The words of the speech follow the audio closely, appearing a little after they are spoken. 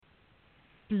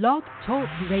Blog Talk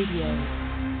Radio.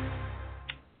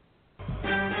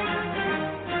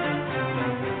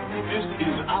 This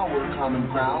is Our Common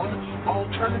Ground,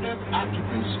 alternative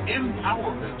activist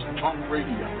empowerment talk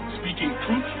radio, speaking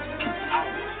truth to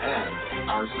power and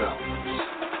ourselves.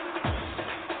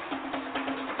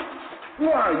 Who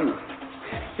are you?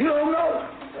 You don't know.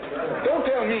 Don't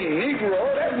tell me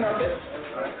Negro, that's nothing.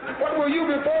 What were you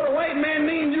before the white man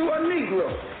named you a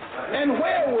Negro? And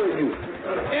where were you?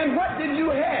 And what did you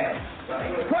have?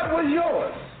 What was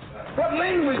yours? What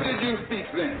language did you speak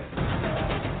then?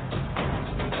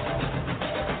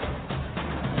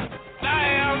 I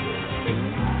am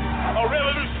a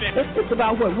revolutionary. It's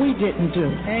about what we didn't do.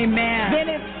 Amen. Then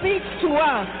it speaks to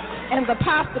us and the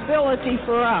possibility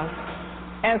for us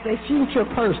as a future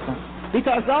person.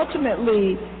 Because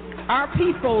ultimately, our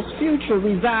people's future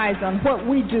resides on what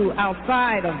we do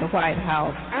outside of the White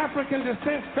House. African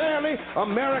descent fairly,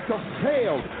 America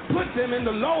failed. Put them in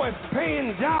the lowest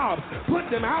paying jobs. Put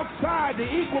them outside the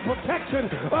equal protection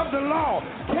of the law.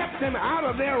 Kept them out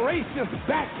of their racist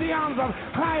bastions of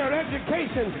higher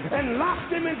education and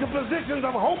locked them into positions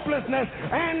of hopelessness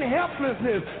and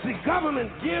helplessness. The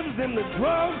government gives them the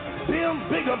drugs, builds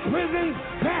bigger prisons,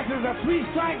 passes a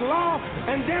 3-strike law,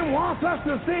 and then wants us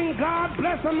to sing God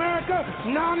Bless America.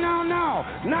 No, no, no.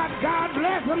 Not God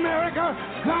Bless America.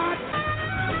 God.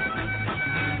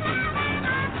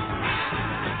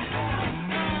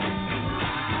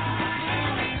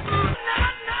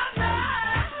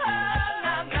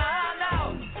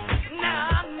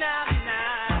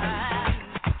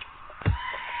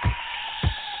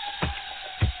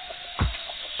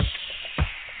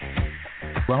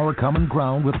 Our Common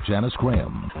Ground with Janice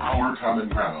Graham. Our Common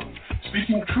Ground,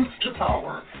 speaking truth to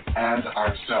power and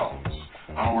ourselves.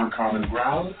 Our Common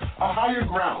Ground, a higher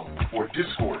ground for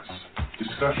discourse,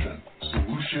 discussion,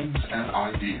 solutions, and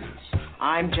ideas.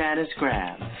 I'm Janice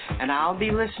Graham, and I'll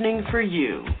be listening for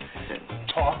you.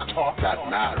 Talk that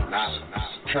matters.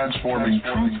 Transforming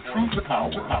truth to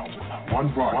power,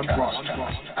 one broadcast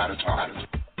at a time.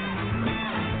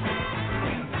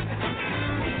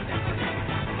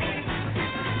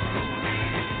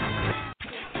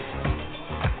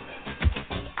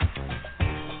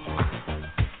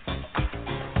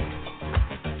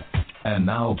 And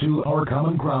now to Our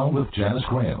Common Ground with Janice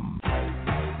Graham.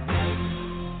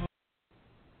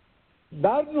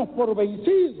 Darnos por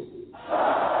vencidos,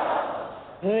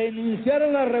 renunciar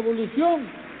a la revolución,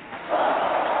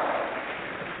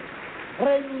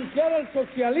 renunciar al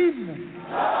socialismo,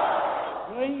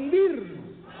 rendirnos.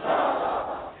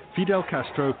 Fidel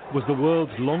Castro was the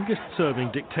world's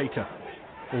longest-serving dictator.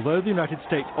 Although the United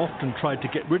States often tried to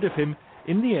get rid of him,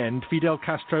 in the end, Fidel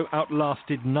Castro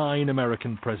outlasted 9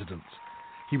 American presidents.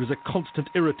 He was a constant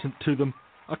irritant to them,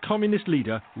 a communist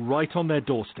leader right on their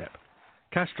doorstep.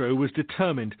 Castro was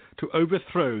determined to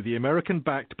overthrow the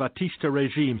American-backed Batista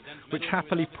regime, which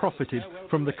happily profited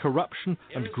from the corruption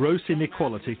and gross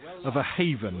inequality of a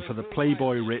haven for the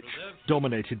playboy rich,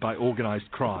 dominated by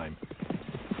organized crime.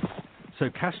 So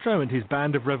Castro and his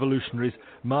band of revolutionaries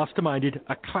masterminded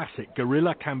a classic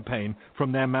guerrilla campaign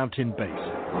from their mountain base.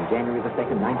 On January the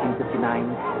 2nd,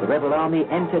 1959, the rebel army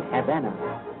entered Havana.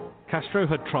 Castro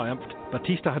had triumphed,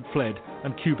 Batista had fled,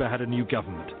 and Cuba had a new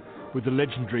government, with the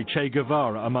legendary Che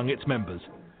Guevara among its members.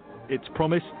 Its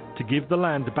promise to give the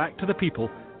land back to the people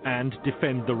and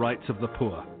defend the rights of the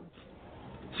poor.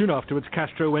 Soon afterwards,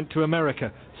 Castro went to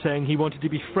America, saying he wanted to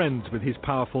be friends with his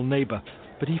powerful neighbor,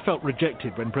 but he felt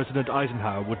rejected when President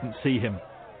Eisenhower wouldn't see him.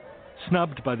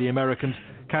 Snubbed by the Americans,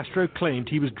 Castro claimed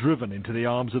he was driven into the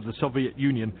arms of the Soviet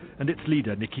Union and its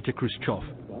leader, Nikita Khrushchev.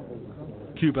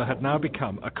 Cuba had now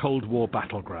become a Cold War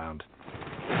battleground.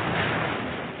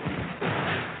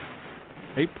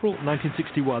 April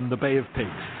 1961, the Bay of Pigs.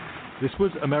 This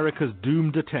was America's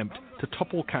doomed attempt to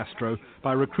topple Castro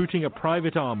by recruiting a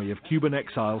private army of Cuban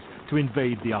exiles to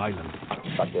invade the island.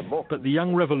 But the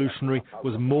young revolutionary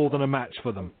was more than a match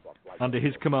for them. Under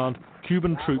his command,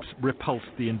 Cuban troops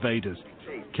repulsed the invaders,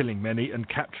 killing many and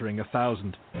capturing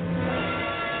 1,000.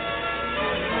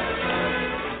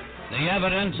 The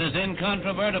evidence is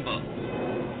incontrovertible.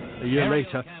 A year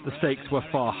later, the stakes were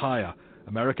far higher.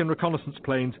 American reconnaissance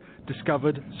planes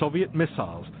discovered Soviet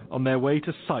missiles on their way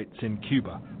to sites in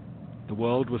Cuba. The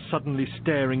world was suddenly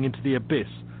staring into the abyss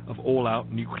of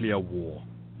all-out nuclear war.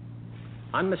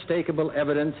 Unmistakable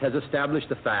evidence has established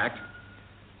the fact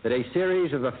that a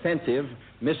series of offensive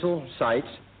missile sites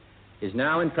is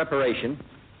now in preparation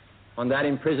on that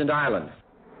imprisoned island.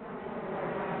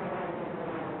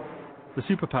 The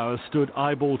superpowers stood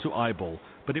eyeball to eyeball,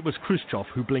 but it was Khrushchev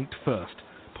who blinked first,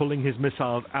 pulling his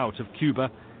missiles out of Cuba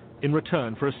in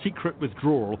return for a secret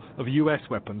withdrawal of US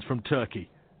weapons from Turkey.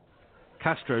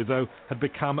 Castro, though, had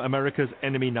become America's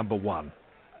enemy number one.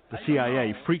 The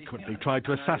CIA frequently tried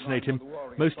to assassinate him,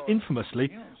 most infamously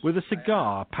with a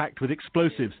cigar packed with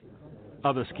explosives.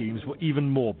 Other schemes were even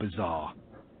more bizarre.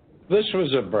 This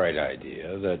was a bright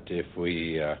idea that if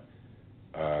we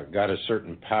got a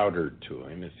certain powder to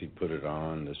him, if he put it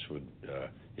on,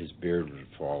 his beard would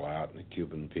fall out and the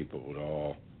Cuban people would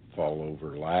all fall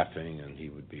over laughing and he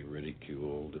would be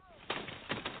ridiculed.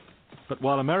 But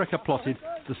while America plotted,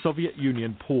 the Soviet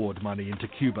Union poured money into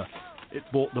Cuba. It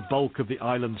bought the bulk of the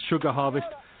island's sugar harvest,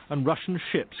 and Russian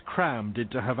ships crammed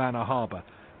into Havana harbor,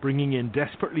 bringing in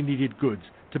desperately needed goods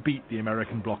to beat the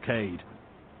American blockade.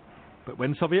 But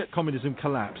when Soviet communism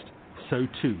collapsed, so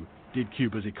too did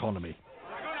Cuba's economy.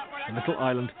 The little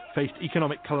island faced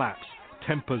economic collapse.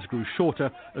 Tempers grew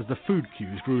shorter as the food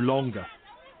queues grew longer.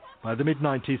 By the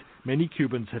mid-90s, many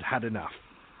Cubans had had enough.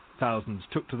 Thousands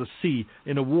took to the sea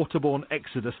in a waterborne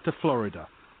exodus to Florida.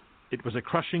 It was a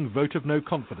crushing vote of no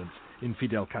confidence in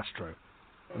Fidel Castro,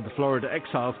 and the Florida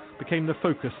exiles became the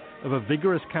focus of a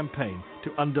vigorous campaign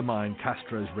to undermine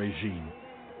Castro's regime.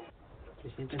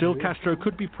 Still, Castro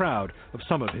could be proud of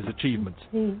some of his achievements.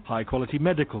 High-quality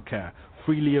medical care,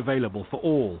 freely available for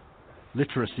all.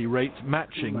 Literacy rates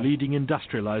matching leading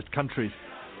industrialized countries.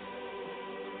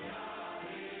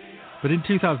 But in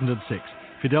 2006,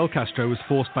 Fidel Castro was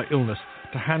forced by illness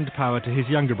to hand power to his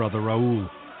younger brother Raúl.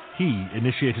 He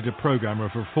initiated a program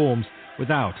of reforms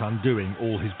without undoing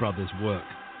all his brother's work.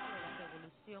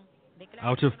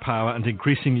 Out of power and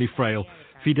increasingly frail,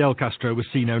 Fidel Castro was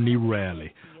seen only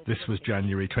rarely. This was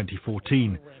January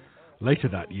 2014. Later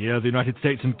that year, the United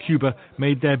States and Cuba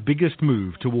made their biggest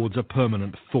move towards a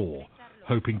permanent thaw,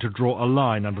 hoping to draw a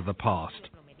line under the past.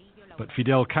 But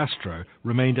Fidel Castro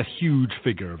remained a huge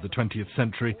figure of the 20th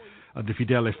century, and the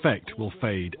Fidel effect will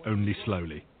fade only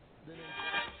slowly.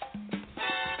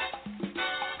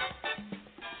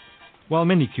 While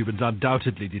many Cubans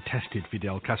undoubtedly detested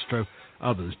Fidel Castro,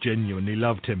 others genuinely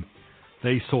loved him.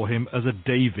 They saw him as a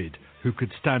David who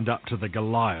could stand up to the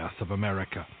Goliath of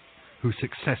America, who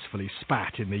successfully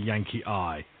spat in the Yankee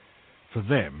eye. For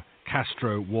them,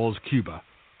 Castro was Cuba,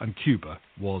 and Cuba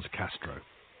was Castro.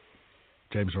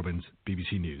 James Robbins,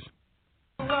 BBC News.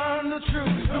 Learn the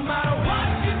truth. No matter what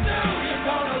you do, you're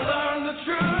gonna learn the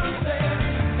truth.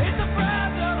 It's a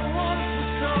path that wants to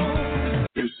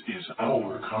show. This is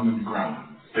Our Common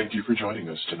Ground. Thank you for joining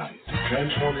us tonight.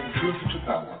 Transforming truth to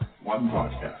power, one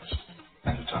broadcast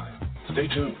at a time. Stay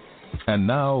tuned. And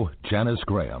now, Janice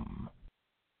Graham.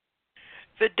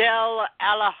 Fidel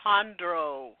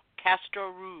Alejandro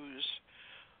Castro Ruz,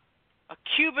 a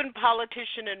Cuban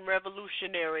politician and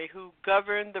revolutionary who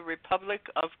governed the Republic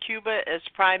of Cuba as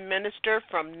Prime Minister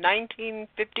from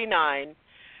 1959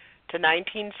 to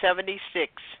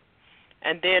 1976,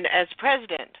 and then as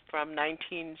President from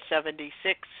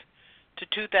 1976 to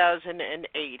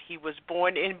 2008. He was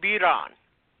born in Irani,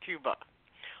 Cuba,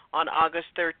 on August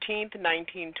 13th,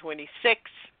 1926,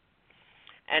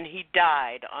 and he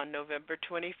died on November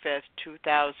 25th,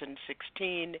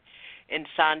 2016, in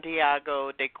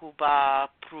Santiago de Cuba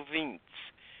Province,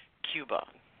 Cuba.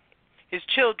 His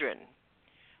children,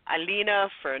 Alina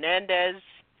Fernandez,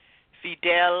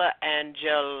 Fidel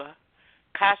Angel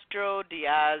Castro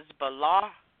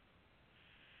Diaz-Balart,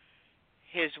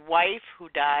 his wife, who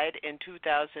died in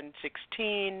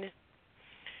 2016,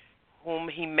 whom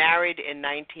he married in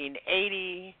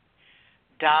 1980,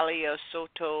 Dalia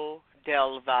Soto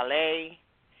del Valle,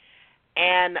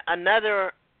 and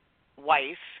another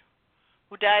wife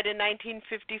who died in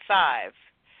 1955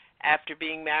 after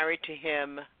being married to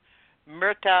him,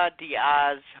 Mirta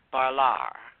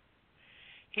Diaz-Balart.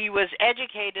 He was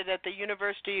educated at the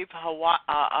University of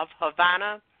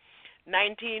Havana,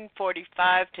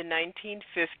 1945 to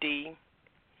 1950,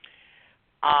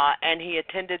 and he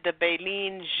attended the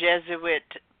Belin Jesuit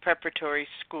Preparatory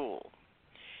School.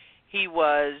 He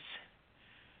was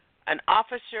an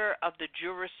officer of the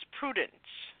jurisprudence,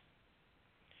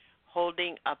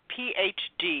 holding a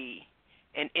PhD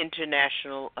in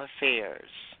international affairs,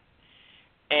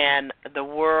 and the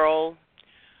world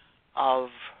of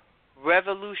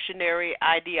revolutionary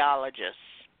ideologists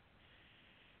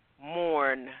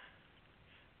mourn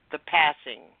the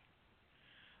passing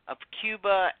of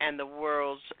Cuba and the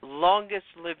world's longest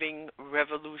living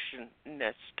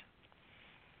revolutionist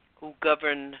who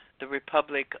governed the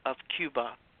Republic of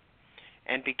Cuba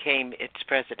and became its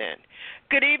president.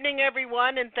 Good evening,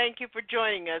 everyone, and thank you for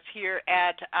joining us here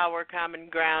at Our Common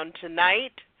Ground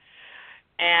tonight.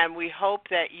 And we hope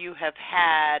that you have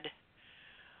had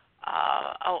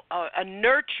a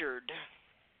nurtured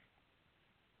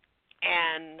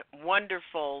and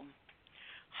wonderful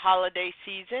holiday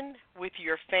season with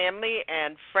your family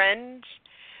and friends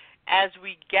as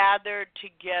we gather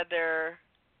together.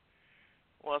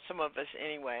 Well, some of us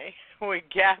anyway, we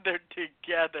gather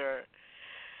together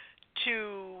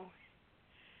to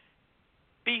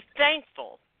be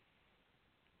thankful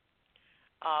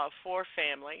for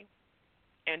family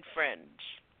and friends.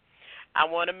 I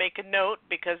want to make a note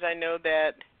because I know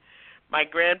that my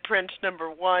Grand Prince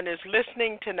 #1 is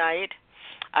listening tonight.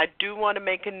 I do want to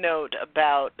make a note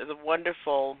about the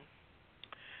wonderful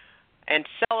and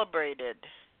celebrated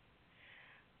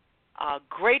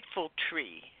grateful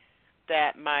tree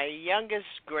that my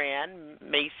youngest grand,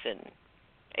 Mason,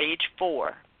 age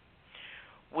 4,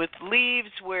 with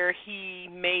leaves where he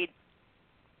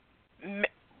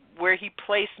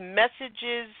placed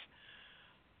messages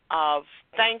of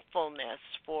thankfulness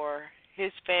for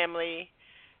his family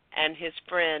and his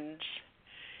friends.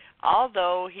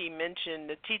 Although he mentioned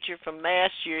the teacher from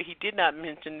last year, he did not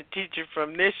mention the teacher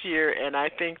from this year, and I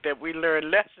think that we learned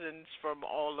lessons from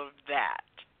all of that.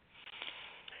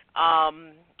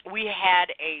 We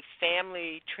had a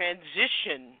family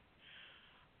transition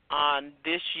on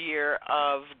this year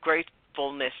of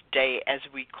Gratefulness Day, as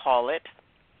we call it.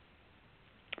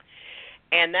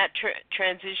 And that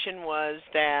transition was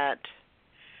that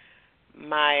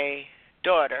my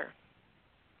daughter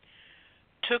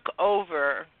took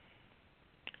over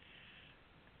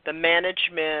the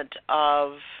management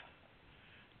of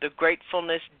the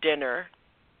Gratefulness Dinner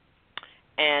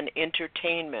and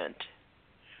entertainment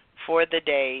for the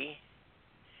day,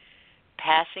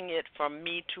 passing it from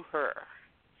me to her,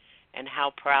 and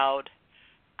how proud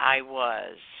I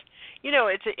was. You know,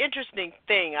 it's an interesting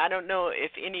thing. I don't know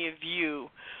if any of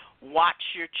you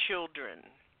watch your children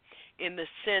in the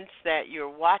sense that you're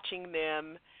watching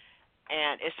them,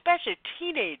 and especially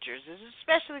teenagers,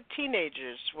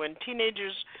 when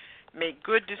teenagers make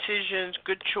good decisions,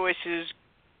 good choices,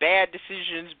 bad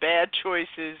decisions, bad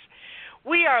choices,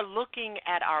 we are looking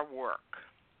at our work,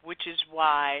 which is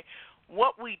why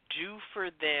what we do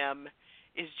for them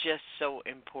is just so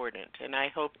important. And I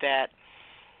hope that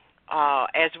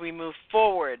as we move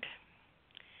forward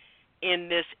in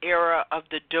this era of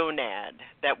the donad,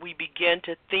 that we begin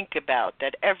to think about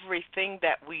that everything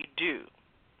that we do,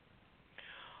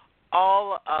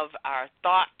 all of our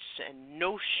thoughts and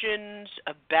notions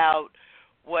about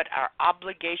what our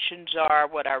obligations are,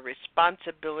 what our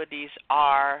responsibilities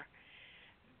are,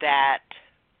 that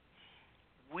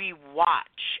we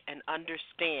watch and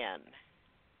understand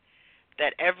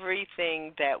that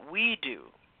everything that we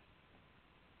do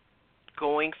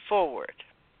going forward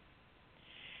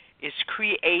is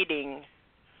creating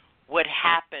what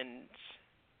happens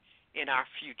in our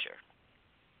future.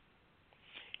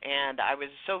 And I was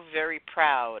so very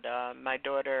proud. My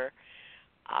daughter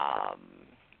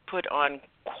put on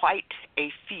quite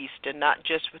a feast, and not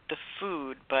just with the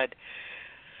food, but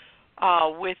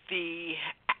with the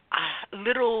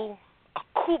little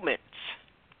accoutrements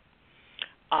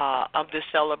of the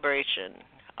celebration.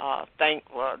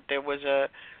 There was a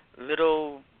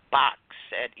little box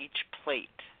at each plate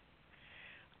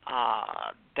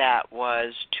that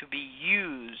was to be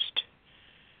used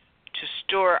to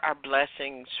store our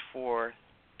blessings for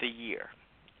the year.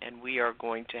 And we are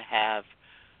going to have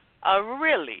a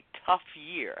really tough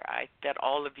year that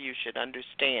all of you should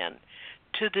understand,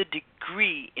 to the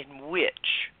degree in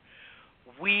which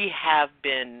we have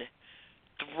been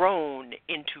thrown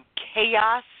into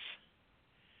chaos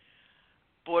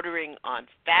bordering on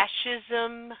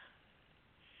fascism,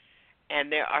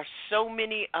 and there are so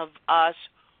many of us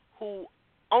who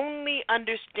only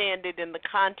understand it in the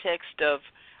context of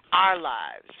our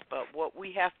lives. But what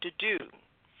we have to do,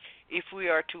 if we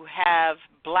are to have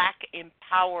black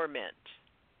empowerment,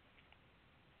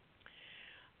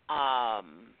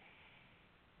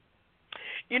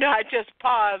 I just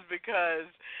paused because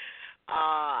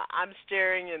I'm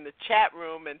staring in the chat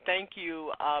room, and thank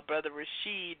you, Brother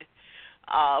Rashid,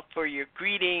 for your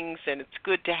greetings, and it's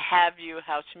good to have you,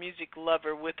 House Music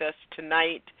Lover, with us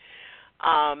tonight.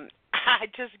 I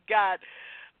just got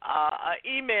an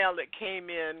email that came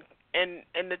in,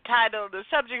 and the title, the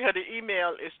subject of the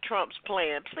email is Trump's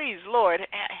plan. Please, Lord,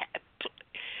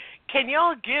 can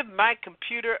y'all give my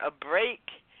computer a break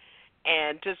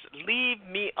and just leave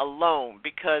me alone,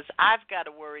 because I've got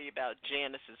to worry about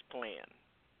Janice's plan.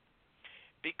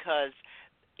 Because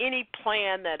any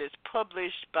plan that is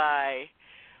published by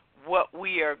what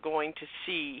we are going to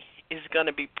see is going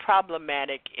to be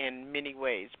problematic in many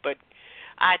ways. But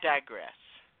I digress.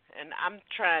 And I'm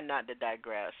trying not to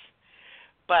digress,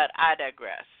 but I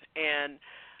digress. And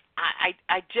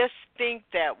I just think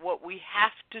that what we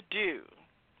have to do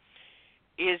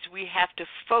is we have to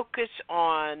focus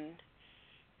on,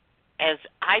 as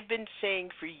I've been saying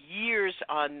for years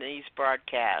on these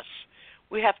broadcasts,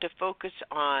 we have to focus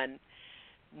on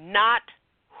not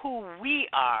who we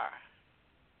are,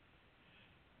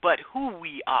 but who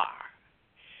we are.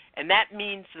 And that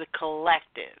means the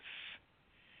collective.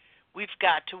 We've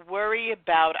got to worry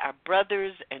about our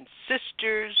brothers and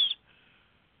sisters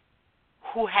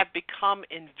who have become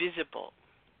invisible.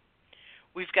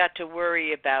 We've got to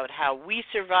worry about how we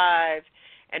survive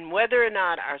and whether or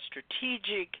not our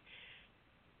strategic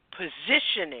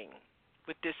positioning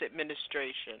with this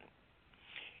administration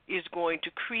is going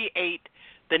to create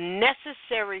the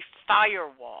necessary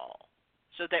firewall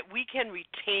so that we can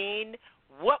retain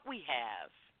what we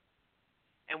have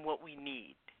and what we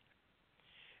need.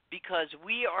 Because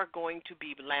we are going to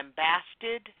be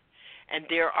lambasted and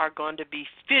there are going to be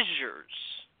fissures.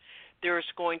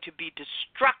 There's going to be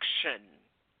destruction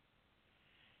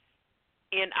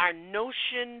in our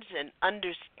notions and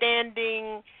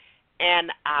understanding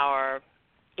and our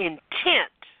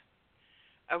intent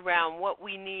around what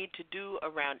we need to do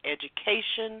around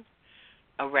education,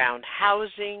 around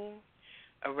housing,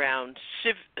 around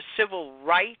civil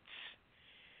rights.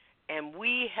 And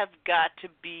we have got to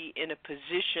be in a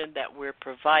position that we're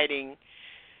providing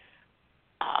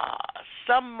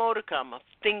some modicum of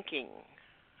thinking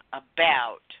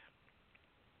about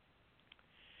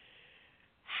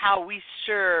how we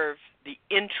serve the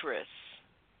interests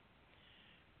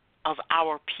of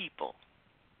our people.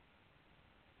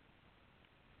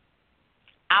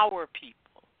 Our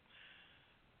people.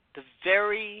 The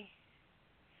very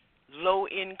low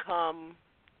income,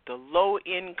 the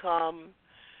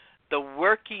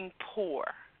working poor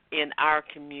in our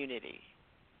community.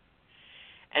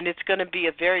 And it's going to be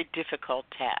a very difficult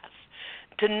task.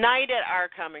 Tonight at Our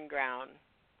Common Ground,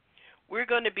 we're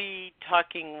going to be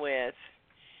talking with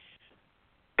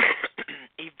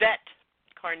Yvette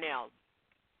Carnell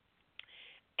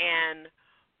and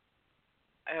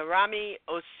Irani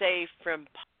Osei from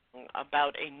Pong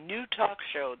about a new talk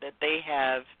show that they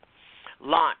have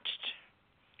launched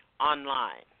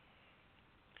online.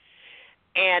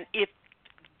 And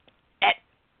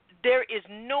there is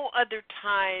no other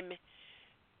time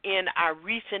in our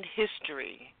recent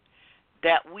history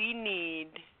that we need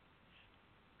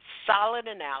solid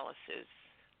analysis,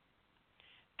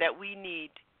 that we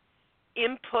need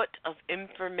input of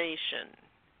information,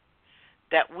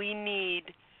 that we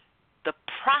need the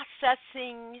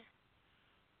processing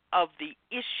of the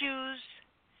issues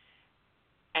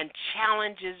and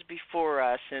challenges before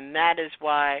us. And that is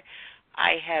why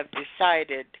I have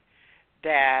decided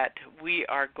that we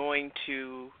are going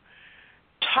to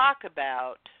talk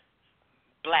about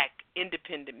Black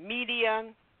independent media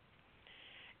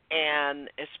and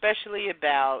especially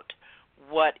about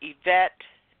what Yvette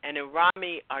and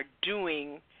Irani are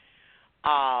doing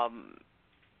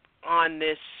on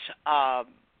this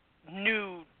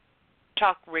new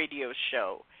talk radio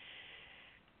show.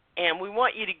 And we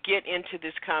want you to get into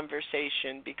this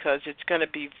conversation because it's going to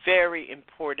be very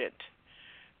important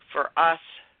for us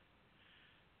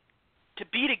to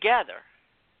be together.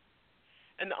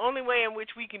 And the only way in which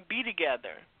we can be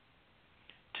together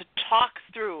to talk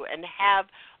through and have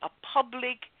a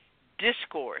public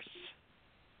discourse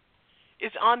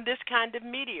is on this kind of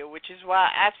media, which is why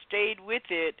I've stayed with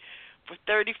it for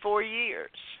 34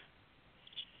 years.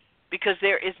 Because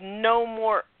there is no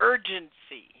more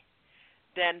urgency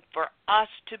than for us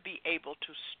to be able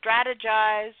to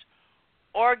strategize,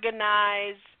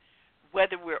 organize,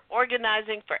 whether we're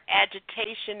organizing for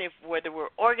agitation, whether we're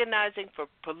organizing for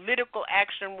political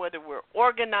action, whether we're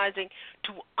organizing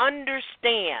to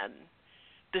understand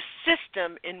the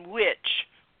system in which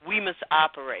we must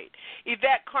operate.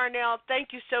 Yvette Carnell,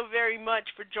 thank you so very much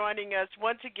for joining us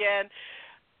once again.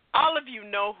 All of you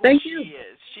know who she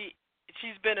is.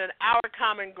 She's been an Our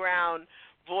Common Ground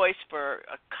voice for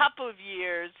a couple of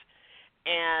years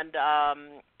and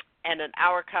an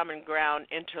Our Common Ground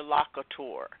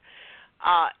interlocutor.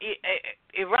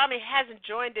 Irani hasn't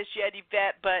joined us yet,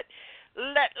 Yvette, but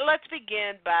let's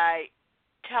begin by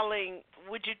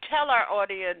would you tell our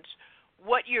audience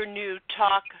what your new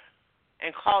talk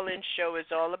and call-in show is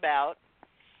all about,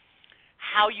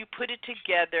 how you put it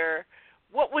together,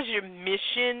 what was your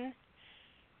mission?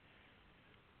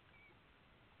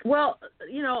 Well,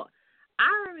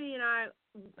 Irani and I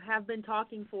have been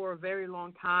talking for a very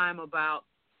long time about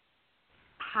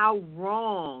how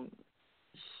wrong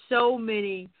so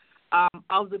many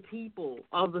of the people,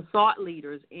 of the thought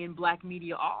leaders in Black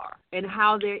media are, and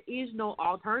how there is no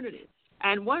alternative.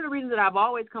 And one of the reasons that I've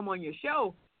always come on your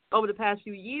show over the past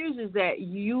few years is that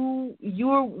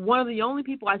you're one of the only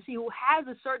people I see who has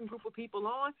a certain group of people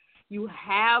on. You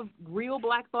have real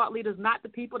black thought leaders, not the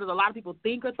people that a lot of people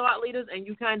think are thought leaders, and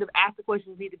you kind of ask the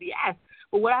questions that need to be asked.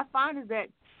 But what I find is that,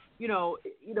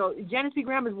 Janice P.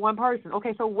 Graham is one person.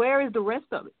 Okay, so where is the rest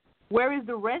of it? Where is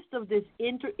the rest of this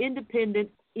independent,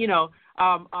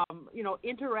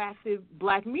 interactive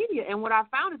black media? And what I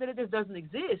found is that it just doesn't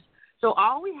exist. So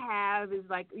all we have is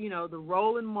like, the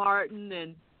Roland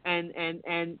Martin and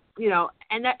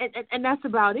that's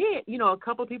about it. A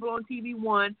couple of people on TV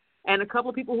One and a couple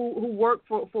of people who work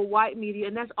for white media,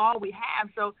 and that's all we have.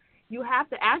 So you have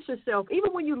to ask yourself,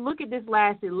 even when you look at this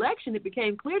last election, it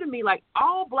became clear to me like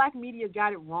all black media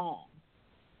got it wrong.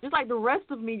 Just like the rest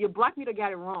of media, black media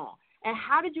got it wrong. And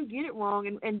how did you get it wrong?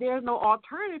 And there's no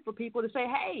alternative for people to say,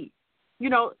 hey,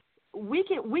 we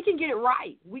can get it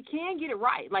right. We can get it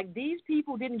right. Like these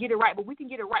people didn't get it right, but we can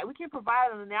get it right. We can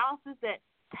provide an analysis that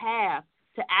path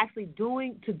to actually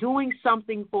doing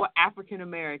something for African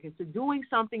Americans, to doing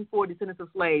something for descendants of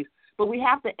slaves. But we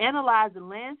have to analyze the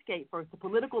landscape first, the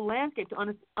political landscape,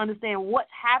 to understand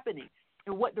what's happening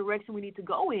and what direction we need to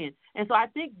go in. And so I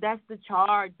think that's the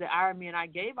charge that Irani and I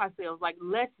gave ourselves. Like,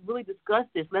 let's really discuss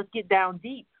this. Let's get down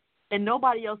deep. And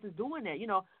nobody else is doing that.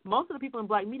 Most of the people in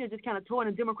black media just kind of towing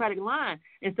the Democratic line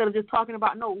instead of just talking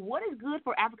about, no, what is good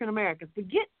for African Americans?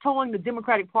 Forget towing the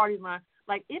Democratic Party line.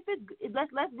 Like,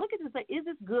 let's look at this and say, is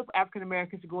this good for African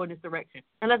Americans to go in this direction?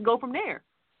 And let's go from there.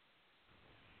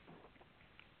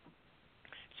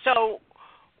 So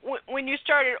when you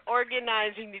started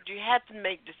organizing, did you have to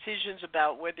make decisions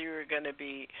about whether you were going to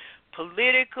be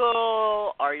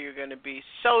political, or you're going to be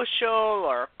social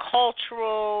or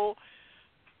cultural?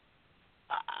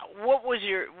 What is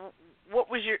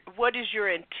your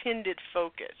intended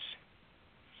focus?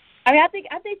 I mean, I think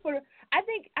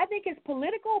it's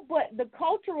political, but the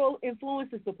cultural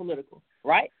influences the political,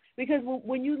 right? Because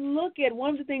when you look at one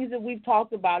of the things that we've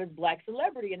talked about is black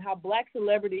celebrity and how black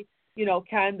celebrity,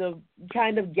 kind of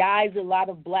guides a lot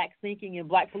of black thinking and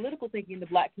black political thinking in the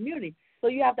black community. So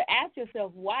you have to ask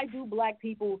yourself, why do black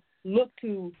people look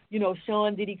to,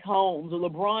 Sean Diddy Combs or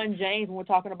LeBron James when we're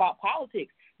talking about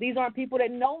politics? These aren't people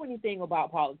that know anything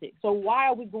about politics. So why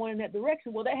are we going in that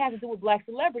direction? Well, that has to do with black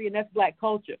celebrity, and that's black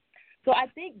culture. So I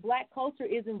think black culture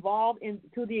is involved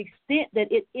to the extent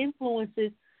that it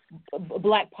influences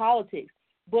black politics.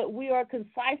 But we are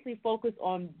concisely focused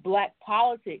on black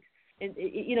politics. And,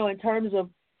 in terms of,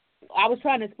 I was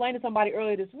trying to explain to somebody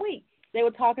earlier this week, I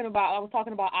was talking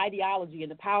about ideology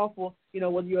and the powerful,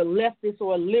 whether you're a leftist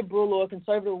or a liberal or a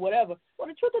conservative or whatever. Well,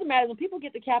 the truth of the matter is when people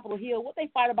get to Capitol Hill, what they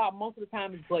fight about most of the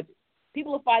time is budget.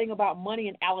 People are fighting about money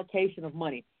and allocation of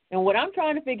money. And what I'm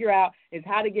trying to figure out is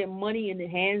how to get money in the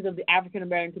hands of the African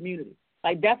American community.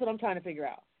 Like, that's what I'm trying to figure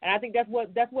out. And I think that's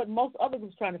what most other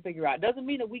groups are trying to figure out. It doesn't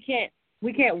mean that we can't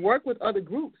work with other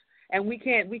groups and we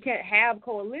can't have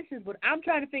coalitions, but I'm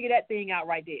trying to figure that thing out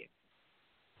right there.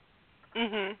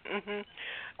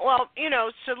 Well,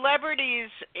 celebrities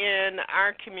in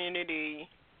our community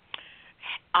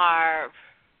are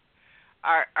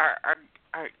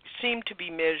seem to be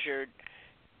measured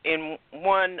in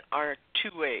one or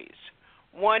two ways.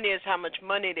 One is how much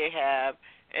money they have,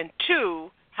 and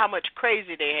two, how much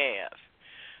crazy they have.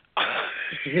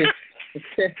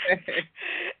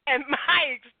 And my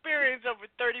experience over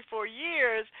 34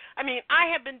 years, I mean, I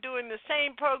have been doing the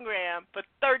same program for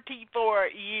 34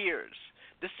 years.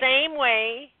 The same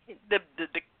way, the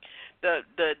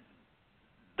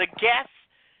guests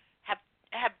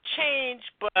have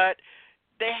changed, but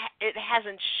it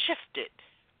hasn't shifted.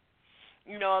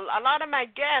 A lot of my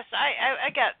guests, I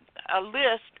got a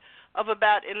list of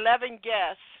about 11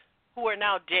 guests who are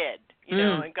now dead,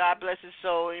 and God bless his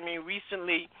soul. I mean,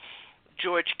 recently,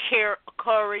 George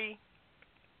Curry,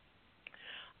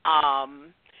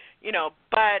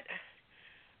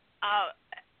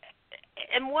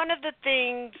 and one of the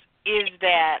things is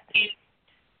that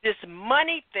this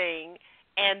money thing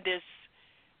and this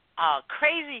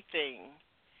crazy thing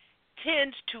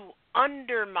tends to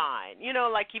undermine.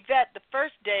 Like Yvette, the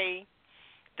first day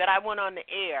that I went on the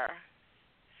air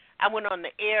at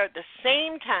the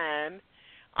same time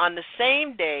on the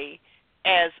same day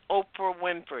as Oprah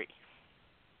Winfrey.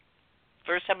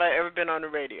 First time I've ever been on the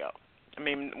radio. I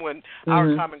mean, when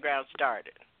Our Common Ground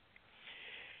started.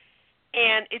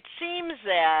 And it seems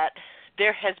that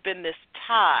there has been this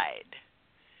tide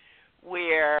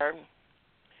where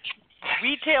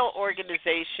retail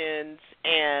organizations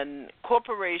and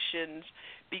corporations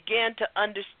began to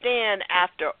understand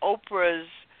after Oprah's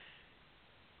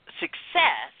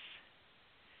success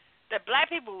that black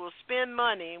people will spend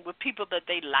money with people that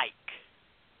they like.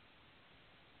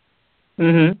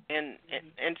 Mm-hmm.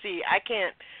 And see, I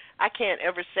can't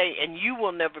ever say, and you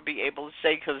will never be able to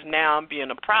say, because now I'm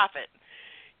being a prophet.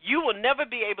 You will never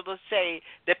be able to say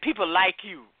that people like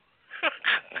you.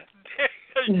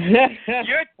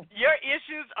 your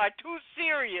issues are too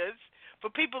serious for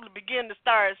people to begin to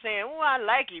start saying, "Oh, I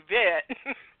like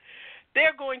Yvette."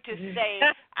 They're going to say,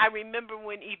 "I remember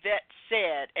when Yvette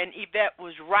said," and Yvette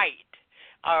was right.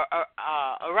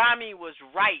 Irani was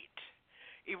right.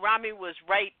 Irani was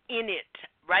right in it,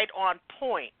 right on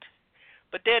point.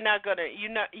 But they're not gonna.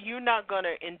 You're not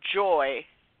gonna enjoy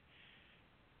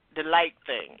the light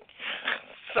thing.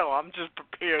 So I'm just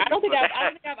prepared. I don't think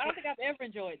I've ever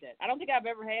enjoyed that. I don't think I've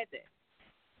ever had that.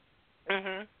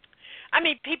 Mhm. I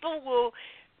mean, people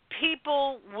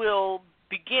will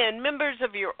begin. Members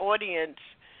of your audience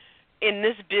in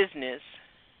this business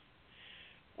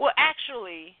will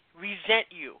actually resent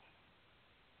you,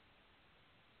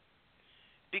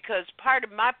 because part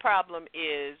of my problem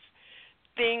is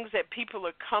things that people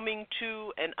are coming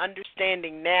to and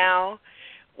understanding now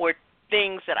were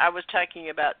things that I was talking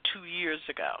about 2 years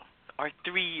ago or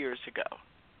 3 years ago,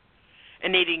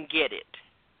 and they didn't get it.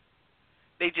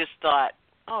 They just thought,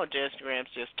 "Oh, Janice Graham's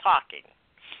just talking,"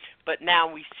 but now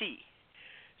we see.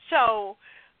 So,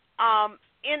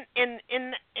 in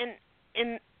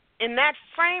that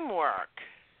framework,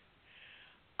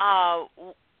 and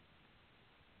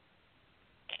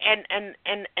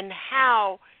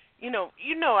how you know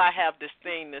I have this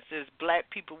thing that says black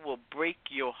people will break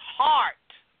your heart.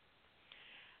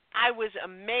 I was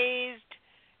amazed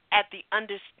at the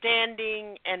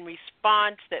understanding and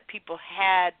response that people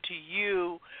had to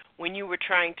you when you were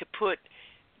trying to put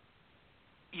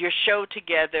your show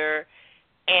together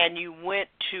and you went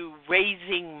to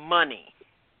raising money.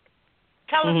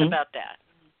 Tell us about that.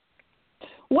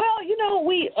 Well,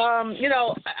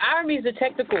 Ironman's a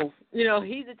technical,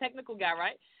 he's a technical guy,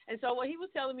 right? And so what he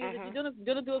was telling me is if you're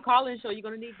gonna do a call-in show, you're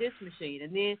gonna need this machine,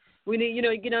 and then we need,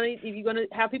 if you're gonna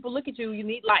have people look at you, you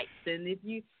need lights, and if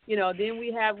then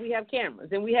we have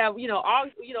cameras, and we have, there are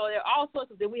all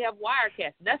sorts of. Then we have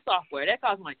Wirecast, and that's software that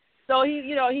costs money. So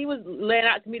he was laying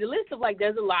out to me the list of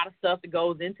there's a lot of stuff that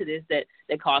goes into this that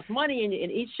costs money, and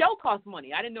each show costs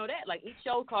money. I didn't know that. Each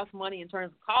show costs money in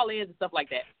terms of call-ins and stuff like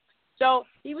that. So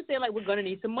he was saying we're gonna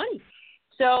need some money.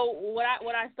 So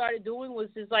what I started doing was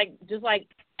just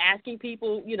asking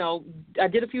people, I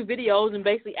did a few videos and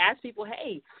basically asked people,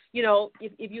 hey,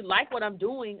 if you like what I'm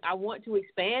doing, I want to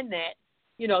expand that,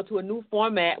 to a new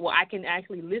format where I can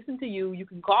actually listen to you. You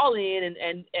can call in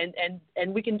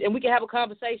and we can have a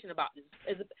conversation about this,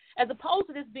 as opposed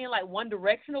to this being one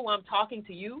directional where I'm talking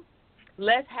to you.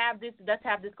 Let's have this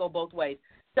go both ways.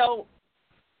 So,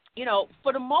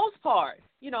 for the most part,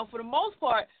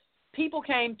 people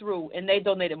came through and they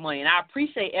donated money, and I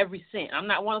appreciate every cent. I'm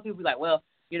not one of the people who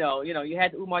you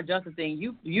had the Umar Johnson thing.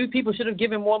 You people should have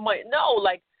given more money. No,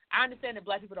 I understand that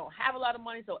black people don't have a lot of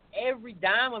money, so every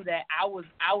dime of that I was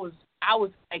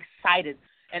excited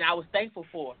and I was thankful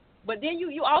for. But then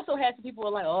you also had some people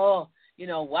who were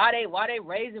why they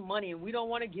raising money, and we don't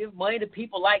want to give money to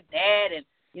people like that, and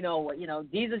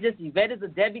these are just Yvette is a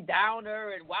Debbie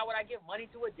Downer, and why would I give money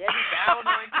to a Debbie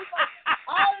Downer? And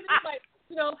all of this,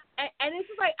 and it's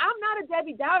just I'm not a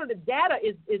Debbie Downer. The data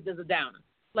is a downer.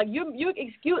 You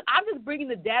excuse. I'm just bringing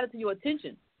the data to your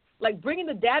attention. Bringing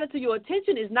the data to your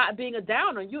attention is not being a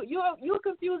downer. You're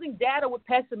confusing data with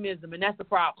pessimism, and that's the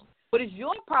problem. But it's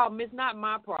your problem. It's not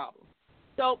my problem.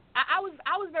 So I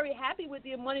was very happy with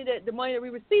the money that we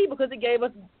received, because it gave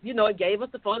us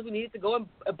the funds we needed to go and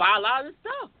buy a lot of this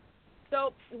stuff.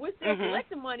 So we're still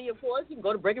collecting money, of course. You can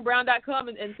go to breakingground.com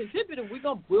and contribute, and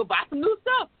we'll buy some new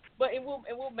stuff. But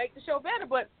we'll make the show better.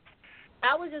 But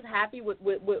I was just happy with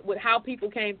how people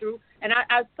came through, and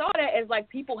I saw that as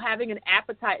people having an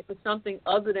appetite for something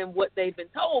other than what they've been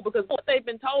told, because what they've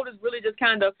been told is really just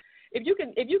kind of, if you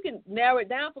can narrow it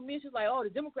down for me, it's just the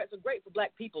Democrats are great for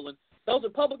black people and those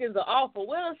Republicans are awful.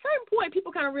 Well, at a certain point,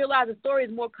 people kind of realize the story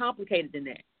is more complicated than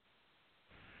that.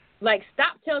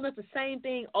 Stop telling us the same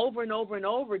thing over and over and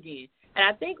over again. And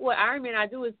I think what Iron Man and I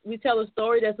do is we tell a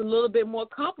story that's a little bit more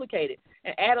complicated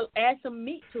and add some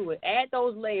meat to it, add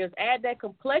those layers, add that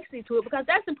complexity to it, because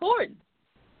that's important.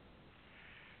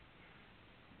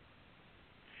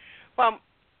 Well,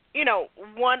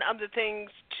 one of the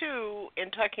things, too, in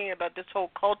talking about this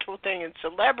whole cultural thing and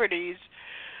celebrities,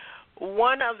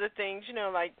 one of the things,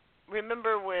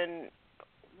 remember when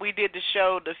we did the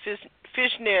show, the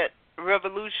Fishnet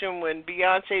Revolution, when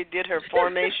Beyonce did her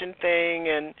Formation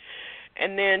thing,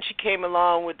 and then she came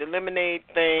along with the Lemonade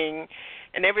thing,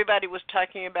 and everybody was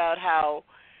talking about how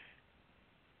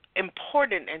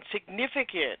important and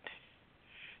significant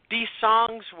these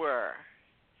songs were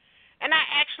And I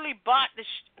actually bought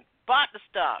the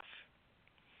stuff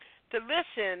to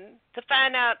listen to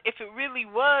find out if it really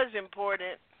was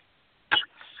important,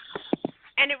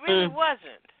 and it really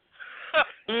wasn't.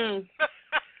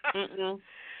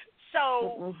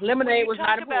 So lemonade was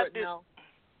not important. No.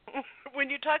 When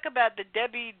you talk about the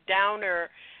Debbie Downer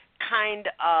kind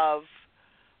of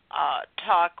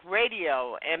talk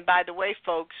radio, and by the way,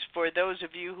 folks, for those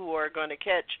of you who are going to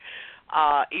catch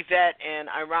Yvette and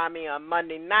Irani on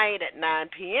Monday night at 9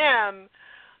 p.m.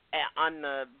 on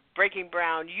the Breaking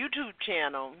Brown YouTube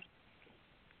channel,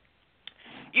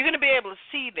 you're going to be able to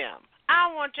see them. I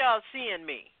don't want y'all seeing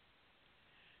me.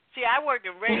 See, I worked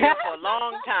in radio for a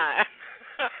long time.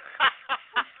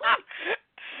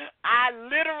 I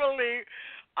literally,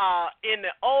 in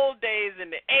the old days, in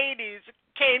the 80s,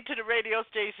 came to the radio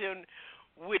station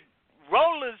with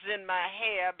rollers in my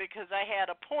hair because I had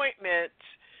appointments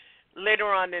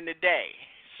later on in the day.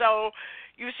 So,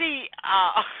 you see,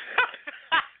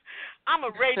 I'm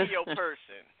a radio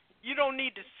person. You don't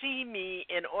need to see me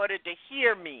in order to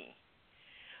hear me.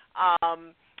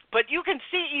 But you can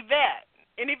see Yvette.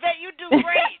 And Yvette, you do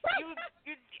great.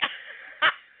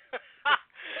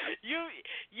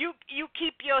 You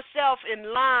keep yourself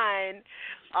in line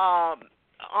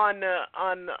on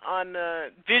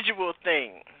the visual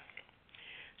thing.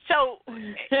 So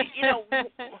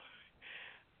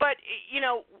but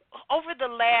over the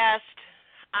last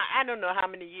I don't know how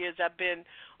many years I've been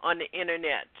on the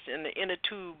internet and the inner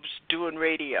tubes doing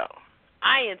radio.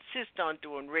 I insist on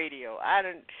doing radio.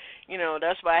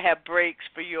 That's why I have breaks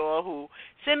for you all who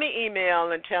send me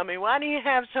email and tell me, why do you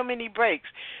have so many breaks?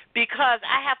 Because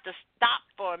I have to stop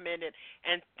for a minute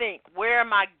and think, where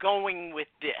am I going with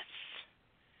this?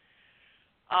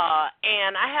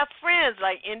 And I have friends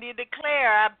like India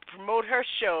DeClaire. I promote her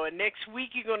show, and next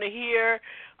week you're going to hear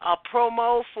a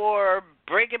promo for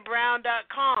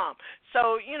BreakingBrown.com.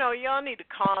 So, y'all need to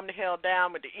calm the hell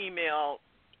down with the email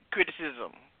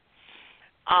criticism.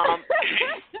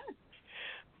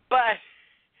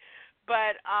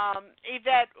 But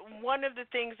Yvette, one of the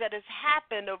things that has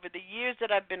happened over the years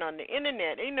that I've been on the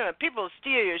internet, people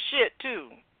steal your shit too.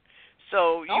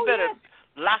 So you better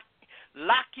lock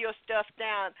your stuff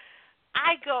down.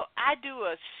 I do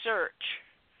a search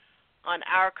on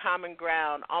Our Common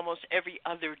Ground almost every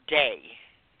other day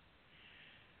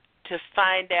to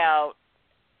find out,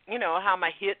 how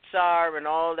my hits are and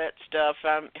all that stuff,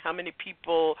 how many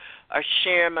people are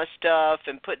sharing my stuff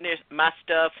and putting my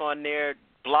stuff on their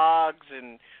blogs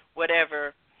and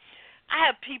whatever. I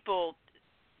have people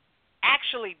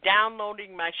actually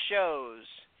downloading my shows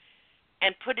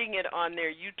and putting it on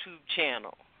their YouTube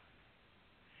channel.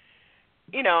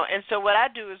 And so what I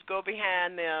do is go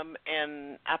behind them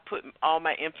and I put all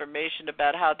my information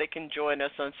about how they can join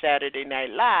us on Saturday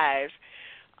Night Live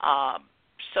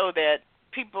so that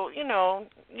people,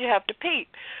 you have to peep.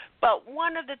 But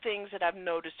one of the things that I've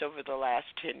noticed over the last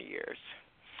 10 years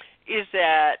is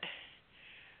that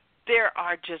there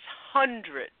are just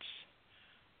hundreds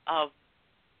of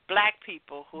black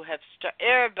people who have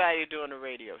everybody doing a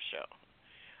radio show.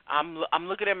 I'm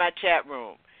looking at my chat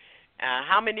room.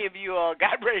 How many of you all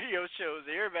got radio shows?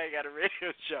 Everybody got a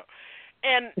radio show.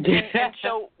 And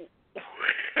so,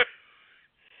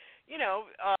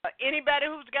 anybody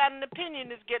who's got an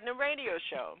opinion is getting a radio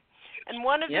show. And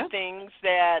one of the things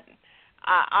that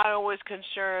I always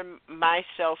concern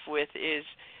myself with is,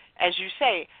 as you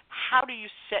say, how do you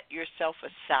set yourself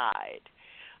aside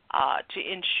to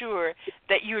ensure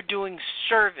that you're doing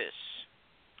service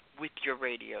with your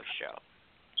radio show?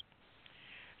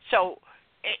 So,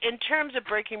 in terms of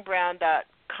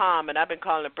BreakingBrown.com, and I've been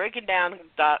calling it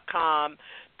BreakingDown.com,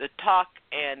 the talk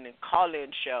and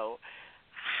call-in show,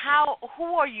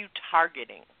 who are you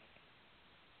targeting?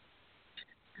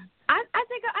 I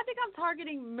think I'm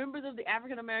targeting members of the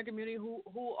African American community who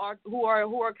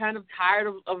are kind of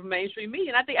tired of mainstream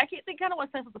media, and I think kind of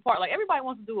what sets us apart. Like everybody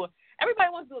wants to do a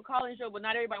call-in show, but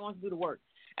not everybody wants to do the work.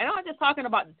 And I'm not just talking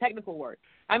about the technical work.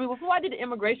 I mean, before I did the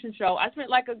immigration show, I spent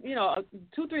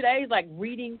 2-3 days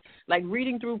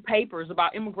reading through papers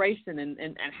about immigration and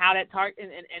how that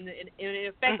and the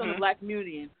effect on the black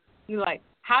community. And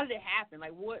how did it happen?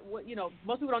 Like what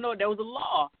most people don't know there was a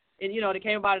law and that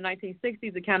came about in the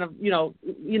 1960s to kind of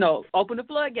open the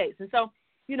floodgates. And so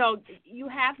you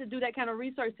have to do that kind of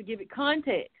research to give it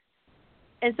context.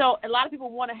 And so a lot of people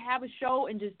want to have a show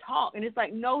and just talk, and it's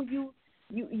like, no, you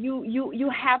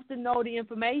have to know the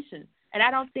information. And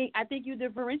I think you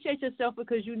differentiate yourself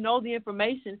because you know the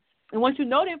information. And once you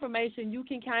know the information, you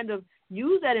can kind of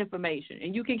use that information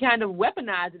and you can kind of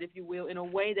weaponize it, if you will, in a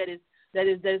way that is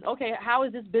okay, how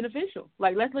is this beneficial?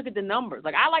 Like, let's look at the numbers.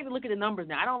 Like, I like to look at the numbers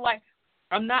now. I don't like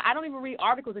I don't even read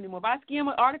articles anymore. If I skim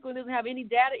an article and doesn't have any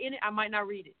data in it, I might not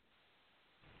read it.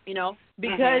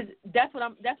 Because that's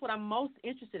what I'm most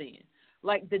interested in.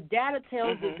 Like the data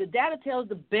tells the data tells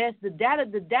the best. The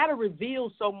data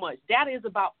reveals so much. Data is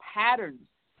about patterns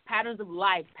of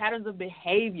life, patterns of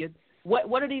behavior.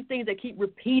 What are these things that keep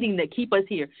repeating that keep us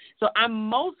here? So I'm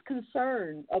most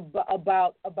concerned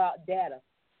about data.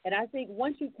 And I think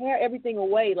once you tear everything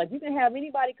away, like you can have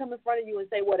anybody come in front of you and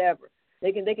say whatever.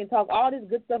 They can talk all this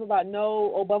good stuff about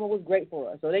Obama was great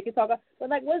for us. So they can talk, but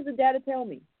like, what does the data tell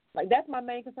me? Like that's my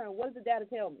main concern. What does the data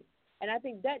tell me? And I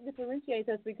think that differentiates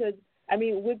us because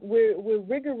we're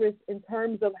rigorous in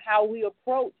terms of how we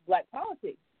approach black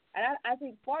politics. And I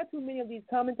think far too many of these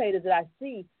commentators that I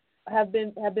see have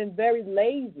been very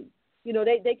lazy.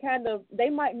 They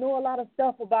might know a lot of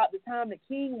stuff about the time that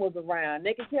King was around.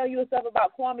 They can tell you stuff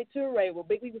about Kwame Ture, where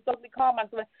big people supposed to call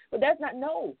myself, but that's not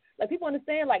Like people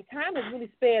understand, like time is really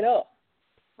sped up,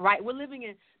 right? We're living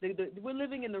in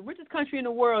the richest country in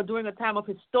the world during a time of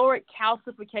historic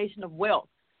calcification of wealth.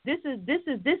 This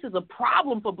is a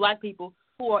problem for black people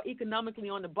who are economically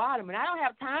on the bottom, and I don't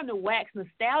have time to wax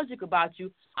nostalgic about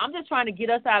you. I'm just trying to get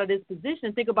us out of this position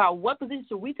and think about what position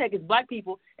should we take as black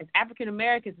people, as African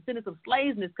Americans, descendants of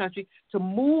slaves in this country, to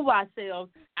move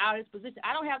ourselves out of this position.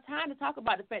 I don't have time to talk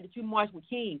about the fact that you marched with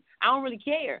King. I don't really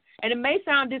care, and it may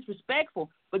sound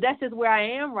disrespectful, but that's just where I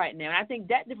am right now, and I think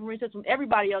that differentiates us from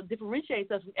everybody else,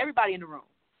 differentiates us from everybody in the room.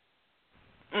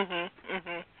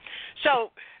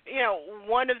 So,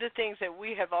 one of the things that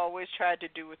we have always tried to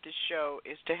do with this show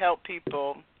is to help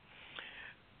people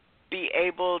be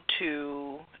able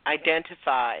to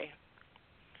identify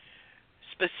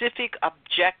specific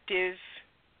objective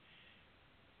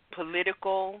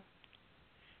political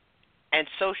and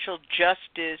social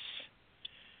justice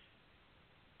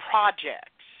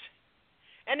projects.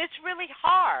 And it's really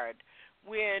hard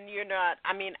when you're not,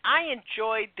 I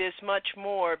enjoyed this much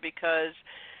more because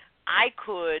I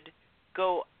could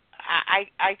go,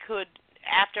 I could,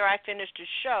 after I finished a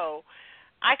show,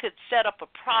 I could set up a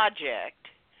project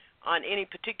on any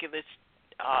particular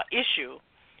issue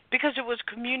because it was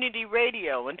community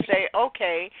radio and say,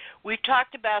 okay, we've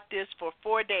talked about this for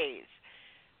 4 days.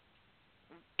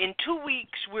 In 2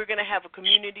 weeks, we're going to have a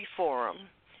community forum,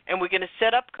 and we're going to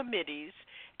set up committees,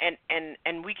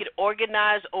 and we could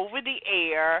organize over the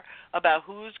air about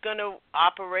who's going to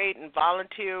operate and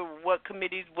volunteer, what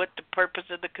committees, what the purpose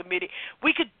of the committee.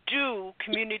 We could do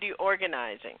community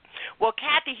organizing. Well,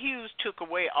 Kathy Hughes took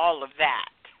away all of that.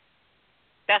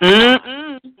 That's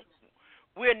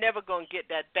we're never going to get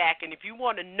that back. And if you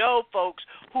want to know, folks,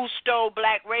 who stole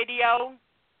black radio,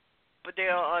 but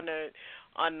they're on the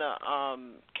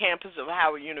campus of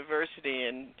Howard University,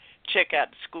 and check out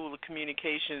the School of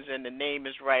Communications, and the name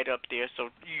is right up there, so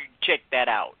you check that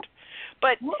out.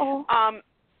 But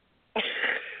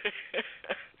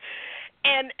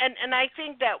and I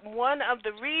think that one of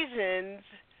the reasons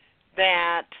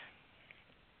that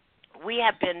we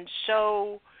have been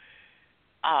so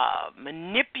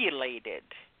manipulated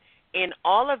in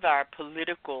all of our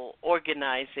political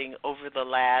organizing over the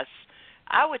last,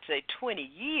 I would say, 20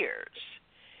 years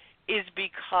is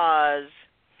because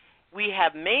we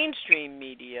have mainstream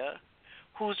media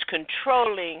who's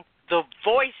controlling the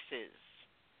voices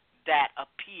that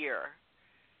appear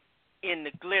in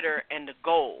the glitter and the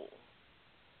gold.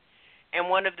 And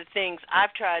one of the things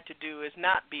I've tried to do is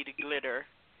not be the glitter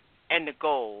and the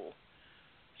gold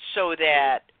so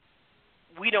that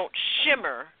we don't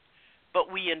shimmer,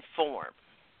 but we inform.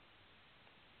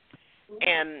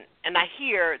 And I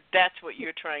hear that's what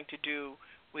you're trying to do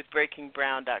with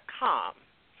BreakingBrown.com.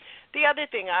 The other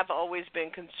thing I've always been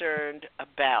concerned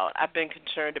about,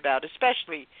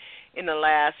 especially in the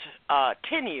last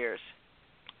 10 years,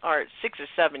 or 6 or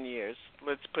 7 years,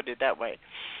 let's put it that way,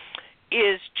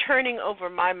 is turning over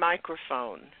my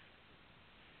microphone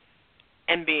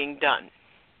and being done.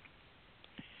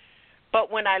 But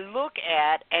when I look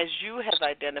at, as you have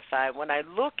identified, when I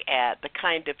look at the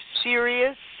kind of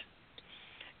serious,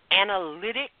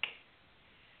 analytic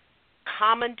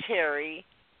commentary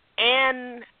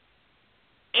and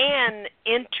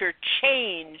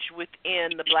interchange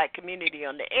within the black community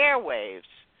on the airwaves,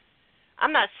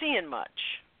 I'm not seeing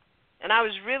much. And I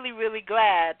was really, really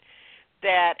glad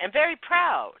that, and very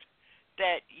proud,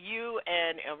 that you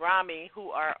and Irani, who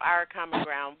are our Common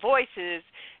Ground voices,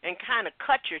 and kind of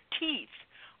cut your teeth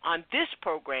on this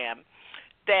program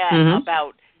that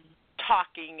about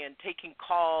talking and taking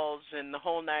calls and the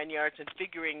whole 9 yards and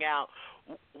figuring out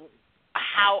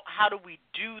how do we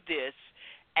do this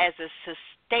as a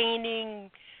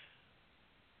sustaining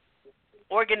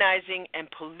organizing and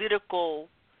political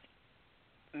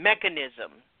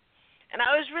mechanism. And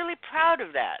I was really proud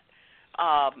of that.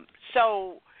 And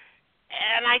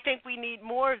I think we need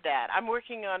more of that. I'm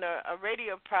working on a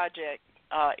radio project,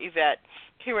 Yvette,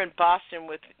 here in Boston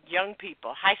with young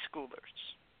people, high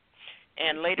schoolers.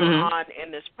 And later on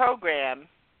in this program,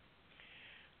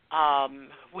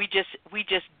 we just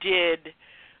did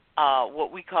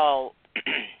what we call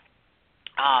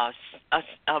a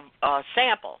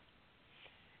sample.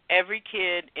 Every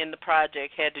kid in the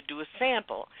project had to do a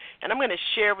sample. And I'm going to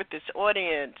share with this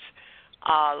audience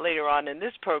later on in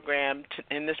this program,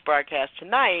 in this broadcast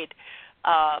tonight,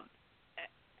 how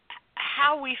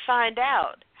we find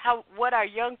out what our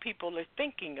young people are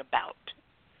thinking about.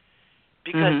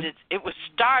 Because it was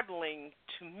startling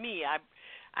to me.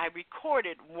 I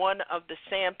recorded one of the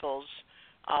samples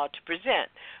to present.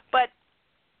 But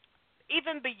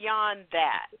even beyond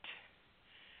that,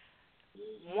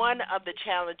 one of the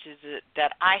challenges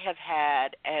that I have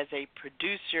had as a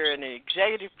producer and an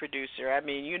executive producer, I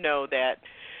mean, you know that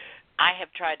I have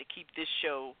tried to keep this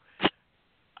show,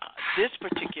 this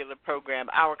particular program,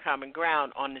 Our Common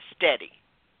Ground, on the steady.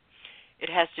 It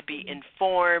has to be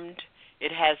informed.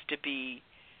 It has to be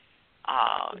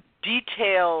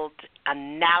detailed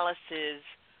analysis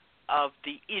of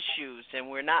the issues, and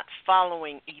we're not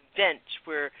following events.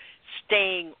 We're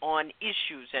staying on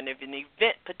issues, and if an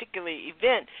particular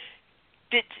event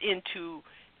fits into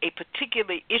a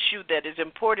particular issue that is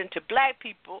important to black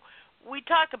people, we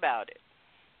talk about it.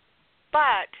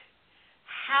 But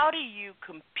how do you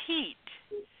compete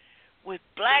with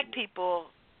black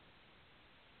people,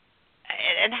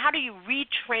 and how do you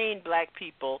retrain black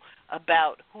people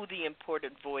about who the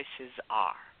important voices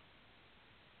are?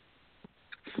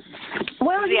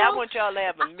 Well, see, I want y'all to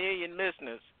have 1 million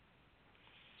listeners.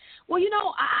 Well, you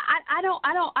know,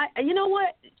 you know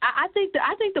what? I think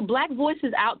the black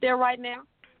voices out there right now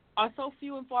are so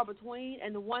few and far between,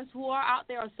 and the ones who are out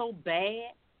there are so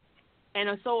bad and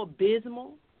are so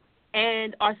abysmal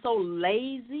and are so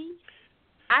lazy.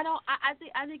 I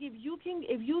think if you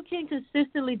can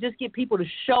consistently just get people to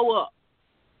show up,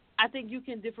 I think you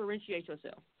can differentiate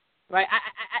yourself. Right?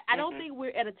 I don't think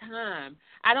we're at a time.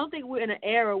 I don't think we're in an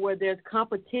era where there's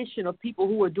competition of people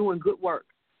who are doing good work.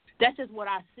 That's just what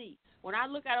I see. When I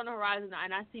look out on the horizon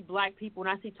and I see black people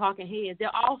and I see talking heads,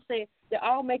 they're all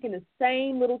making the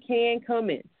same little can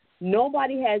comment.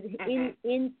 Nobody has any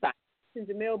insight.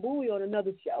 Jamel Bowie on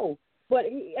another show, but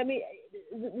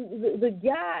the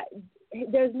guy,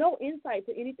 there's no insight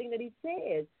to anything that he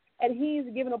says, and he's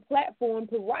given a platform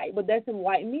to write, but that's in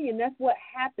white media, and that's what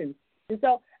happens. And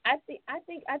so I think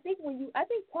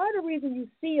part of the reason you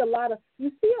see a lot of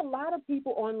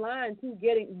people online too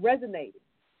resonating.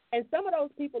 And some of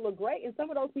those people are great, and some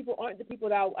of those people aren't the people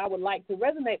that I would like to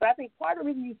resonate. But I think part of the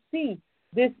reason you see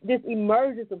this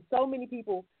emergence of so many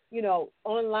people, you know,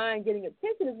 online getting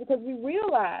attention is because we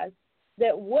realize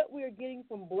that what we're getting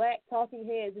from black talking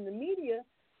heads in the media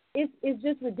is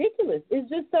just ridiculous. It's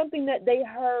just something that they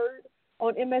heard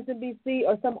on MSNBC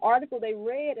or some article they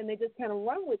read, and they just kind of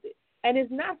run with it. And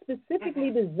it's not specifically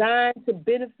designed to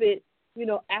benefit, you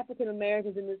know, African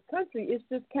Americans in this country. It's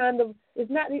just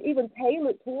it's not even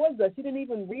tailored towards us. You didn't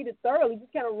even read it thoroughly. You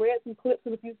just kind of read some clips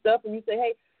and a few stuff, and you say,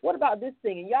 hey, what about this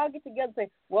thing? And y'all get together and say,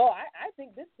 well, I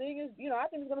think this thing is, you know, I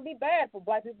think it's going to be bad for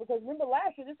black people because remember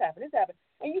last year this happened.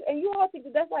 And you all think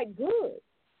that that's like good.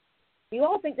 You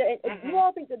all think that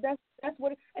that's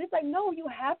what and it's like, no, you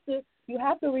have to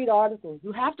read articles.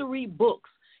 You have to read books.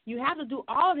 You have to do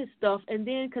all this stuff and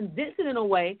then condense it in a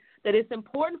way that it's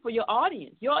important for your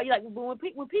audience.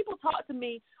 When people talk to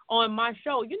me on my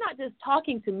show, you're not just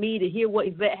talking to me to hear what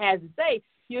Yvette has to say.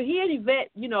 You're hearing Yvette,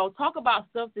 you know, talk about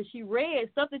stuff that she read,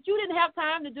 stuff that you didn't have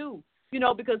time to do, you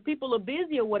know, because people are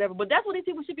busy or whatever. But that's what these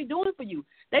people should be doing for you.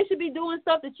 They should be doing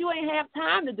stuff that you ain't have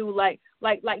time to do, like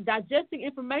digesting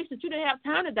information that you didn't have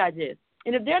time to digest.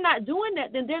 And if they're not doing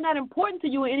that, then they're not important to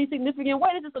you in any significant way.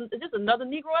 It's just another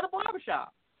Negro at a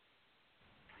barbershop.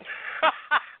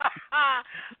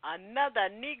 Another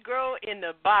Negro in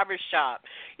the barbershop.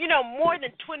 You know, more than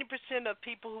 20% of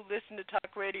people who listen to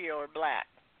talk radio are black.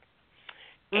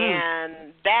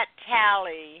 And that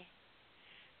tally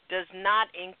does not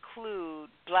include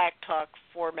black talk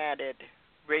formatted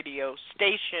radio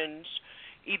stations,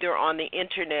 either on the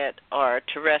internet or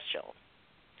terrestrial.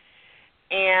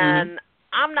 And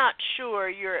I'm not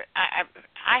sure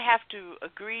I have to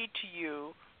agree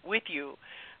with you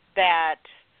that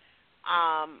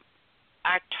our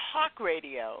talk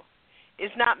radio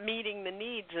is not meeting the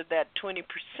needs of that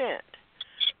 20%.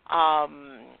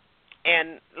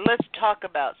 And let's talk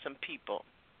about some people.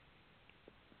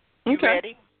 You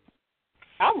ready?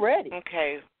 I'm ready.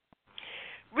 Okay.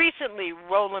 Recently,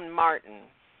 Roland Martin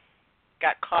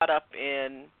got caught up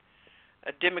in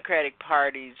a Democratic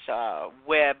Party's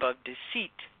web of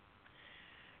deceit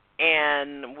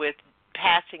and with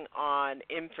passing on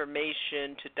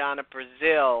information to Donna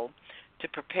Brazile to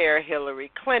prepare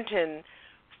Hillary Clinton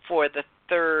for the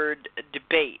third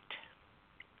debate.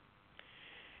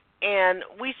 And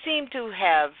we seem to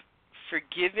have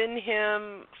forgiven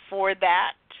him for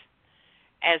that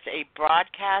as a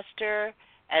broadcaster,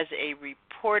 as a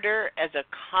reporter, as a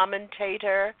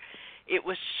commentator. It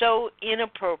was so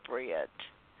inappropriate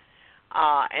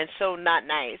and so not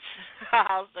nice,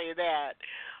 I'll say that,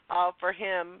 for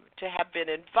him to have been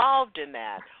involved in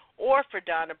that, or for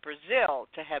Donna Brazile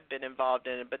to have been involved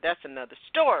in it, but that's another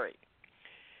story.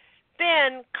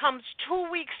 Then comes 2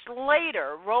 weeks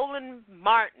later, Roland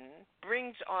Martin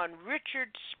brings on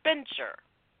Richard Spencer,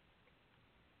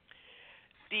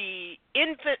 the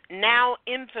now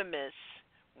infamous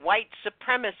white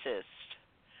supremacist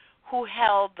who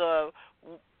held the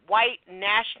white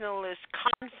nationalist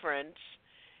conference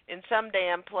in some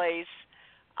damn place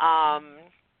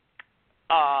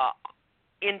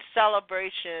in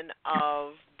celebration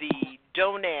of the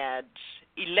Donads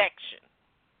election,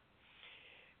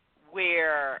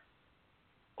 where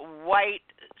white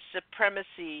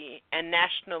supremacy and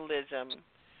nationalism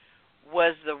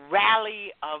was the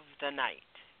rally of the night.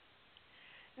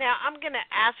 Now, I'm going to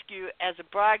ask you as a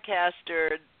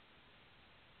broadcaster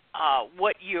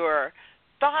what your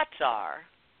thoughts are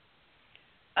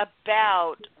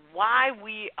about why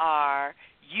we are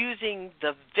using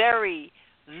the very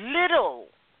little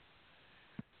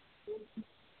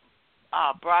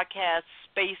broadcast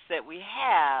space that we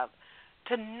have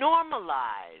to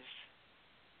normalize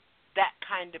that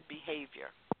kind of behavior.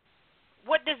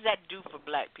 What does that do for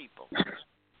black people?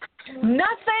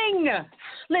 Nothing.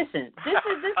 Listen,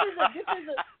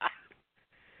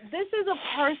 this is a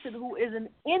person who is an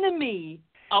enemy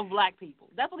of black people.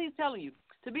 That's what he's telling you.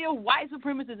 To be a white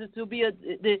supremacist is to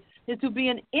be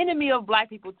an enemy of black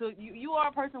people. So you are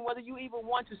a person, whether you even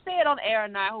want to say it on air or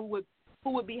not, who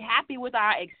would be happy with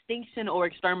our extinction or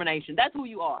extermination. That's who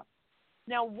you are.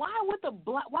 Now, why would a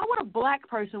black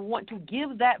person want to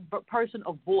give that person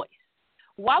a voice?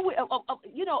 Why would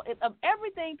of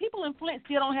everything, people in Flint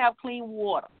still don't have clean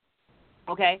water,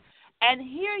 okay? And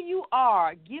here you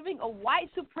are giving a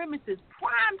white supremacist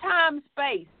primetime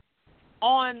space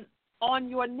on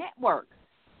your network.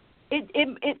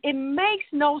 It makes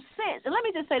no sense. And let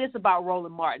me just say this about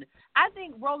Roland Martin. I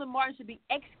think Roland Martin should be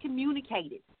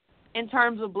excommunicated in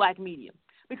terms of black media,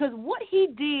 because what he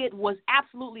did was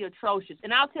absolutely atrocious,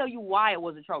 and I'll tell you why it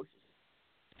was atrocious.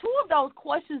 Two of those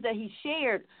questions that he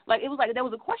shared, there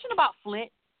was a question about Flint,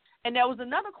 and there was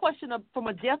another question from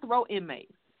a death row inmate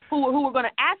who were going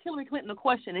to ask Hillary Clinton a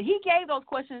question, and he gave those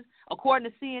questions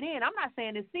according to CNN. I'm not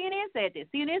saying this. CNN said this.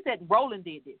 CNN said Roland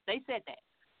did this. They said that.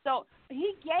 So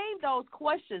he gave those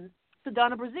questions to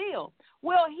Donna Brazile.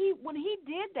 Well, when he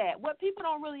did that, what people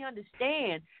don't really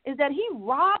understand is that he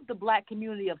robbed the black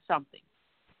community of something.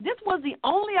 This was the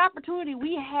only opportunity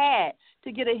we had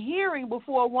to get a hearing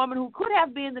before a woman who could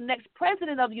have been the next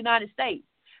president of the United States.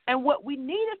 And what we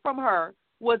needed from her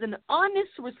was an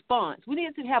honest response. We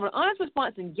needed to have an honest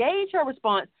response, engage her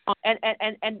response, and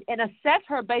assess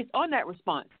her based on that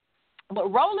response.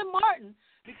 But Roland Martin,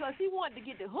 because he wanted to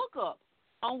get the hookup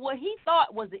on what he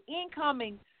thought was the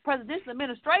incoming presidential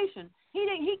administration,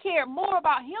 he cared more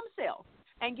about himself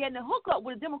and getting the hookup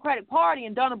with the Democratic Party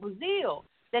and Donna Brazile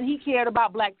than he cared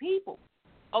about black people.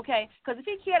 Okay? Because if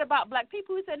he cared about black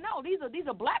people, he said, no, these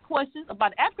are black questions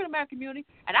about the African American community,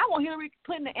 and I want Hillary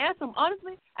Clinton to answer them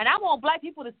honestly, and I want black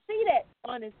people to see that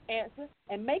honest answer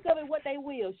and make of it what they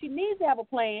will. She needs to have a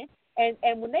plan,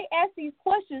 and when they ask these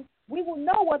questions, we will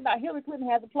know whether or not Hillary Clinton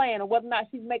has a plan or whether or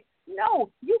not she's making. No,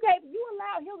 you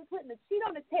allowed Hillary Clinton to cheat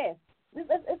on the test.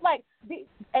 It's like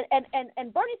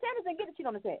and Bernie Sanders didn't get to cheat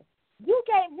on the test. You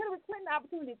gave Hillary Clinton the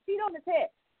opportunity to cheat on the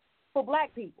test for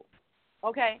black people.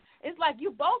 Okay? It's like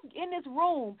you both in this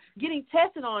room getting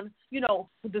tested on,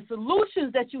 the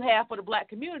solutions that you have for the black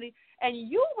community, and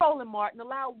you, Roland Martin,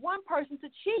 allow one person to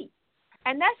cheat.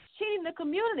 And that's cheating the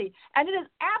community. And it is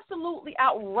absolutely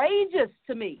outrageous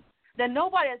to me that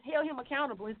nobody has held him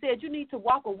accountable and said, you need to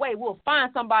walk away. We'll find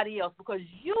somebody else because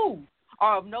you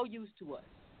are of no use to us.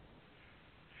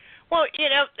 Well,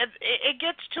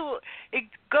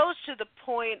 it goes to the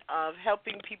point of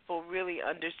helping people really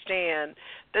understand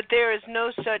that there is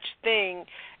no such thing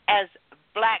as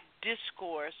black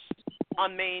discourse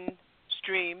on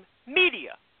mainstream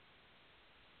media.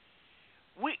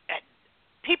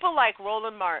 People like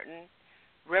Roland Martin,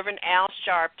 Reverend Al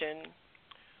Sharpton,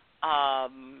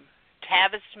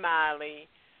 Tavis Smiley,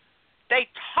 They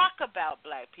talk about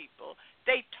black people.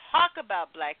 They talk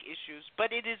about black issues,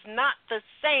 but it is not the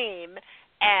same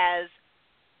as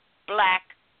black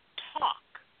talk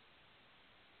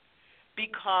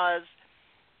because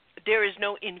there is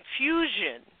no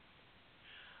infusion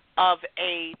of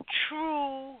a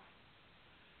true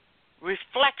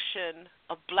reflection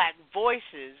of black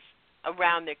voices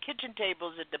around their kitchen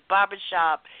tables, at the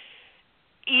barbershop,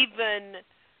 even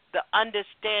the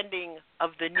understanding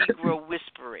of the Negro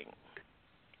whispering.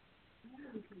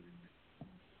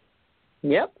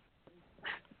 Yep.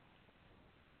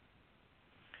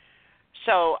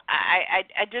 So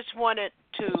I just wanted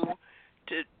to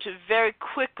very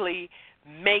quickly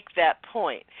make that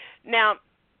point. Now,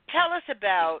 tell us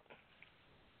about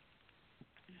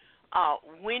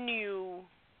when you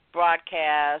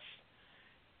broadcast,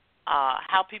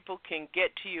 how people can get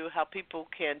to you, how people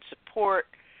can support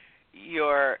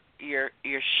your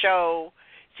show.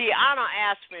 See, I don't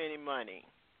ask for any money.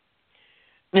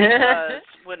 Because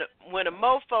when a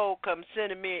mofo comes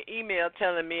sending me an email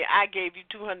telling me I gave you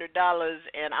 $200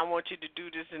 and I want you to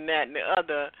do this and that and the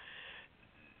other,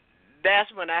 that's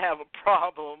when I have a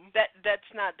problem.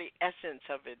 That's not the essence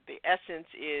of it. The essence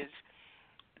is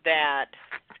that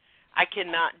I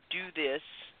cannot do this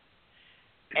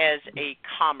as a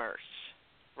commerce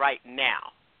right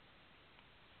now.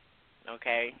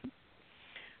 Okay?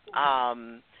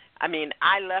 I mean,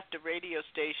 I left a radio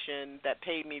station that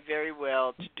paid me very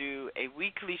well to do a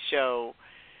weekly show,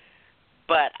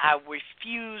 but I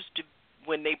refused to,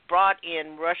 when they brought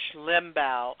in Rush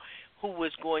Limbaugh, who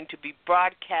was going to be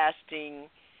broadcasting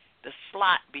the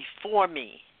slot before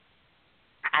me,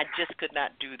 I just could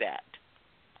not do that.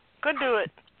 Couldn't do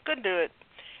it.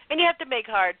 And you have to make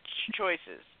hard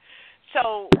choices.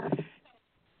 So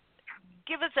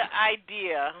give us an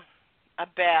idea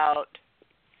about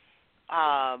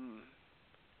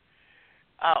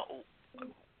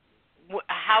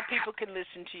how people can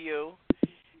listen to you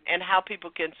and how people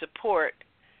can support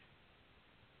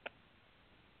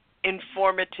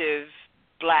informative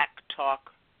black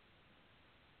talk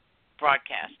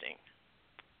broadcasting.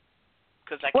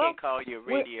 Because I can't call you a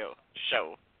radio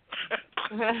show.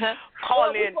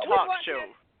 Call-in talk show.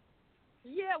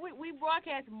 Yeah, we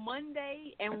broadcast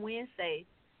Monday and Wednesday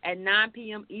at 9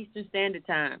 p.m. Eastern Standard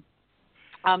Time.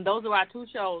 Those are our two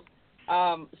shows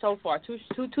so far, two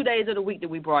days of the week that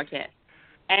we broadcast.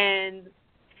 And,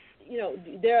 you know,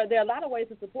 there are a lot of ways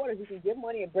to support us. You can give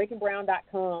money at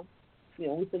breakingbrown.com. You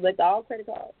know, we select all credit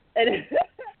cards.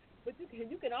 But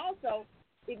you can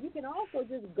also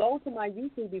just go to my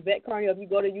YouTube, Yvette Carnell. If you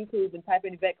go to YouTube and type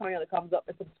in Yvette Carnell, it comes up,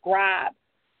 and subscribe.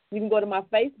 You can go to my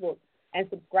Facebook and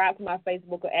subscribe to my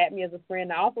Facebook or add me as a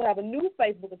friend. I also have a new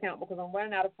Facebook account because I'm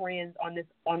running out of friends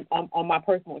on my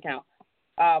personal account,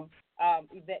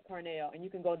 Yvette Carnell, and you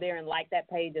can go there and like that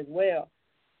page as well.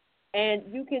 And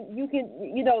you can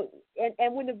you know,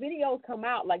 and when the videos come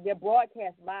out, like they're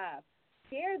broadcast live,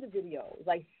 share the videos.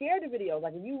 Like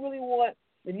if you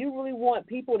really want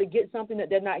people to get something that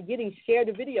they're not getting, share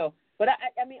the video. But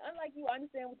I mean, unlike you, I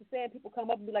understand what you're saying. People come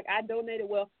up and be like, I donated.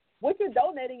 Well, what you're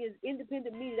donating is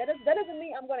independent media. That doesn't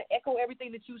mean I'm going to echo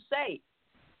everything that you say,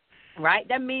 right?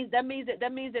 That means that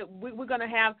we're going to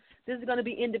have, this is going to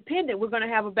be independent. We're going to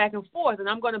have a back and forth, and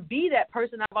I'm going to be that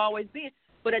person I've always been.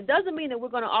 But it doesn't mean that we're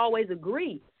going to always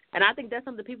agree. And I think that's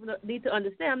something people need to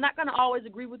understand. I'm not going to always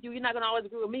agree with you. You're not going to always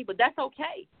agree with me, but that's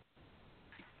okay.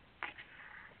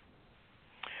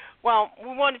 Well,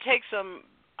 we want to take some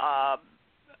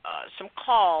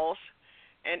calls,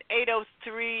 and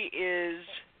 803 is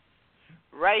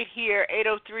right here.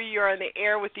 803, you're on the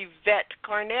air with Yvette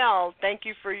Carnell. Thank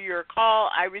you for your call.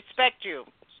 I respect you.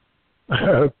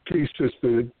 Peace,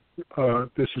 sister.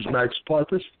 This is Max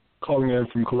Parkus calling in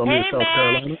from Columbia, South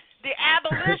Carolina. The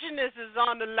abolitionist is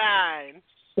on the line.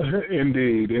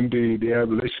 Indeed. The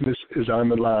abolitionist is on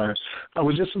the line. I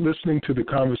was just listening to the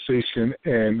conversation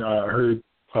and heard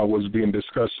was being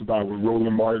discussed about with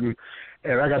Roland Martin.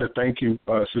 And I got to thank you,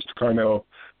 Sister Carnell.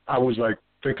 I was like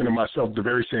thinking to myself the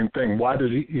very same thing. Why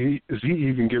is he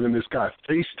even giving this guy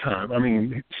FaceTime? I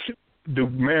mean, the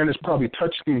man is probably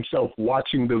touching himself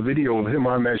watching the video of him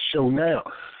on that show now.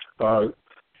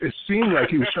 It seemed like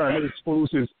he was trying to expose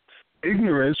his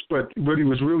ignorance, but what he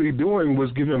was really doing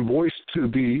was giving voice to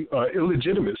the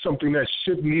illegitimate, something that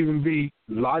shouldn't even be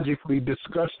logically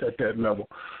discussed at that level.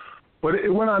 But I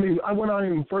went on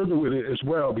even further with it as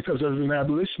well, because as an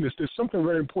abolitionist, there's something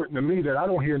very important to me that I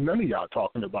don't hear none of y'all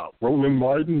talking about. Roland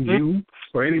Martin, you,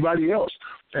 or anybody else.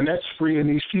 And that's freeing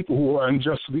these people who are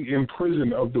unjustly in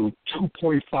prison, of the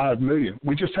 2.5 million.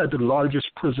 We just had the largest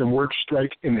prison work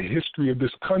strike in the history of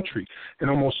this country, and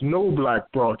almost no black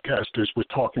broadcasters were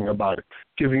talking about it,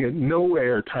 giving it no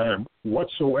airtime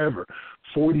whatsoever.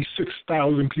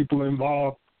 46,000 people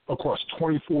involved across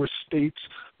 24 states,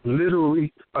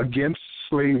 literally against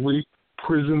slavery,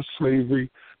 prison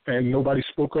slavery, and nobody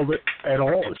spoke of it at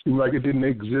all. It seemed like it didn't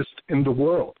exist in the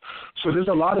world. So there's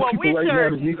a lot of people right now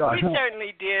that need our help. We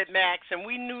certainly did, Max, and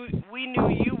we knew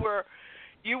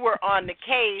you were on the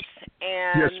case,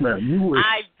 and yes, ma'am. You were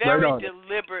I very right on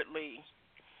deliberately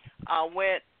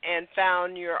went and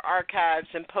found your archives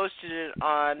and posted it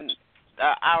on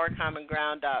Our Common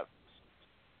Ground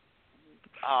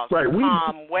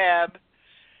web,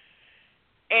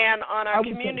 and on our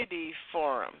community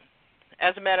forum.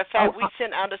 As a matter of fact, we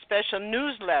sent out a special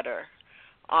newsletter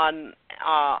on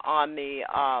the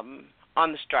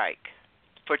strike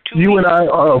for 2 weeks. You and I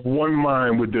are of one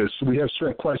mind with this. We have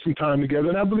spent quite some time together,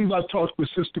 and I believe I've talked with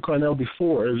Sister Carnell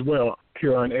before as well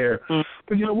here on air. But,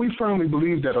 we firmly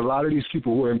believe that a lot of these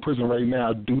people who are in prison right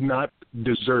now do not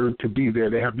deserve to be there.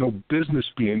 They have no business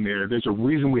being there. There's a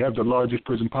reason we have the largest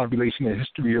prison population in the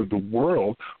history of the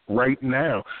world right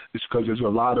now. It's because there's a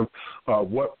lot of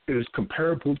what is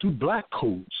comparable to black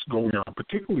codes going on,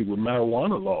 particularly with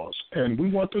marijuana laws. And we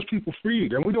want those people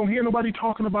freed. And we don't hear nobody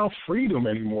talking about freedom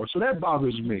anymore. So that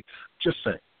bothers me. Just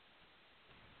saying.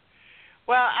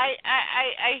 Well,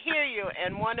 I hear you.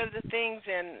 And one of the things,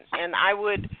 and I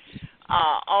would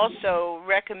also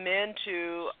recommend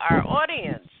to our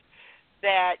audience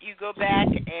that you go back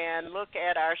and look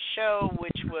at our show,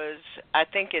 which was, I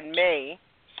think, in May,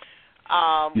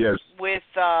 with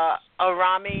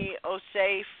Arami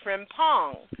Osei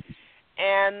Frimpong.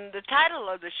 And the title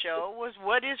of the show was,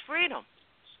 What is Freedom?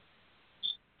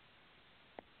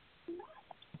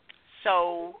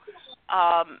 So,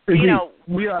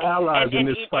 we are allies in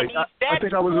this fight. I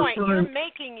think I was referring... You're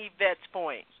making Yvette's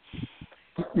point.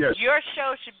 Yes. Your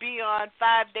show should be on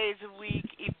 5 days a week.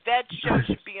 Yvette's show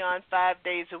should be on 5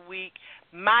 days a week.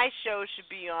 My show should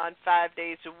be on 5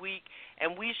 days a week.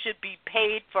 And we should be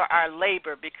paid for our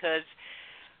labor, because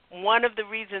one of the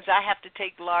reasons I have to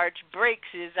take large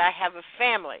breaks is I have a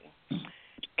family.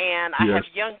 And I have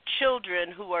young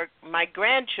children who are my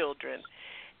grandchildren.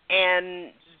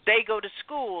 And they go to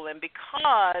school. And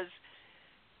because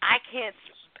I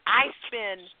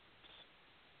spend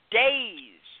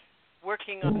days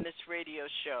working on this radio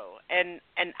show, and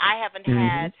I haven't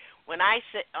had, when I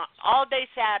say all day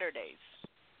Saturdays,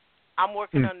 I'm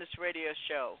working on this radio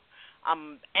show.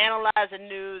 I'm analyzing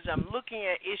news, I'm looking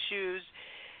at issues,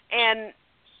 and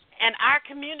our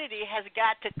community has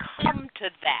got to come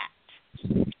to that.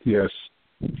 Yes.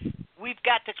 We've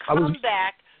got to come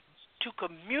back to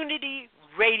community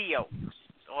radio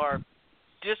or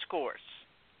discourse.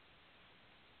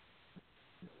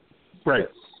 Right.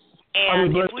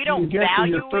 And if we don't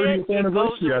value it, it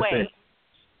goes away.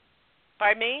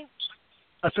 Pardon me?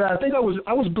 I said, I think I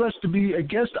was blessed to be a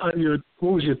guest on your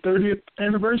 30th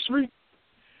anniversary?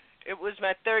 It was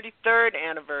my 33rd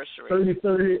anniversary.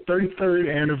 33rd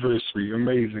anniversary.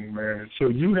 Amazing, man. So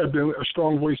you have been a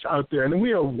strong voice out there, and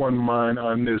we are one mind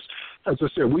on this. As I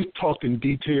said, we've talked in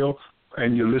detail,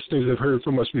 and your listeners have heard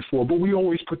from us before, but we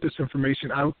always put this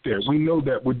information out there. We know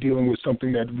that we're dealing with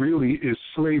something that really is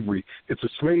slavery. It's a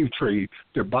slave trade.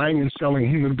 They're buying and selling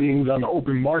human beings on the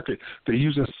open market. They're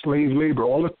using slave labor.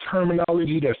 All the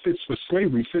terminology that fits for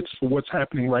slavery fits for what's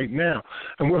happening right now.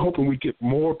 And we're hoping we get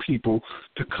more people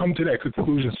to come to that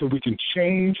conclusion so we can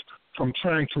change from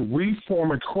trying to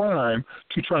reform a crime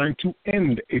to trying to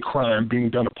end a crime being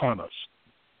done upon us.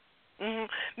 Mm-hmm.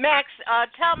 Max,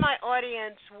 tell my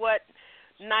audience what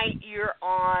night you're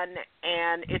on,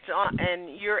 and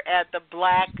you're at the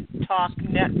Black Talk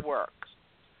Network.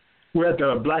 We're at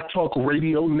the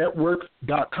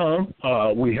blacktalkradionetwork.com.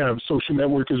 We have social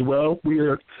network as well. We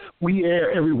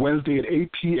air every Wednesday at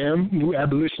 8 p.m. New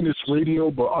Abolitionist Radio,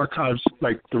 but archives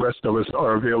like the rest of us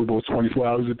are available 24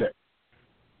 hours a day.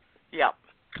 Yep.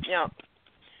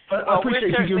 I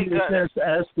appreciate you giving me a chance to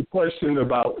ask the question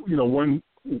about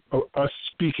us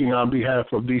speaking on behalf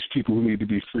of these people who need to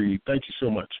be freed. Thank you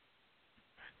so much.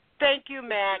 Thank you,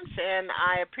 Max, and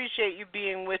I appreciate you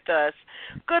being with us.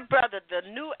 Good brother, the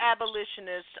New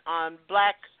Abolitionist on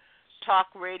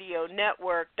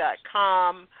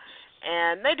blacktalkradionetwork.com,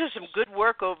 and they do some good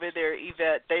work over there,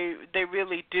 Yvette. They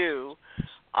really do.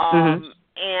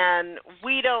 And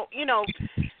we don't,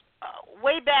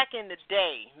 way back in the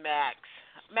day, Max,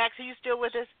 are you still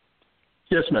with us?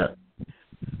 Yes, ma'am.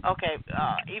 Okay,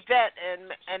 Yvette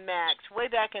and Max, way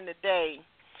back in the day,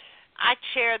 I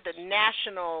chaired the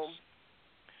National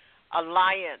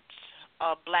Alliance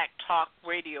of Black Talk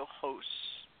Radio Hosts.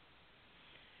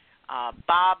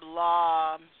 Bob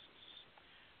Law,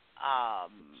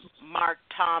 Mark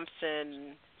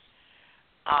Thompson,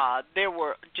 there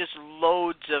were just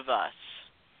loads of us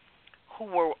who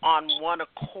were on one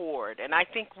accord. And I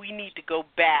think we need to go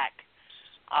back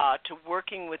to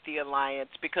working with the Alliance,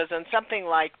 because on something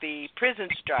like the prison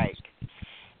strike,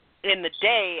 in the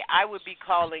day, I would be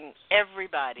calling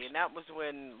everybody, and that was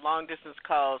when long-distance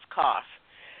calls cost.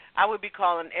 I would be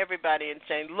calling everybody and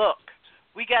saying, look,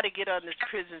 we got to get on this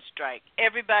prison strike.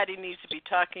 Everybody needs to be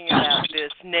talking about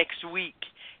this next week,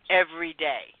 every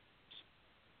day.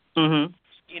 Mm-hmm.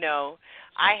 You know,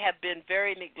 I have been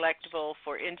very neglectful.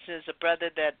 For instance, a brother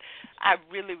that I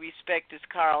really respect is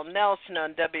Carl Nelson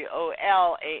on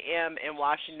WOL-AM in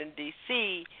Washington,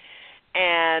 D.C.,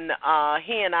 and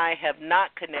he and I have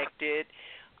not connected.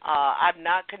 I've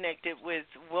not connected with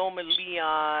Wilma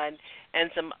Leon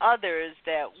and some others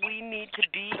that we need to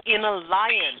be in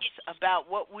alliance about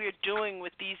what we're doing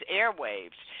with these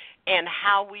airwaves and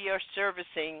how we are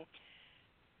serving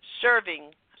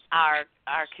our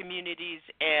communities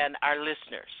and our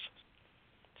listeners.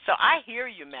 So I hear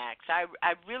you, Max. I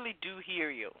really do hear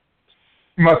you.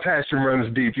 My passion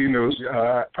runs deep. You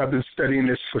know, I've been studying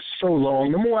this for so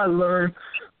long. The more I learn,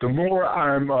 the more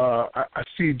I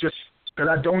see just that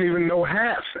I don't even know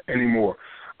half anymore.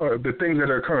 The things that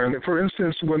are occurring. For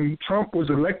instance, when Trump was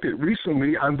elected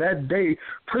recently, on that day,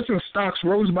 prison stocks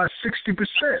rose by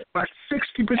 60%. By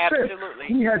 60%. Absolutely.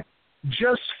 He had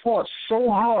just fought so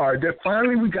hard that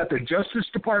finally we got the Justice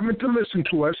Department to listen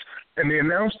to us, and they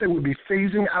announced they would be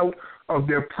phasing out of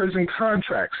their prison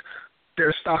contracts.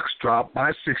 Their stocks dropped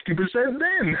by 60%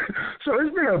 then. So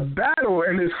it's been a battle,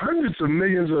 and there's hundreds of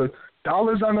millions of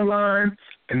dollars on the line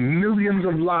and millions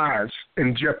of lives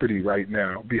in jeopardy right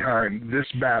now behind this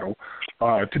battle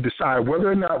to decide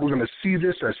whether or not we're going to see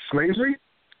this as slavery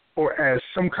or as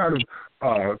some kind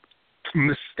of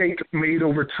mistake made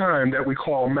over time that we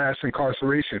call mass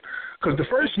incarceration. Because the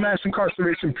first mass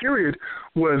incarceration period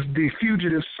was the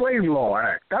Fugitive Slave Law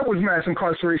Act. That was mass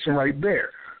incarceration right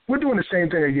there. We're doing the same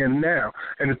thing again now,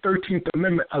 and the 13th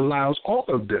Amendment allows all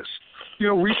of this. You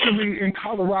know, recently in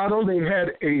Colorado, they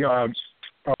had a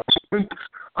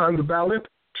on the ballot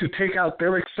to take out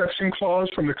their exception clause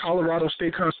from the Colorado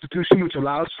State Constitution, which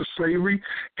allows for slavery,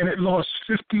 and it lost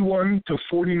 51 to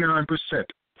 49%.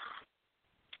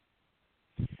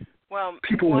 Well,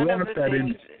 people want that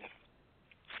in.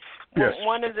 Yes.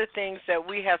 One of the things that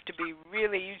we have to be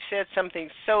really, you said something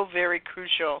so very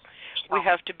crucial. We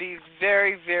have to be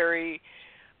very, very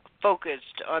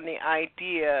focused on the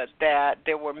idea that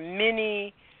there were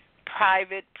many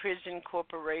private prison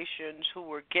corporations who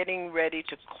were getting ready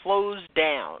to close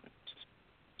down.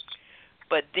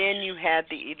 But then you had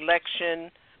the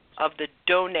election of the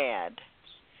Donad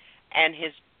and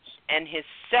his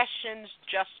Sessions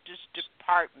Justice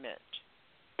Department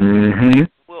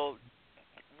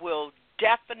will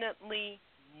definitely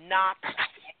not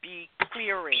be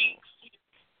clearing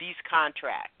these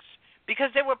contracts because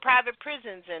they were private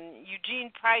prisons. And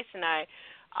Eugene Price and I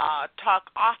talk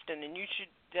often, and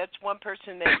that's one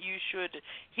person that you should.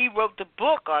 He wrote the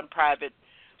book on private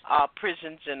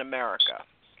prisons in America.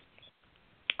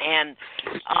 And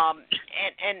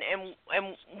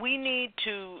we need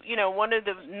to, one of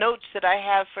the notes that I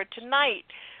have for tonight,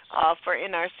 for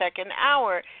in our second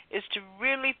hour, is to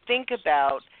really think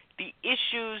about the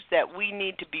issues that we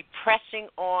need to be pressing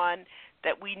on,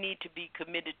 that we need to be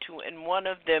committed to, and one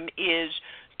of them is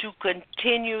to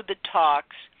continue the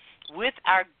talks with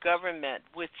our government,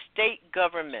 with state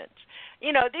governments.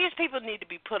 These people need to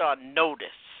be put on notice.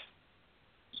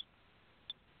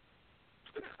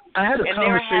 I had a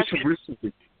conversation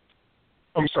recently.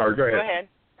 I'm sorry, go ahead. Go ahead.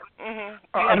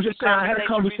 Mm-hmm. I'm just saying I had a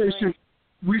conversation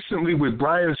recently with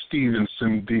Brian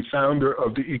Stevenson, the founder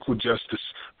of the Equal Justice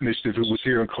Initiative, who was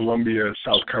here in Columbia,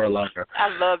 South Carolina. I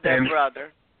love that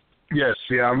brother. Yes,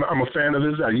 yeah, I'm a fan of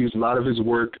his. I use a lot of his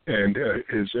work and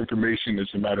his information, as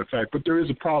a matter of fact. But there is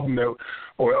a problem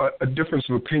or a difference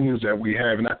of opinions that we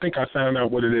have, and I think I found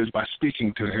out what it is by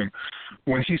speaking to him.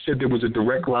 When he said there was a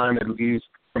direct line that leads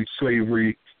from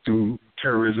slavery through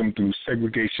terrorism, through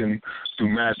segregation,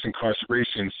 through mass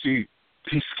incarceration. See,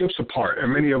 he skips a part,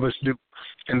 and many of us do,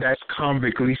 and that's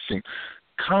convict leasing.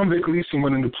 convict leasing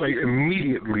went into play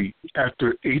immediately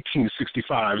after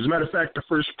 1865. As a matter of fact, the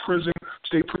first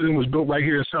state prison was built right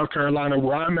here in South Carolina,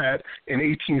 where I'm at, in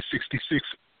 1866,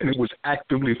 and it was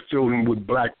actively filled with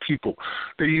black people.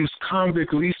 They used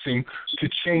convict leasing to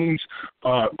change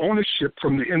ownership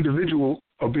from the individual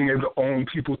of being able to own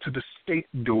people to the state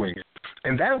doing it.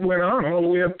 And that went on all the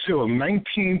way up till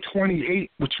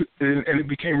 1928, and it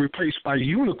became replaced by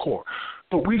Unicor.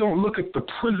 But we don't look at the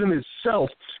prison itself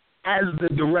as the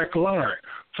direct line.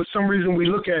 For some reason, we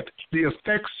look at the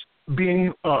effects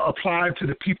being applied to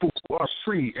the people who are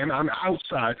free and on the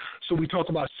outside. So we talk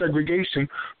about segregation,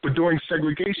 but during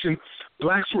segregation,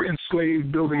 blacks were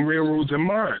enslaved building railroads and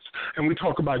mines. And we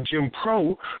talk about Jim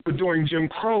Crow, but during Jim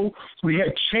Crow, we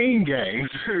had chain gangs,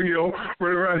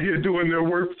 running around here doing their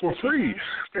work for free.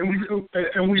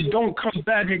 And we don't come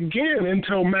back again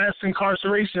until mass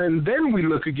incarceration, and then we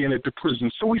look again at the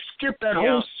prison. So we skip that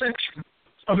whole section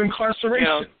of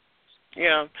incarceration.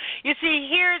 Yeah. You see,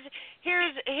 here's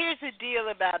the deal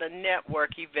about a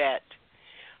network, Yvette.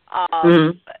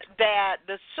 That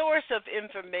the source of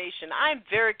information, I'm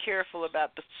very careful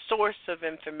about the source of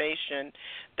information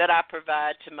that I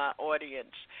provide to my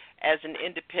audience as an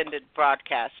independent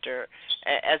broadcaster,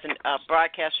 as a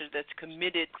broadcaster that's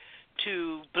committed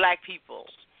to black people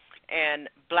and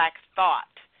black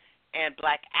thought and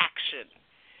black action,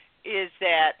 is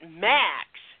that Max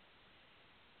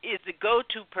is the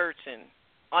go-to person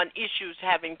on issues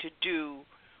having to do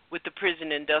with the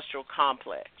prison industrial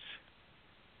complex.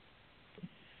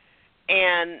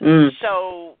 And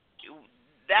so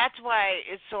that's why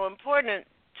it's so important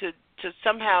to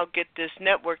somehow get this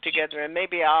network together, and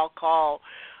maybe I'll call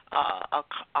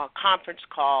a conference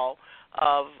call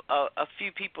of a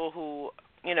few people who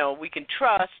we can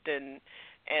trust and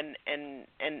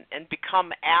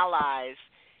become allies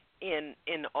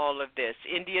in all of this.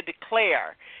 India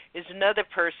Declare is another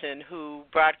person who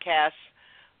broadcasts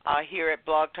here at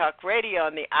Blog Talk Radio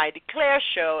on the I Declare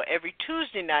show every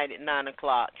Tuesday night at 9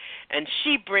 o'clock, and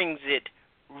she brings it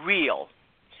real.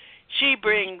 She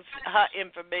brings her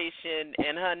information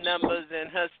and her numbers and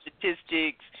her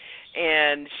statistics,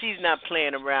 and she's not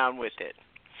playing around with it.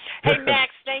 Hey,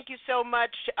 Max, thank you so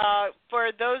much.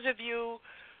 For those of you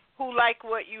who like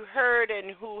what you heard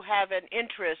and who have an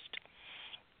interest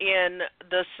in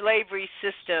the slavery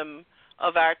system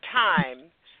of our time,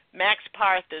 Max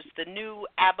Parthas, the new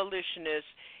abolitionist,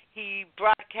 he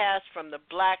broadcasts from the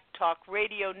Black Talk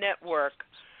Radio Network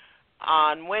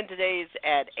on Wednesdays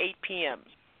at 8 p.m.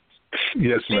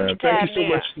 Yes, ma'am. Thank you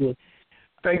so much.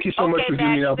 Thank you so much for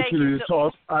giving me the opportunity to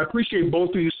talk. I appreciate both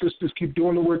of you sisters. Keep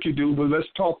doing the work you do, but let's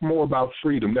talk more about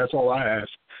freedom. That's all I ask.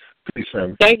 Peace,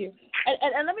 family. Thank you.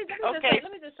 And let me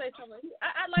just say something.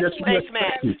 I like the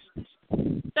way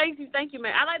Thank you,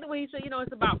 man. I like the way he said,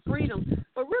 it's about freedom.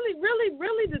 But really,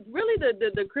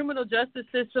 the criminal justice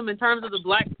system in terms of the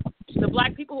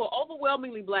black people who are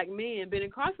overwhelmingly black men being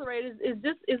incarcerated is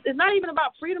not even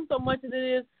about freedom so much as it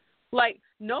is like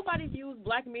nobody views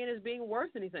black men as being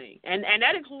worth anything, and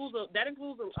that includes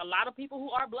a lot of people who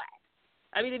are black.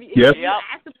 I mean, if you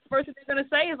ask the first thing they're going to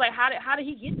say is like, how did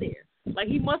he get there? Like,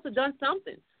 he must have done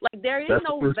something. Like, there is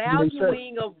no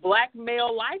valuing of black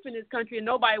male life in this country, and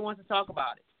nobody wants to talk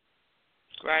about it.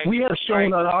 Right. We have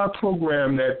shown on our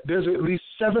program that there's at least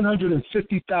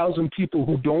 750,000 people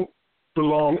who don't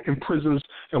belong in prisons,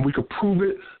 and we could prove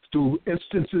it through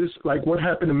instances like what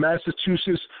happened in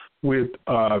Massachusetts with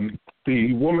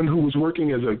the woman who was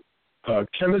working as a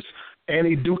chemist,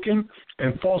 Annie Dukin,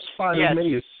 and falsified as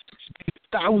many as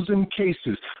 60,000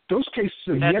 cases. Those cases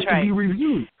have yet to be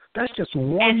reviewed. That's just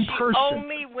one person. And she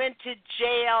only went to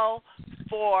jail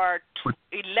for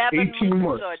 11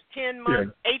 months or 10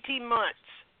 months, 18 months.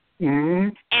 Mm-hmm.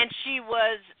 And she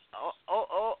was,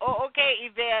 okay,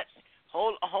 Yvette,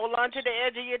 hold on to the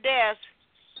edge of your desk.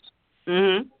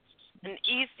 Mm-hmm. An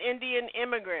East Indian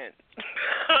immigrant.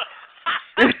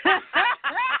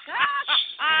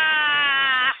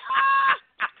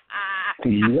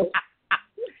 Yep.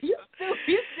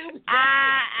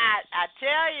 I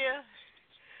tell you.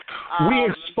 We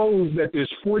expose that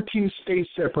there's 14 states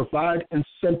that provide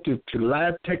incentive to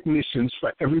lab technicians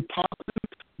for every positive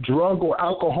drug or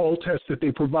alcohol test that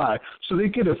they provide. So they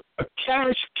get a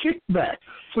cash kickback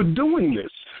for doing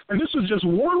this. And this was just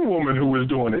one woman who was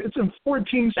doing it. It's in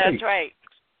 14 states.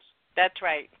 That's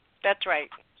right.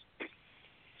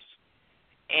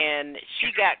 And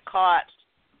she got caught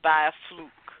by a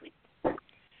fluke.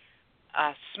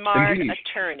 A smart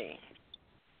attorney.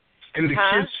 And the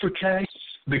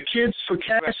Kids for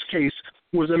Cash case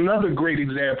was another great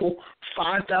example.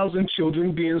 5,000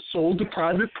 children being sold to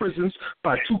private prisons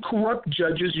by 2 corrupt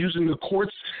judges using the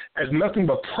courts as nothing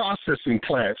but processing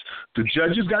plants. The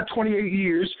judges got 28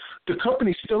 years. The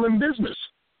company's still in business.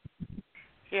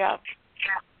 Yeah.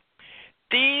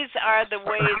 These are the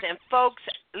ways, and folks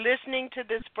listening to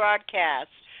this broadcast,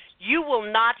 you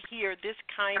will not hear this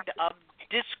kind of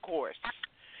discourse.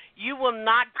 You will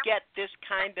not get this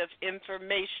kind of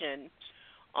information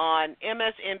on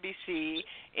MSNBC,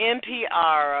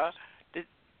 NPR.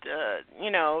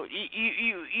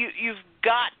 You've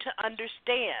got to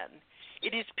understand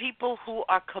it is people who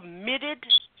are committed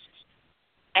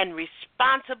and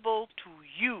responsible to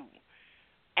you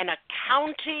and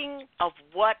accounting of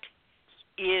what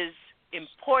is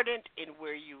important in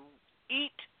where you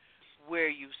eat, where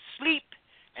you sleep,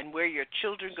 and where your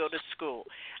children go to school.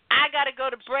 I got to go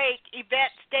to break.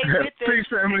 Yvette, stay with us. Peace,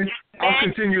 family. I'll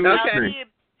continue listening.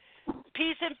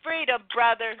 Peace and freedom,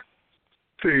 brother.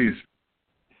 Peace.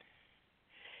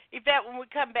 Yvette, when we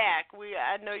come back,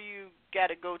 I know you got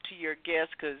to go to your guest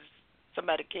because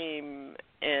somebody came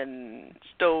and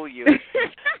stole you.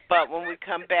 But when we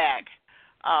come back,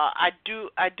 I do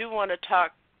want to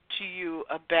talk to you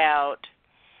about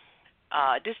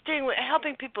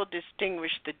helping people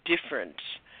distinguish the difference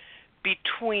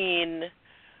between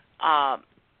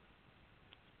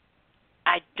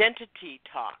identity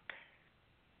talk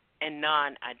and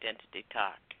non-identity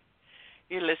talk.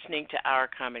 You're listening to Our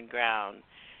Common Ground.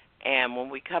 And when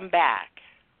we come back,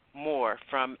 more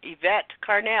from Yvette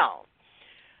Carnell.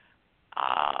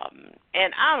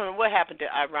 And I don't know what happened to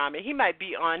Irani. He might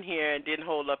be on here and didn't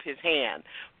hold up his hand.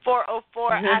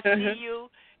 404, I see you.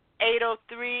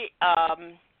 803,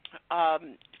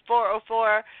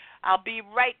 404. I'll be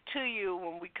right to you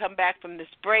when we come back from this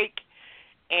break.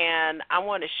 And I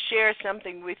want to share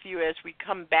something with you as we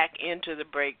come back into the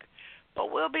break. But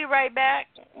we'll be right back.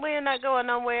 We're not going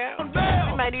nowhere. We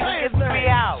might even get 3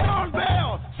 hours. Sean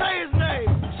Bell, say his name.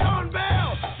 Sean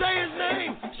Bell, say his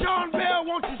name. Sean Bell,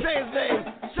 won't you say his name?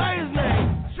 Say his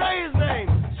name. Say his name.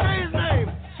 Say his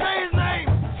name. Say his name.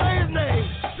 Say his name.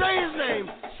 Say his name.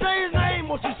 Say his name.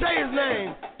 Won't you say his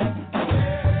name?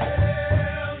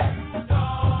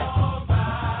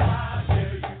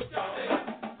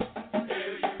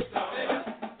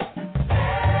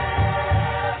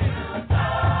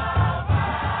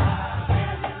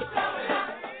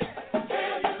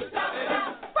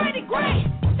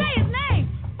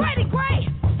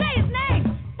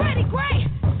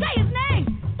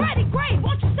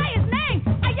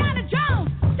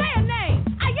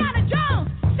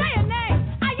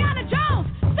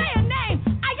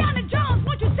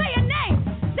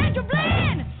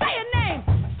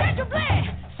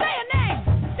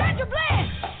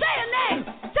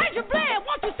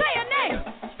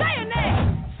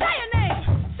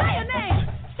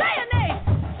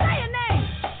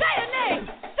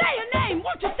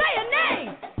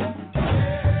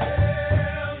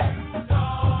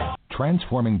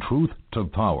 Transforming truth to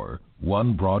power,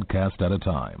 one broadcast at a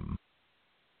time.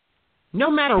 No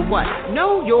matter what,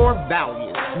 know your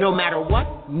value. No matter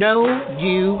what, know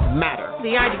you matter.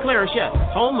 The I Declare Show,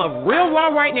 home of Real Raw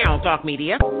Right Now Talk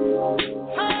Media.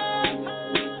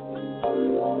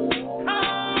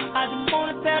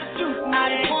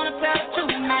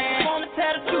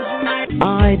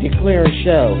 I Declare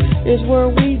Show is where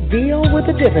we deal with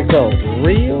the difficult,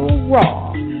 real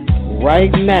raw,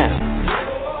 right now.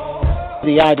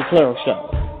 The I Declare Show.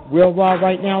 Real Raw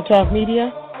Right Now Talk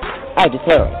Media. I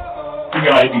declare it.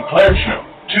 The I Declare Show,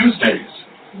 Tuesdays,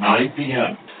 9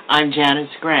 p.m. I'm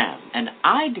Janice Graham, and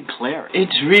I declare it.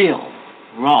 It's real,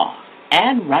 raw,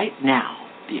 and right now.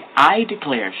 The I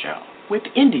Declare Show with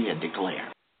India Declare.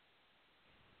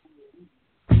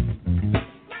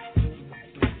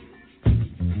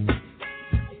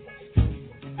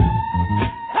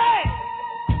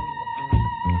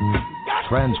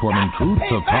 Transforming truth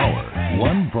to power,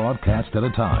 one broadcast at a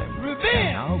time.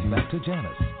 Now back to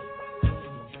Janice.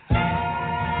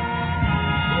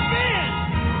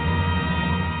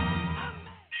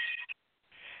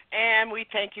 And we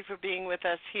thank you for being with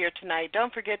us here tonight.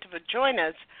 Don't forget to join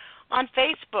us on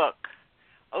Facebook,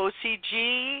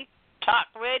 OCG Talk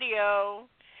Radio,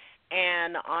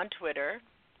 and on Twitter,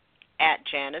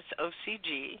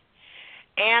 @JaniceOCG,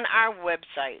 and our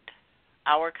website,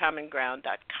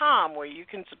 OurCommonGround.com, where you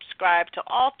can subscribe to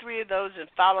all 3 of those and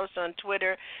follow us on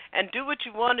Twitter and do what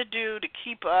you want to do to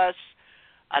keep us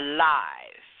alive.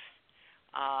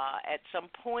 At some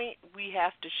point, we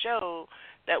have to show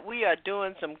that we are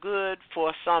doing some good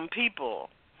for some people.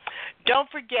 Don't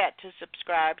forget to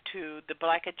subscribe to the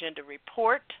Black Agenda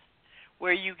Report,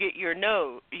 where you get your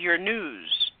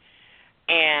news.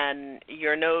 and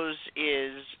your nose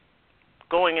is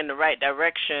going in the right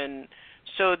direction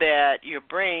so that your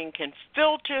brain can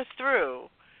filter through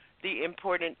the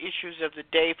important issues of the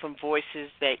day from voices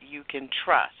that you can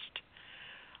trust.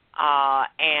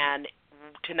 And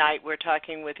tonight we're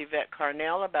talking with Yvette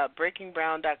Carnell about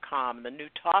BreakingBrown.com, the new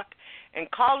talk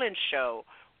and call-in show,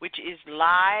 which is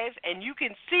live, and you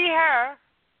can see her.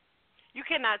 You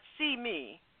cannot see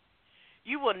me.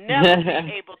 You will never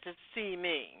be able to see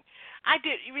me. I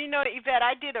did, Yvette,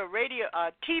 I did a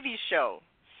TV show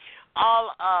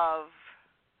all of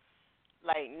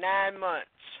like 9 months.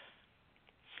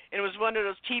 And it was one of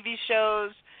those TV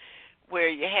shows where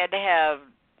you had to have,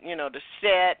 the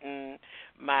set, and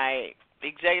my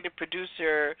executive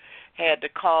producer had to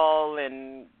call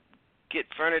and get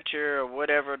furniture or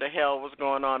whatever the hell was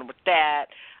going on with that.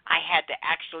 I had to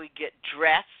actually get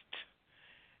dressed.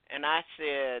 And I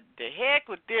said, the heck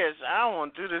with this. I don't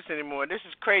want to do this anymore. This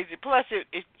is crazy. Plus,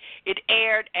 it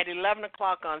aired at 11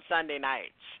 o'clock on Sunday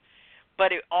nights.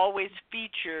 But it always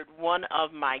featured one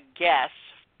of my guests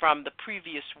from the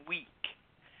previous week.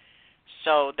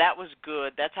 So that was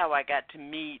good. That's how I got to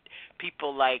meet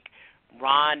people like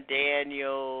Ron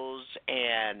Daniels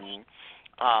and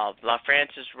La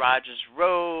Frances Rogers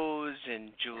Rose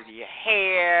and Julia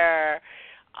Hare,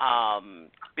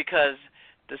 because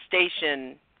the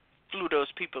station flew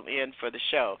those people in for the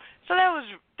show. So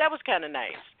that was kind of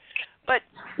nice. But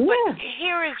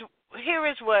here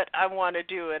is what I want to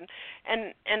do, and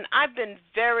I've been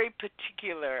very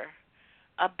particular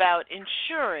about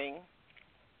ensuring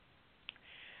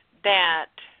that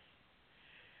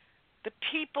the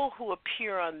people who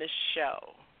appear on this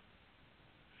show,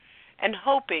 and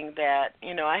hoping that,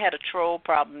 I had a troll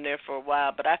problem there for a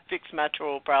while, but I fixed my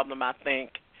troll problem, I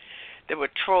think. There were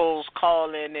trolls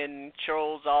calling and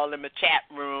trolls all in the chat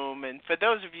room. And for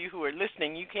those of you who are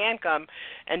listening, you can come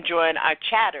and join our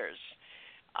chatters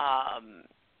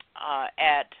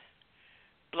at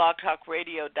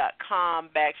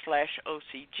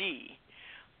blogtalkradio.com/OCG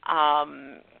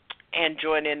and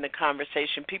join in the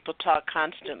conversation. People talk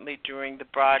constantly during the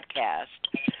broadcast.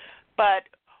 But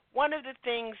one of the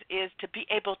things is to be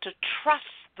able to trust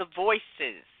the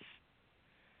voices.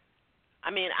 I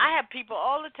mean, I have people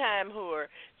all the time who are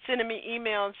sending me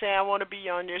email and saying, I want to be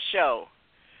on your show.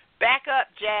 Back up,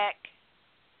 Jack.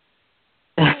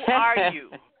 Who are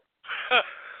you?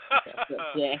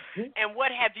 And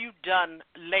what have you done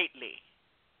lately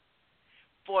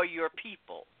for your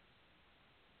people?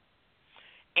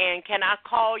 And can I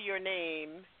call your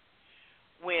name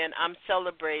when I'm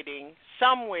celebrating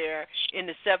somewhere in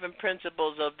the 7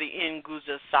 principles of the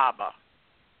Nguza Saba?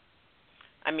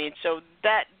 I mean, so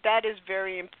that is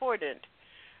very important.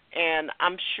 And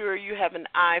I'm sure you have an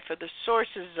eye for the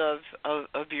sources of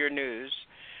your news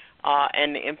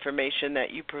and the information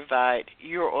that you provide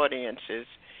your audiences.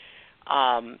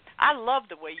 I love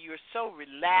the way you're so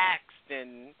relaxed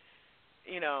and,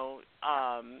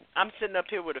 I'm sitting up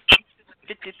here with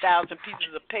 50,000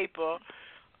 pieces of paper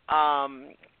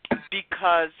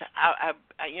because I've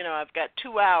got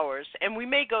 2 hours, and we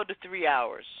may go to 3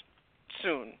 hours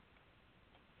soon.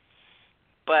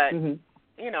 But,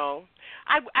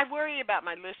 I worry about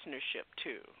my listenership,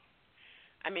 too.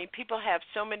 I mean, people have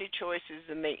so many choices,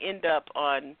 and they end up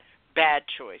on bad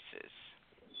choices.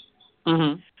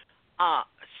 Mm-hmm.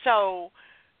 So,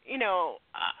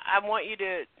 I want you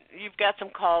to, you've got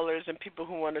some callers and people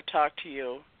who want to talk to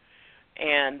you.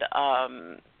 And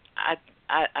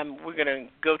we're going to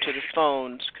go to the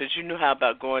phones, because you know how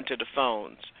about going to the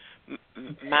phones.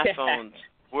 My phones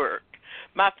work.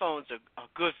 My phones are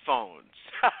good phones.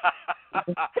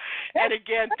 And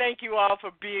again, thank you all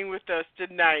for being with us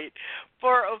tonight.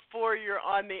 404, you're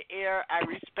on the air. I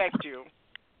respect you.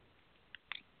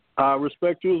 I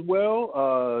respect you as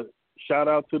well. Shout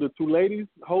out to the 2 ladies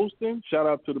hosting. Shout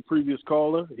out to the previous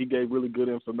caller. He gave really good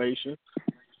information.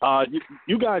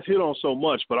 You guys hit on so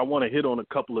much, but I want to hit on a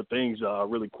couple of things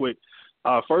really quick.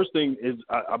 First thing is,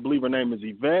 I believe her name is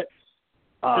Yvette.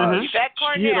 Yvette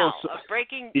Carnell of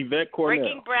Yvette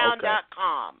Carnell.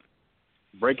 BreakingBrown.com.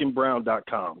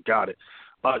 BreakingBrown.com. Got it.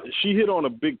 She hit on a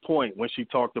big point when she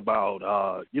talked about,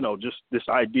 just this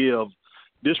idea of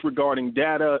disregarding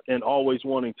data and always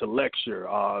wanting to lecture.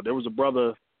 There was a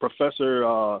brother, Professor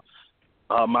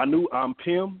Manu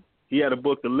Ampim. He had a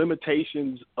book, The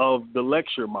Limitations of the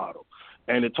Lecture Model.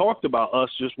 And it talked about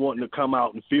us just wanting to come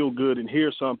out and feel good and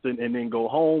hear something and then go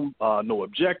home, no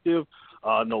objective,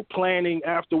 no planning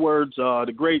afterwards.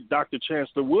 The great Dr.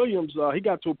 Chancellor Williams, he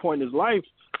got to a point in his life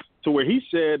to where he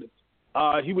said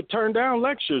he would turn down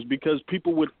lectures because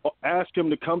people would ask him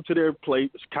to come to their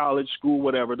place, college, school,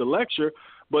 whatever, to lecture,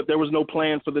 but there was no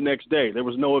plan for the next day. There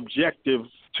was no objective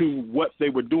to what they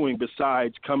were doing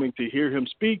besides coming to hear him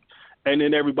speak, and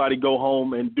then everybody go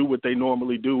home and do what they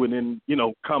normally do, and then,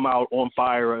 come out on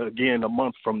fire again a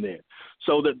month from then.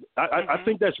 So that I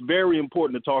think that's very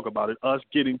important to talk about it, us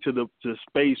getting to the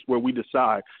space where we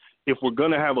decide if we're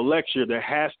going to have a lecture, there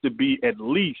has to be at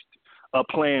least a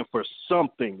plan for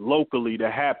something locally to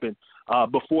happen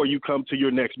before you come to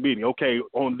your next meeting. Okay,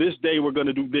 on this day we're going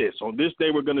to do this. On this day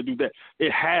we're going to do that.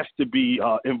 It has to be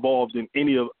involved in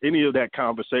any of that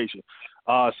conversation.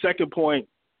 Second point,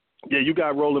 yeah, you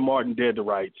got Roland Martin dead to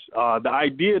rights. The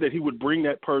idea that he would bring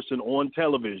that person on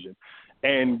television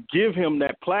and give him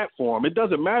that platform, it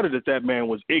doesn't matter that man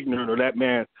was ignorant or that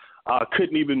man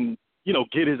couldn't even,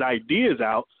 get his ideas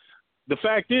out. The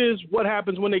fact is, what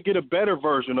happens when they get a better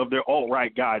version of their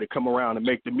alt-right guy to come around and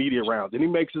make the media rounds, and he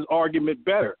makes his argument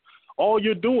better? All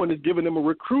you're doing is giving them a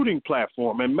recruiting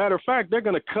platform. And matter of fact, they're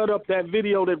going to cut up that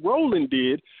video that Roland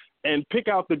did and pick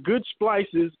out the good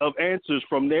splices of answers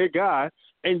from their guy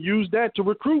and use that to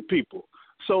recruit people.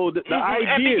 So the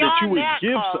idea that you would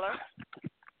give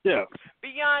yeah.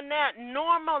 Beyond that,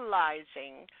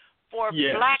 normalizing for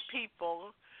black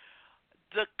people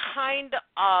the kind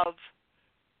of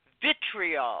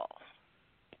vitriol.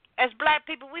 As black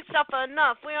people, we suffer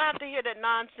enough. We don't have to hear that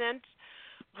nonsense.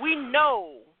 We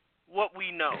know what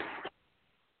we know.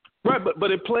 Right,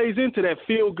 but it plays into that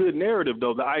feel-good narrative,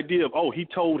 though, the idea of, he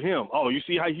told him. Oh, you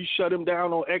see how he shut him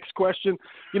down on X question?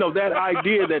 That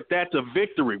idea that that's a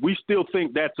victory. We still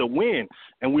think that's a win,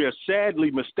 and we are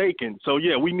sadly mistaken. So,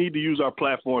 yeah, we need to use our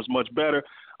platforms much better.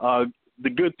 The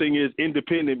good thing is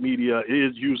independent media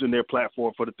is using their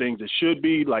platform for the things it should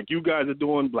be, like you guys are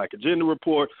doing, Black Agenda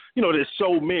Report. There's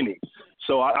so many.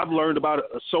 So I've learned about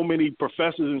so many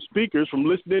professors and speakers from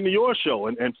listening to your show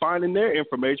and finding their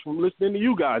information from listening to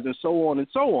you guys and so on and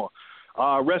so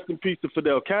on. Rest in peace to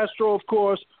Fidel Castro, of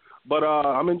course. But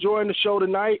I'm enjoying the show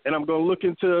tonight, and I'm going to look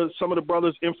into some of the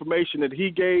brothers' information that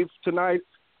he gave tonight.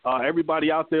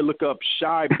 Everybody out there, look up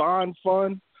Shy Bond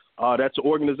Fund. That's an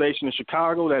organization in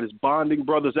Chicago that is bonding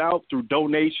brothers out through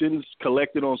donations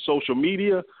collected on social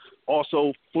media.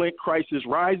 Also, Flint Crisis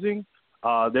Rising.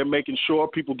 They're making sure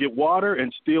people get water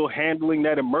and still handling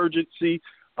that emergency.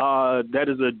 That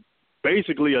is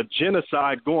basically a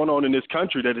genocide going on in this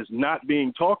country that is not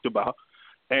being talked about.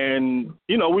 And,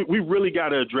 we really got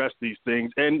to address these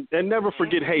things and never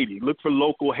forget Haiti. Look for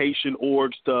local Haitian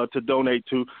orgs to donate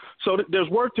to. So there's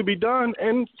work to be done,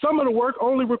 and some of the work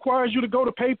only requires you to go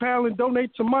to PayPal and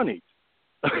donate some money.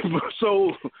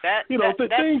 So,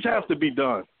 things have to be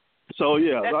done. So,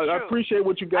 yeah, I appreciate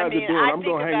what you guys are doing. I'm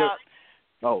going to hang up.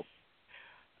 Oh.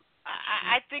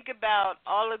 I think about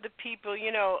all of the people,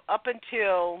 up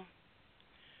until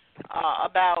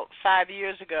about 5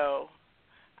 years ago,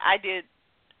 I did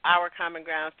Our Common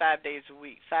Ground 5 days a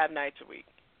week, 5 nights a week.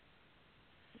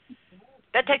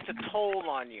 That takes a toll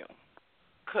on you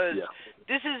because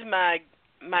this is my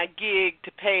gig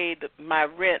to pay my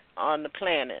rent on the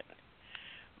planet.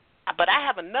 But I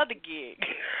have another gig.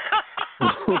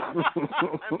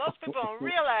 And most people don't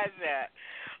realize that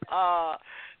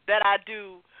I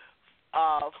do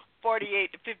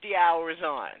 48 to 50 hours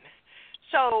on.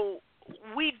 So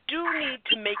we do need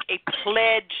to make a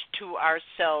pledge to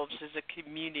ourselves as a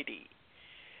community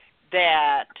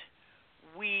that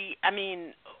I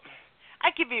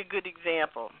give you a good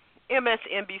example.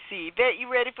 MSNBC. Yvette,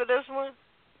 you ready for this one?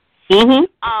 Mm-hmm.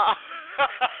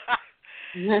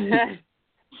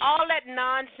 All that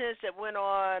nonsense that went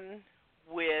on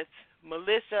with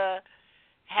Melissa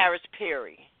Harris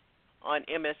Perry on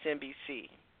MSNBC.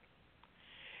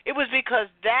 It was because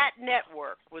that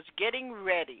network was getting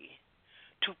ready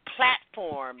to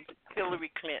platform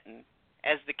Hillary Clinton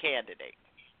as the candidate.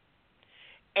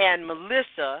 And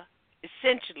Melissa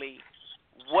essentially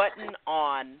wasn't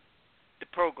on the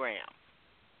program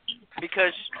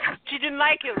because she didn't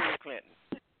like Hillary Clinton.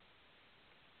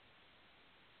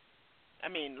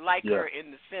 Her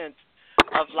in the sense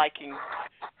of liking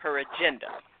her agenda.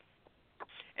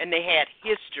 And they had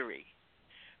history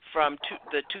from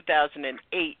the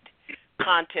 2008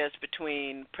 contest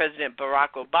between President Barack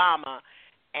Obama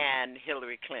and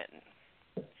Hillary Clinton.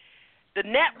 The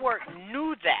network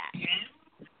knew that.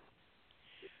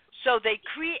 So they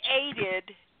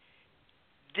created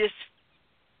this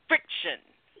friction.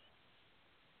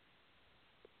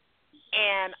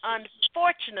 And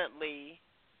unfortunately,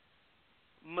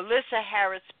 Melissa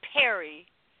Harris Perry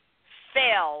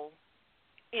fell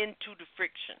into the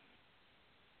friction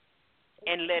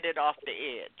and let it off the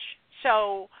edge.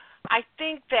 So I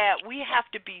think that we have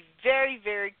to be very,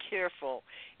 very careful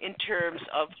in terms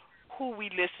of who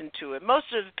we listen to. And most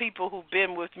of the people who've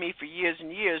been with me for years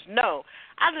and years know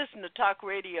I listen to talk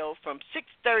radio from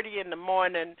 6:30 in the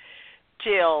morning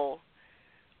till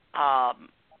my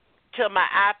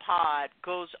iPod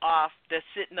goes off that's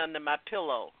sitting under my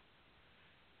pillow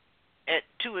at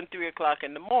 2 and 3 o'clock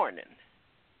in the morning.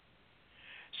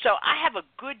 So I have a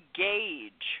good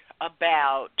gauge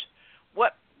about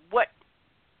what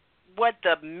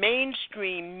the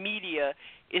mainstream media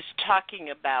is talking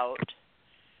about,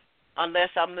 unless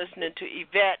I'm listening to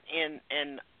Yvette and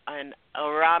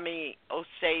Irani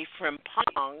Osei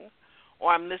Frimpong,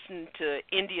 or I'm listening to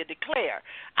India Declare.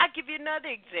 I'll give you another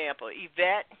example.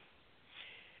 Yvette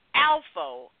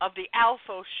Alpho of the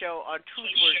Alpho show on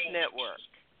TruthWorks Network.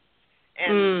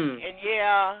 And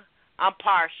yeah, I'm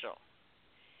partial.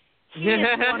 He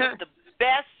is one of the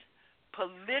best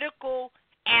political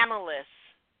analysts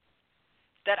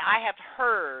that I have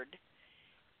heard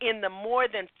in the more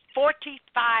than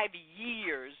 45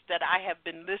 years that I have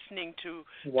been listening to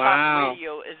talk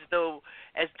radio as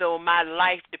though my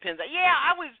life depends on. Yeah,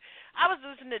 I was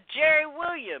listening to Jerry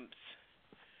Williams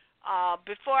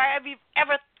before I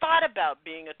ever thought about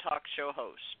being a talk show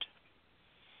host.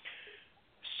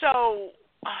 So,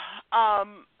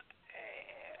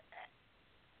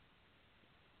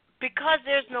 because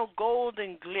there's no gold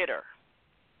and glitter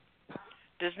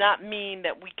does not mean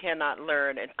that we cannot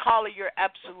learn. And caller, you're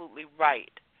absolutely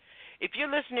right. If you're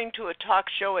listening to a talk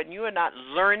show and you are not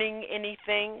learning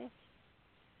anything,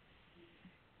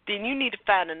 then you need to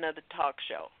find another talk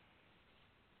show.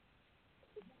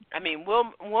 I mean,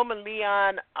 Wilma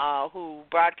Leon, who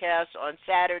broadcasts on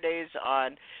Saturdays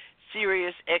on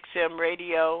Sirius XM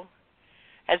Radio,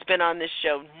 has been on this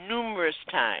show numerous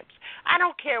times. I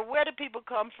don't care where the people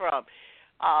come from.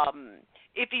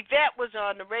 If Yvette was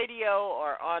on the radio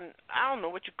or on, I don't know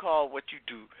what you call what you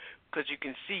do, because you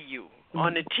can see you,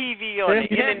 on the TV, on the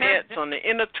internet, on the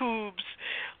inner tubes,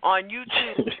 on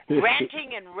YouTube,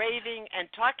 ranting and raving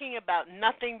and talking about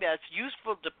nothing that's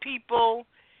useful to people,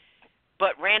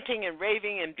 but ranting and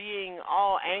raving and being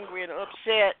all angry and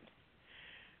upset,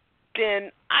 then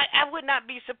I would not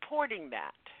be supporting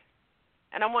that.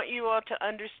 And I want you all to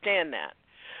understand that.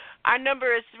 Our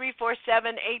number is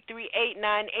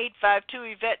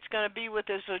 347-838-9852. Yvette's going to be with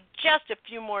us for just a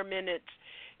few more minutes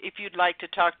if you'd like to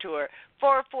talk to her.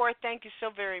 404, thank you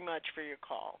so very much for your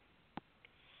call.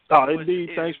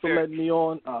 Indeed, thanks for letting me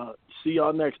on. See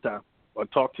y'all next time, or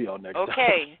talk to y'all next time.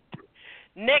 Okay.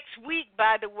 Next week,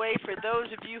 by the way, for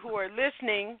those of you who are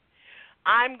listening,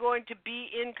 I'm going to be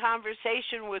in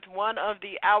conversation with one of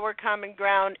the Our Common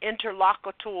Ground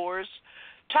interlocutors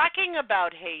talking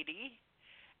about Haiti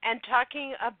and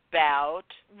talking about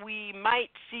we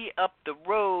might see up the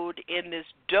road in this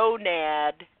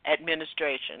Donad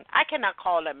administration. I cannot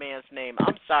call that man's name.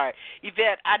 I'm sorry.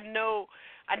 Yvette, I know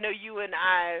you and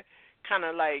I kind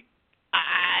of like,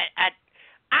 I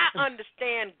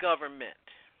understand government.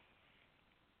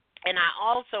 And I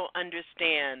also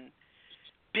understand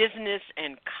business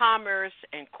and commerce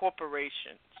and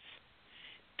corporations.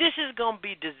 This is going to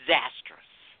be disastrous.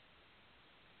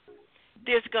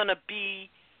 There's going to be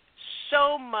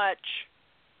so much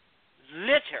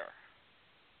litter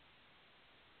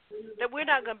that we're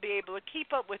not going to be able to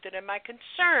keep up with it. And my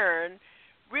concern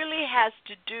really has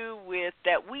to do with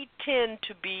that we tend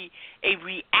to be a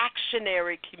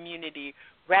reactionary community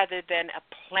rather than a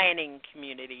planning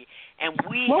community. And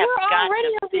we have got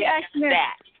to fix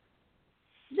that.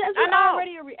 We're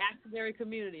already a reactionary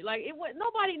community. Like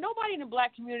nobody in the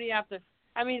black community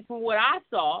from what I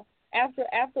saw after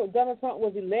Donald Trump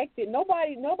was elected,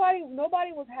 nobody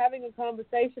was having a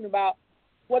conversation about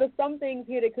what are some things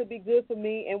here that could be good for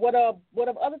me and what are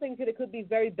other things here that could be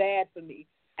very bad for me,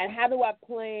 and how do I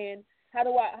plan? How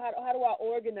do I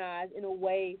organize in a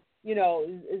way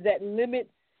that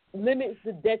limits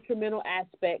the detrimental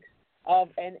aspects of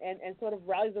and sort of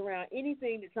rallies around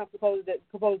anything that Trump proposed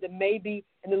that may be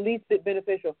in the least bit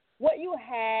beneficial. What you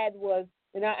had was,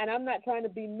 and I'm not trying to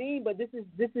be mean, but this is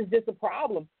just a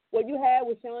problem. What you had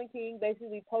was Sean King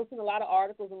basically posting a lot of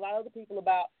articles and a lot of other people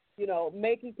about,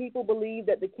 making people believe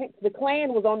that the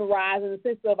Klan was on the rise in the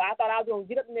sense of I thought I was going to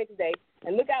get up the next day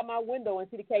and look out my window and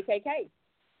see the KKK.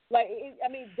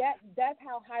 That's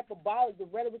how hyperbolic the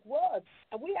rhetoric was,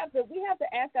 and we have to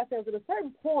ask ourselves at a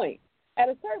certain point,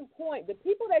 the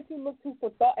people that you look to for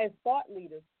thought as thought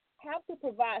leaders have to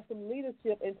provide some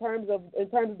leadership in terms of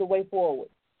the way forward.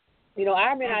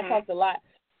 Irene and I talked a lot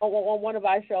on one of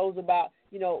our shows about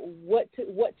what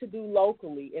to do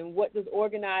locally and what does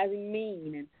organizing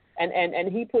mean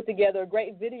And he put together a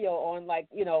great video on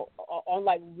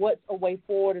what's a way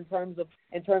forward in terms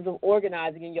of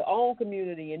organizing in your own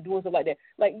community and doing stuff like that.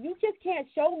 Like, you just can't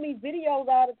show me videos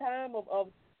all the time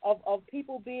of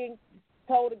people being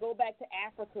told to go back to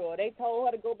Africa, or they told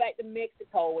her to go back to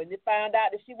Mexico, and they found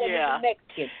out that she wasn't even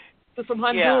Mexican. So from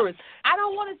Honduras. Yeah. I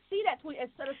don't want to see that.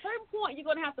 At a certain point, you're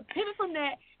going to have to pivot from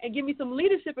that and give me some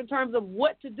leadership in terms of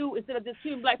what to do instead of just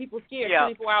keeping black people scared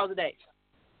 24 hours a day.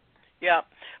 Yeah,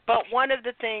 but one of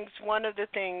the things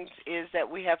is that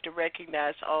we have to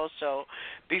recognize also,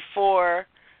 before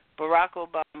Barack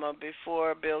Obama,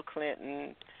 before Bill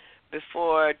Clinton,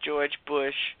 before George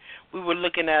Bush, we were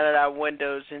looking out at our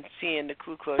windows and seeing the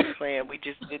Ku Klux Klan. We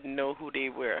just didn't know who they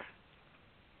were.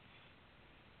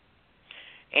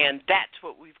 And that's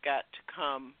what we've got to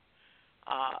come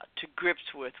to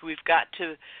grips with. We've got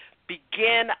to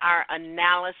begin our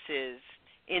analysis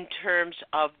in terms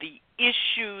of the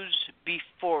issues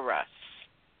before us.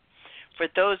 For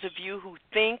those of you who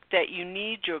think that you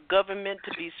need your government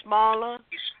to be smaller,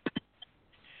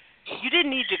 you didn't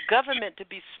need your government to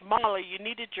be smaller. You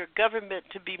needed your government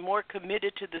to be more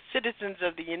committed to the citizens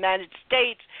of the United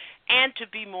States and to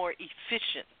be more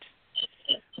efficient.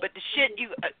 But the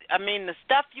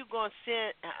stuff you gonna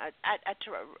send,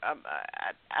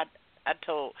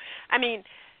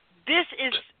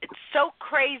 it's so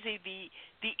crazy,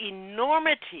 the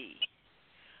enormity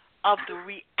of the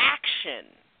reaction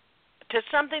to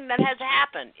something that has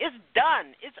happened. It's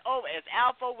done. It's over. As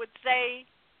Alpha would say,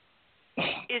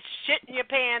 it's shit in your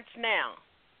pants now.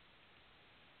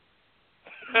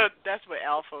 That's what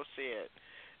Alpha said.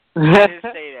 I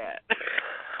didn't say that.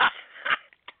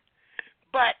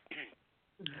 But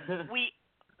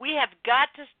we have got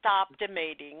to stop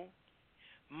debating,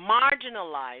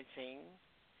 marginalizing,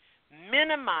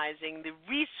 minimizing the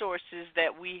resources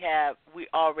that we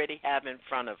already have in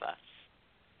front of us.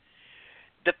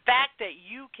 The fact that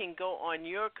you can go on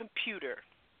your computer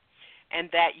and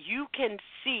that you can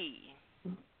see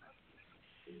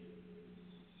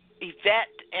Yvette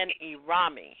and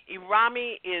Irani.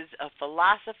 Irani is a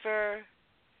philosopher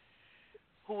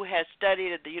who has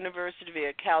studied at the University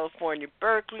of California,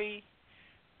 Berkeley,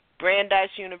 Brandeis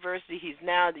University. He's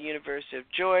now at the University of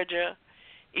Georgia.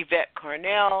 Yvette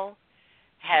Cornell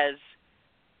has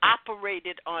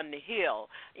operated on the Hill.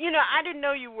 I didn't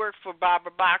know you worked for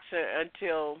Barbara Boxer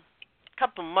until a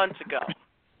couple months ago,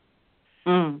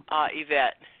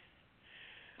 Yvette.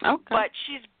 Okay. But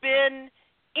she's been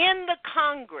in the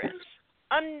Congress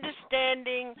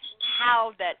understanding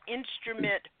how that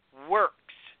instrument works.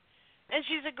 And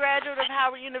she's a graduate of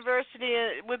Howard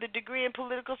University with a degree in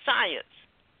political science.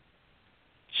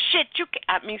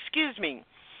 Excuse me.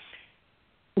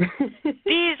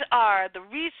 These are the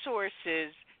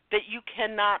resources that you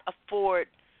cannot afford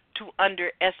to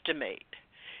underestimate.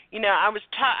 I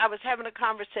was having a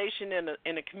conversation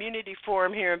in a community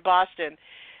forum here in Boston,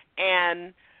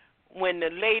 and when the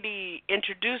lady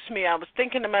introduced me, I was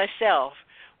thinking to myself,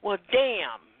 well,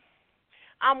 damn,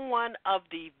 I'm one of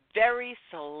the very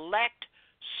select,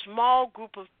 small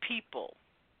group of people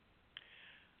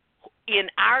in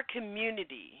our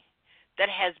community that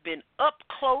has been up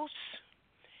close,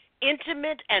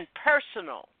 intimate, and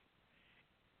personal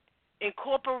in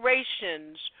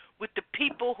corporations with the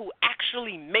people who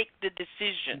actually make the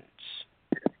decisions.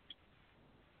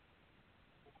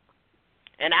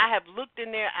 And I have looked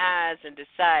in their eyes and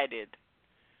decided,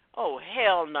 oh,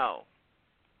 hell no.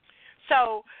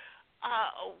 So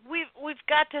we've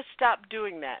got to stop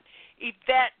doing that.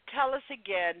 Yvette, tell us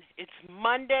again. It's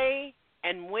Monday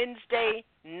and Wednesday,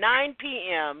 9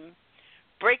 p.m.,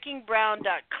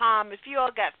 breakingbrown.com. If you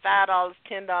all got $5,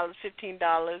 $10,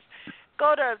 $15,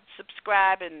 go to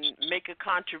subscribe and make a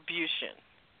contribution.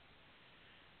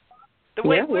 The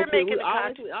way we're making a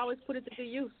contribution. We always put it to good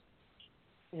use.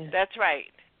 Yeah. That's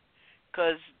right.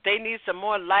 Because they need some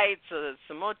more lights or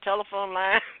some more telephone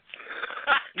lines.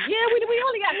 Yeah, we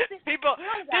only got people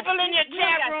in your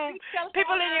chat room.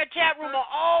 People in your chat room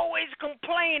are always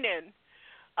complaining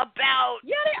about.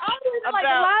 Yeah, they always the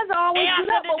lines are always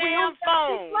answer up, the damn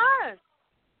phone.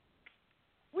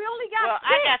 We only got 6.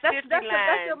 I got 50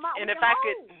 lines, and if I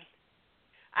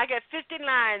got 50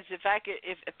 lines. If I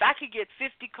could get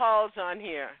 50 calls on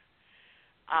here.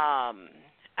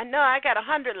 I know I got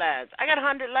 100 lines. I got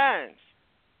 100 lines.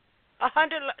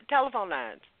 100 telephone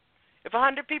lines. If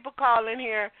 100 people call in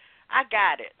here, I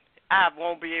got it. I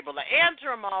won't be able to answer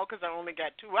them all because I only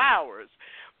got 2 hours.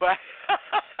 But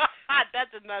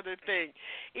that's another thing.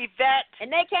 Yvette.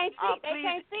 And they can't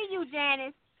see you,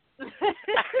 Janice.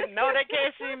 No, they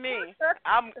can't see me.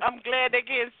 I'm glad they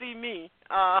can't see me.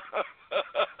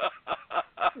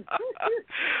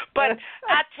 But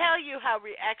I tell you how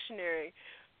reactionary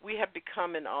we have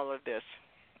become in all of this.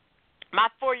 My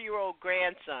 4-year-old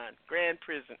grandson, Prince,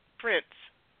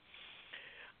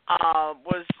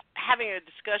 was having a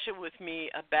discussion with me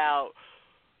about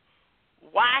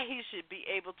why he should be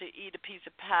able to eat a piece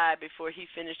of pie before he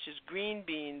finished his green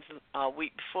beans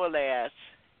week before last.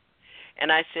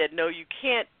 And I said, no, you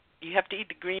can't. You have to eat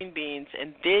the green beans,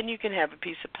 and then you can have a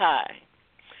piece of pie.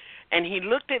 And he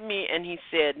looked at me and he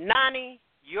said, Nani,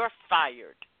 you're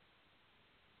fired.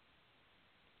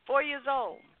 4 years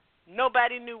old.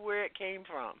 Nobody knew where it came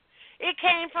from. It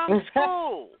came from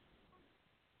school.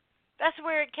 That's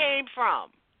where it came from,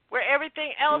 where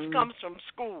everything else comes from,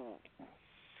 school.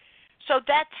 So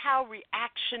that's how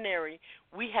reactionary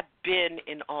we have been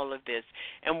in all of this.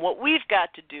 And what we've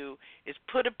got to do is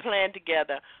put a plan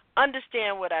together,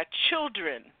 understand what our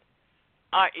children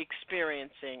are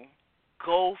experiencing,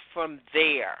 go from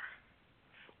there.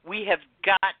 We have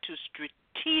got to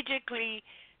strategically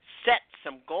set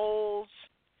some goals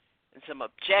and some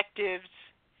objectives,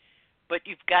 but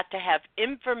you've got to have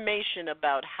information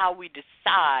about how we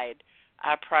decide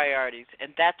our priorities,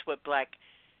 and that's what Black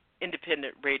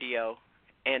Independent Radio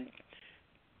and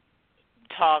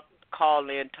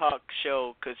call-in talk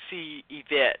show could see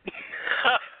Yvette.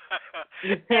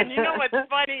 And you know what's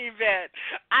funny, Yvette?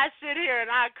 I sit here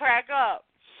and I crack up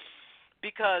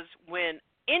because when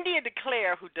India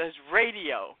Declare, who does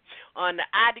radio on the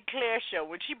I Declare show,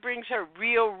 when she brings her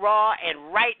real, raw,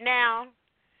 and right now,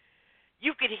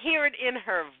 you could hear it in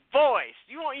her voice.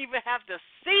 You won't even have to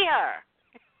see her.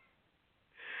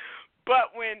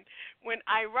 But when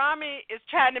Irani is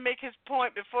trying to make his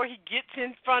point before he gets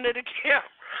in front of the camera,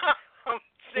 I'm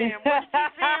saying, what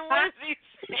is he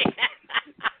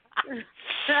saying?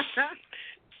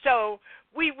 So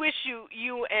we wish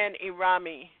you and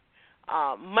Irani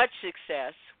much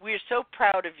success. We are so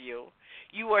proud of you.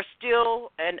 You are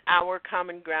still an Our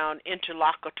Common Ground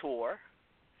interlocutor,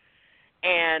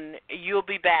 and you'll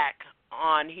be back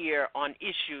on here on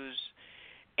issues,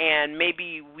 and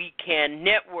maybe we can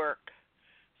network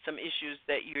some issues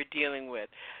that you're dealing with.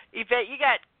 Yvette, you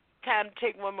got time to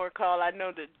take one more call? I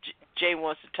know that Jay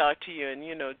wants to talk to you, and,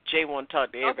 you know, Jay wants to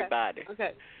talk to everybody.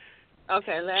 Okay.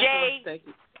 Jay. Thank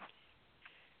you.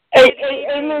 Hey,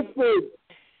 listen.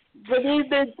 Good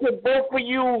evening to both of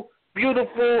you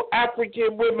beautiful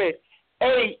African women.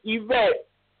 Hey, Yvette,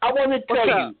 I want to tell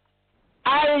you,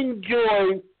 I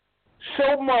enjoy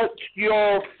so much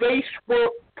your Facebook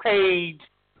page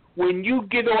when you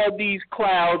get all these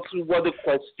clowns who want to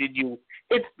question you.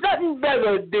 It's nothing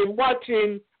better than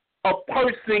watching a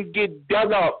person get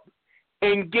done up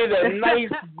and get a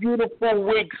nice, beautiful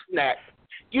wig snatch.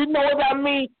 You know what I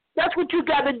mean? That's what you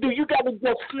got to do. You got to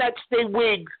just snatch their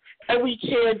wigs every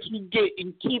chance you get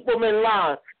and keep them in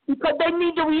line, because they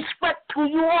need to respect who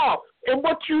you are and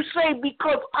what you say,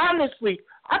 because honestly,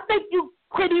 I think you're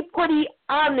pretty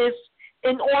honest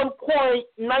and on point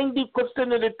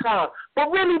 90% of the time.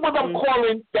 But really what I'm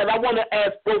calling that I want to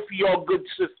ask both of y'all good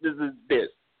sisters is this,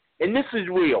 and this is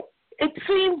real. It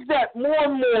seems that more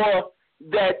and more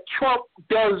that Trump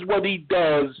does what he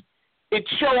does, it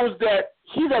shows that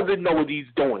he doesn't know what he's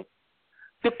doing.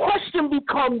 The question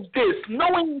becomes this: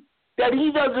 knowing that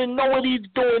he doesn't know what he's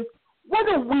doing, what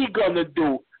are we going to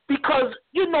do? Because,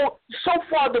 you know, so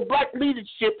far the black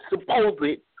leadership,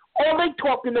 supposedly, all they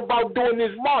talking about doing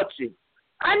is marching.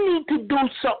 I need to do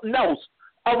something else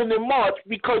other than march,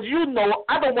 because, you know,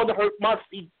 I don't want to hurt my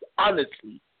feet,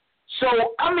 honestly.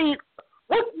 So, I mean,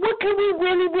 what can we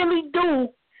really do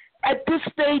at this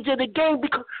stage of the game?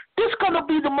 Because this is going to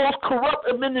be the most corrupt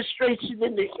administration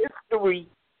in the history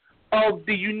of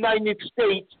the United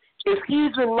States if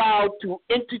he's allowed to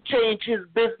interchange his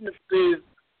businesses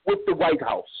with the White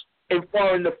House and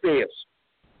foreign affairs.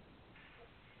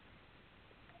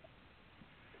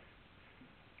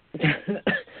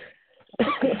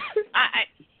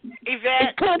 Yvette,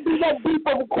 it can't be that deep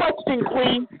of a question,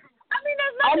 Queen. I mean,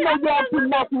 there's nothing. I know y'all can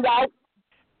knock it out.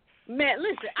 Man,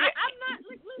 listen, I'm not.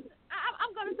 Listen,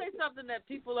 I'm going to say something that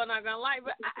people are not going to like,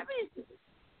 but I mean,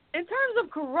 in terms of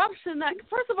corruption,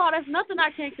 first of all, that's nothing I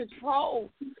can't control,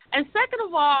 and second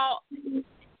of all,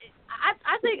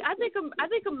 I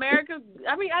think America.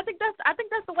 I mean, I think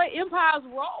that's the way empires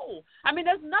roll. I mean,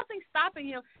 there's nothing stopping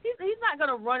him. He's not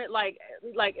going to run it like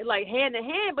hand in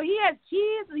hand, but he has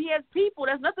kids and he has people.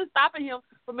 There's nothing stopping him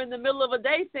from in the middle of a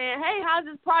day saying, "Hey, how's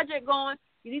this project going?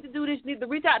 You need to do this. You need to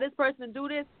reach out to this person and do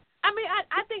this." I mean,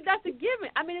 I think that's a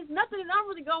given. I mean, it's nothing that I'm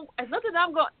really going. It's nothing that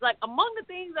I'm going. Like, among the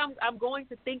things I'm going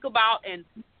to think about and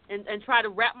try to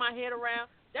wrap my head around.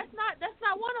 That's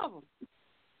not one of them.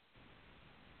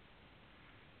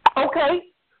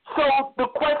 Okay. So the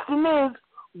question is,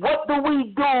 what do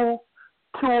we do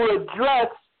to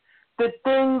address the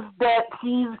things that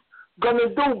he's going to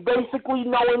do, basically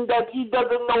knowing that he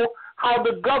doesn't know how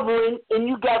to govern, and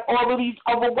you got all of these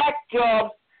other whack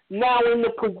jobs now in the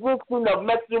position of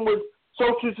messing with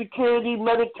Social Security,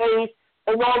 Medicaid,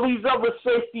 and all these other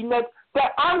safety nets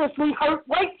that honestly hurt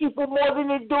white people more than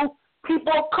they do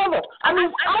people of color. I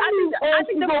mean, I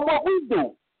think what we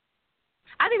do.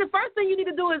 I think the first thing you need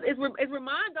to do is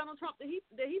remind Donald Trump that he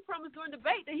promised during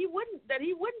debate that he wouldn't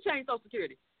change Social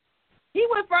Security. He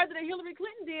went further than Hillary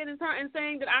Clinton did in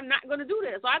saying that I'm not going to do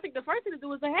this. So I think the first thing to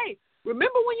do is say, hey,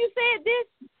 remember when you said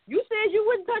this? You said you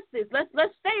wouldn't touch this. Let's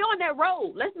stay on that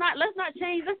road. Let's not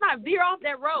change. Let's not veer off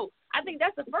that road. I think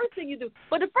that's the first thing you do.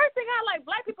 But the first thing I like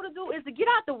black people to do is to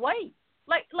get out the way.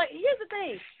 Like here's the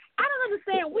thing. I don't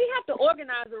understand. We have to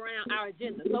organize around our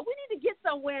agenda. So we need to get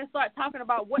somewhere and start talking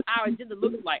about what our agenda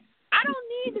looks like. I don't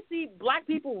need to see black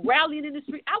people rallying in the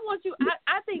street. I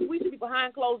think we should be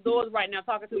behind closed doors right now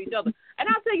talking to each other. And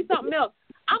I'll tell you something else.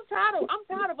 I'm tired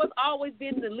of us always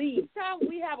being in the lead. Every time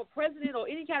we have a president or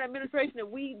any kind of administration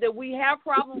that we have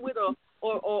problem with or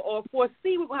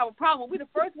foresee we're gonna have a problem, we're the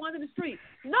first ones in the street.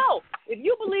 No, if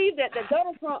you believe that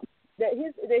Donald Trump that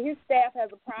his staff has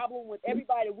a problem with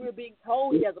everybody that we're being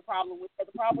told he has a problem with, has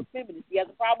a problem with feminists, he has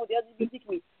a problem with the LGBT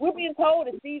community. We're being told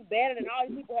that Steve Bannon and all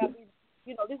these people have these,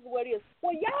 this is what it is.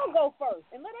 Well, y'all go first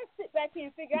and let us sit back here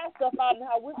and figure our stuff out and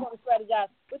how we're going to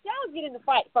strategize. But y'all get in the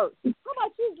fight first. How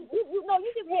about you? You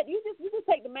just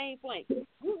take the main flank. You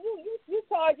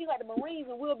charge you like the Marines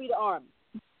and we'll be the Army.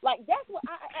 Like that's what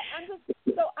I'm just.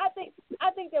 So I think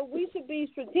that we should be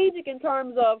strategic in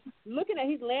terms of looking at.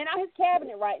 He's laying out his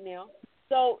cabinet right now.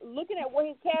 So looking at what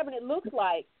his cabinet looks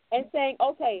like and saying,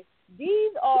 okay,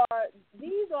 these are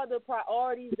the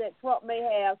priorities that Trump may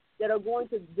have that are going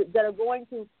to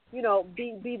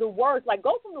be the worst. Like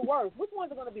go from the worst. Which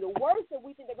ones are going to be the worst that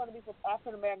we think they're going to be for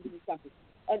African Americans in this country,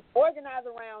 and organize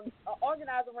around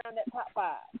that top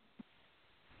 5.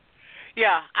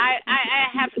 Yeah, I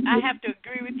have to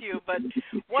agree with you, but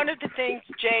one of the things,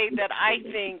 Jay, that I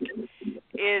think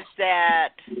is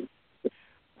that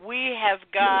we have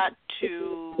got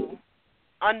to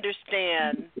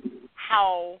understand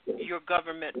how your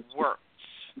government works.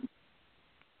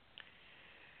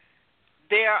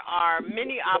 There are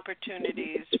many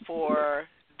opportunities for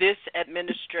this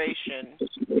administration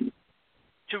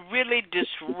to really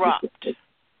disrupt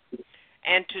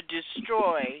and to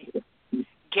destroy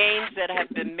gains that have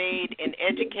been made in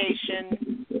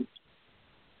education,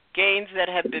 gains that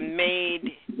have been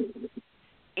made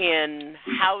in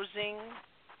housing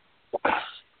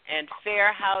and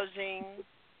fair housing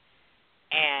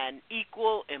and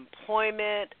equal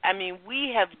employment. I mean,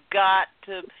 we've got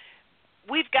to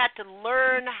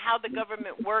learn how the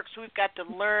government works. We've got to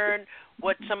learn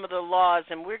what some of the laws,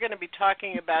 and we're going to be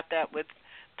talking about that with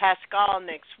Pascal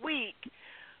next week.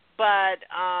 But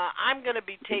I'm going to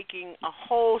be taking a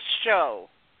whole show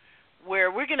where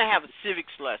we're going to have a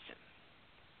civics lesson.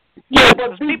 Yeah,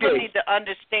 but people need to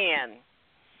understand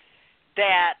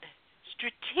that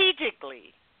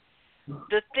strategically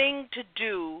the thing to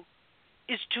do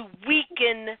is to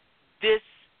weaken this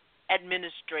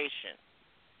administration.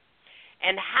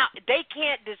 And how they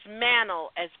can't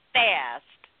dismantle as fast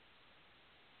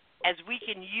as we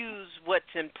can use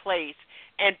what's in place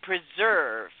and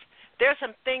preserve. There's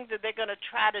some things that they're going to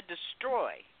try to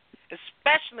destroy,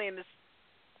 especially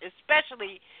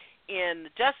in the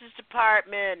Justice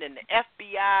Department and the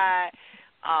FBI.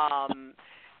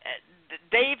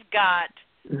 They've got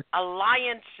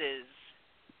alliances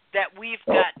that we've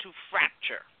got to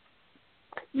fracture.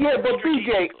 Yeah, but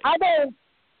BJ,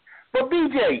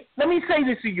 let me say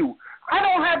this to you. I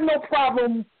don't have no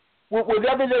problem with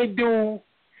whatever they do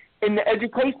in the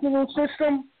educational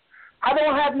system. I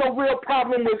don't have no real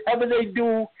problem with whatever they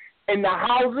do in the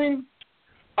housing.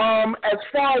 As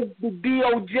far as the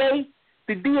DOJ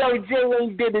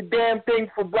ain't did a damn thing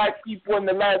for black people in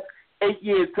the last 8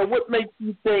 years. So what makes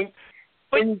you think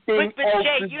anything else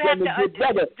Jay, is going to get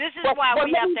better? This is why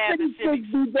we have to have the civics.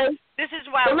 This is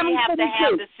why we have to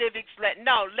have the civics. Let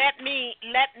me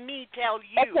tell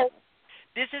you. Okay.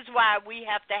 This is why we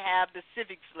have to have the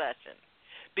civics lesson,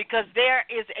 because there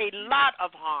is a lot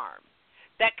of harm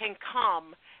that can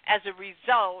come as a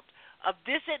result of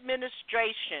this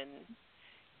administration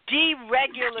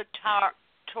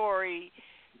deregulatory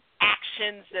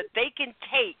actions that they can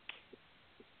take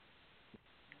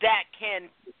that can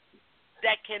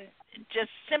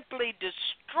just simply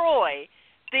destroy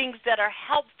things that are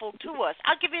helpful to us.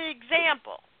 I'll give you an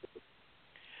example.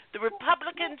 The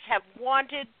Republicans have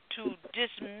wanted to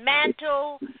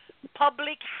dismantle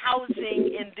public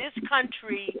housing in this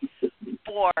country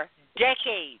for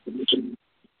decades.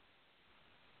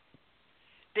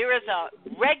 There is a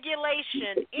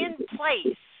regulation in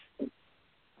place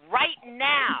right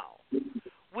now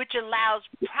which allows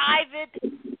private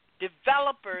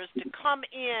developers to come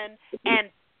in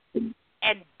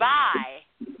and buy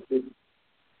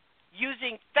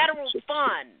using federal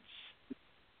funds,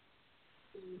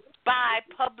 buy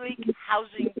public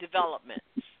housing developments.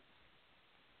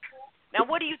 Now,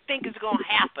 what do you think is going to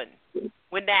happen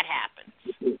when that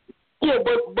happens? Yeah,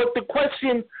 but the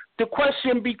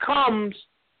question becomes,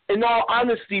 in all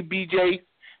honesty, BJ,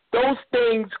 those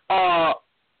things are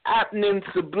happening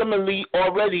subliminally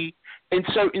already in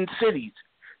certain cities.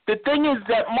 The thing is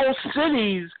that most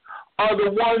cities are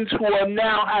the ones who are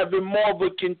now having more of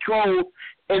a control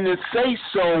and a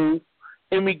say-so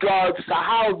in regards to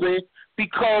housing,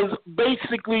 because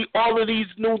basically all of these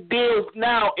new deals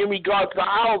now in regards to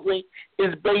housing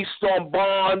is based on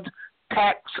bonds,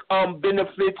 tax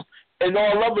benefits, and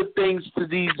all other things to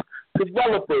these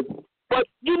developers. But,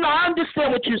 I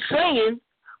understand what you're saying,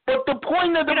 but the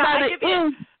point of the matter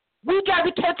is we got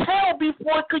to catch hell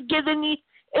before it could get any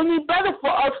better for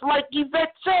us, like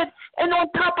Yvette said. And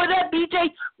on top of that,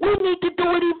 BJ, we need to do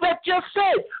what Yvette just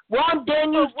said. Ron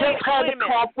Daniels just had a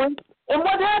conference, and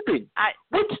what happened?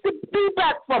 What's the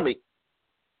feedback from it?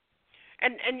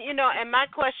 And my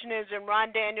question is, and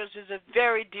Ron Daniels is a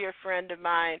very dear friend of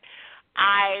mine.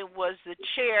 I was the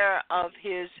chair of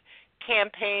his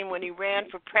campaign when he ran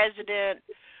for president,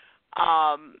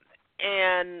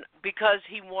 and because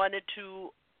he wanted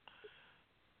to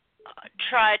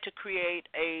try to create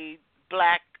a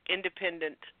black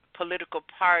independent political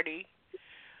party.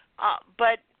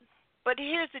 But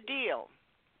here's the deal.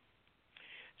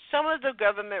 Some of the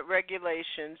government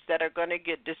regulations that are going to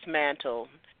get dismantled,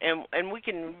 and we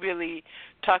can really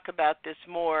talk about this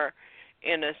more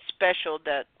in a special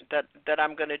that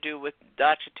I'm going to do with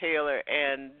Dr. Taylor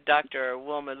and Dr.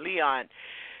 Wilma Leon,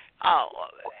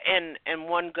 and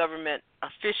one government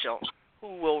official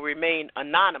who will remain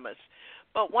anonymous.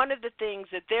 But one of the things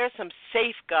that there are some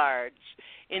safeguards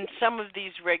in some of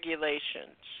these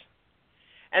regulations.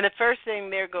 And the first thing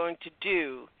they're going to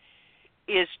do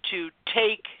is to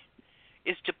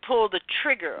pull the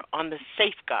trigger on the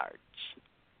safeguards.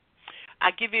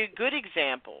 I'll give you a good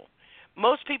example.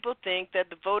 Most people think that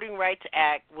the Voting Rights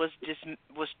Act was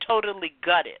totally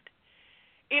gutted.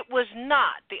 It was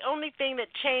not. The only thing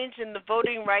that changed in the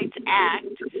Voting Rights Act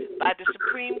by the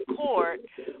Supreme Court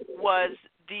was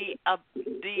the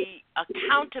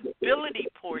accountability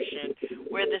portion,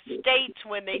 where the states,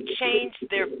 when they changed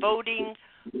their voting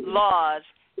laws,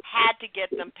 had to get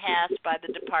them passed by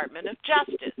the Department of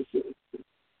Justice.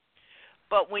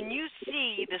 But when you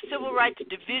see the Civil Rights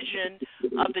Division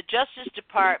of the Justice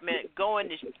Department going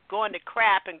to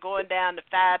crap and going down to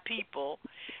 5 people,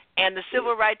 and the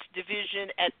Civil Rights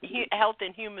Division at Health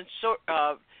and Human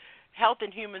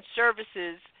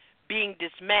Services being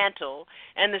dismantled,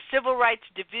 and the Civil Rights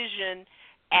Division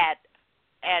at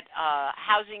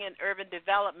Housing and Urban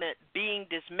Development being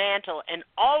dismantled, and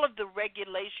all of the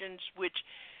regulations which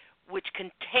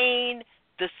contain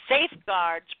the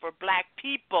safeguards for black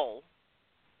people,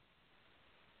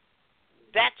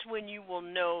 that's when you will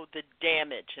know the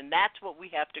damage, and that's what we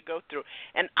have to go through.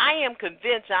 And I am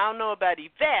convinced, I don't know about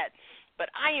Yvette, but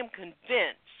I am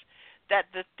convinced that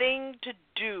the thing to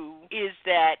do is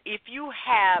that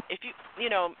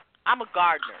I'm a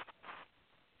gardener,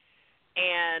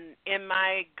 and in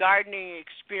my gardening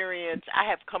experience, I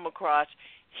have come across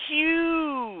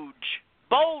huge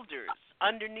boulders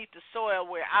underneath the soil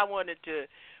where I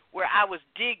was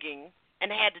digging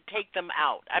and had to take them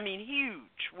out. I mean,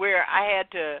 huge, where I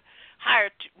had to hire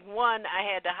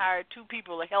 2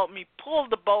 people to help me pull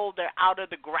the boulder out of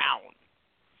the ground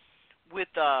with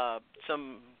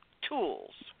some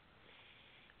tools.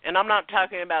 And I'm not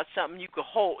talking about something you could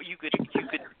hold. You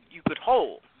could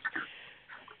hold.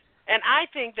 And I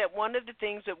think that one of the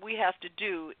things that we have to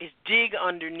do is dig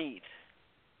underneath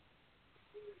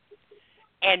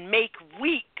and make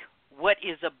weak what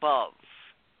is above.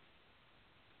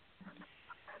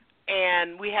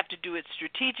 And we have to do it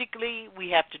strategically. We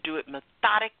have to do it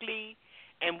methodically.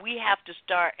 And we have to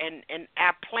start, and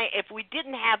our plan, if we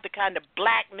didn't have the kind of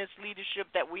blackness leadership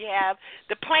that we have,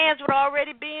 the plans would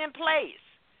already be in place.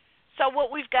 So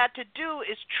what we've got to do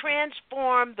is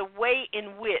transform the way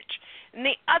in which. And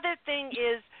the other thing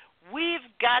is we've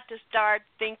got to start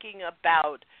thinking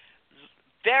about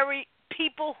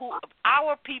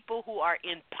our people who are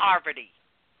in poverty.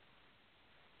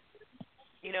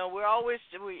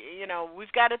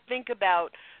 We've got to think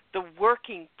about the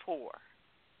working poor.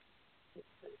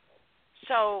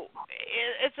 So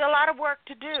it's a lot of work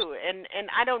to do, and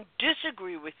I don't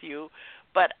disagree with you,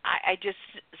 but I just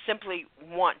simply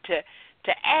want to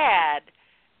add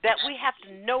that we have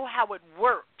to know how it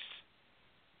works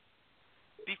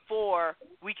before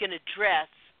we can address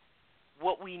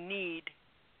what we need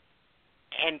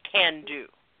and can do.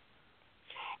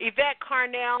 Yvette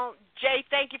Carnell, Jay,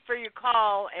 thank you for your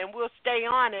call, and we'll stay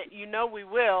on it. You know we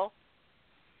will.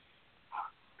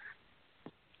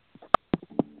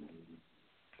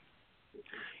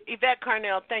 Yvette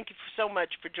Carnell, thank you so much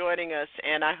for joining us,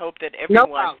 and I hope that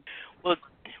everyone will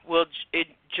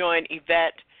join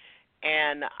Yvette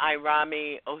and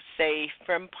Irani Osei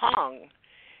Frimpong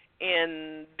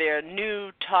in their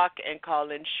new talk and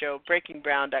call-in show,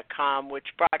 BreakingBrown.com, which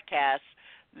broadcasts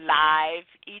live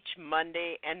each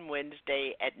Monday and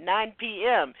Wednesday at 9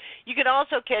 p.m. You can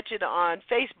also catch it on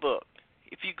Facebook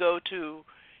if you go to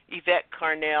Yvette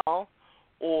Carnell,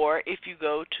 or if you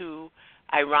go to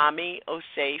Irani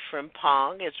Osei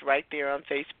Frimpong. It's right there on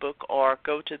Facebook, or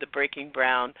go to the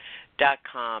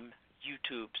BreakingBrown.com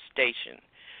YouTube station.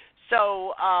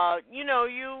 So,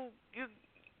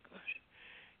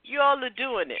 you all are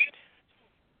doing it,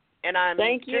 and I'm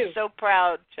just so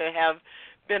proud to have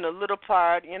been a little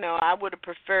part. I would have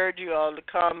preferred you all to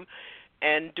come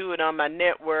and do it on my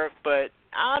network, but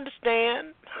I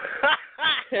understand.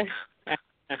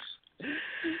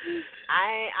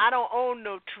 I don't own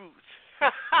no truth.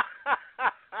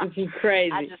 It's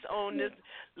crazy. I just own this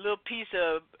little piece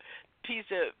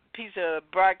of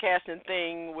broadcasting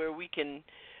thing where we can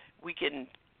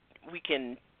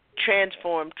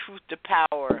transform truth to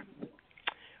power,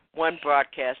 one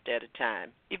broadcast at a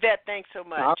time. Yvette, thanks so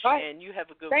much. All right. And you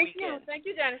have a good Thank weekend. you. Thank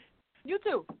you, Janice. You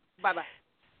too. Bye-bye.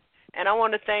 And I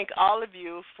want to thank all of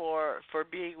you for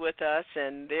being with us,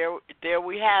 and there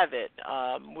we have it.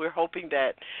 We're hoping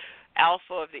that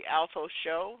Alpha of the Alpha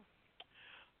Show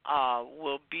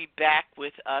will be back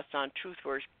with us on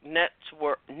TruthWorks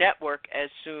Network as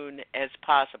soon as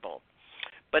possible.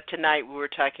 But tonight we were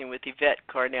talking with Yvette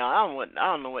Carnell. I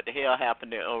don't know what the hell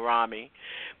happened to Irani,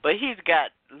 but he's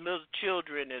got little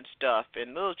children and stuff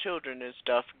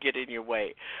get in your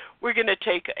way. We're going to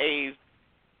take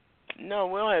no,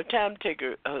 we don't have time to take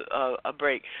a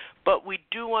break, but we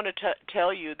do want to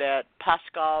tell you that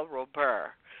Pascal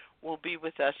Robert will be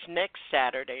with us next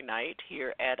Saturday night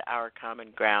here at Our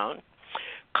Common Ground.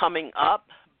 Coming up,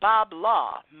 Bob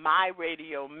Law, my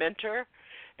radio mentor,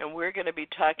 and we're going to be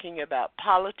talking about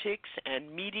politics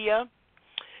and media.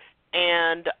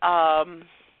 And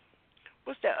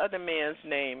what's that other man's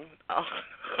name? Oh,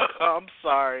 I'm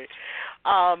sorry.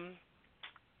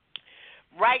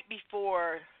 Right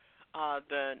before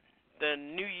the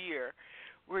new year,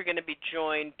 we're going to be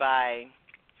joined by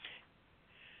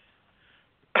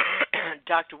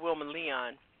Dr. Wilma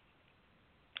Leon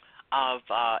of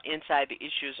Inside the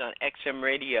Issues on XM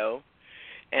Radio,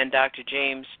 and Dr.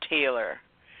 James Taylor.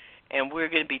 And we're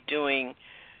going to be doing,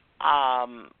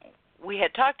 we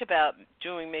had talked about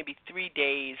doing maybe 3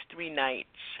 days, 3 nights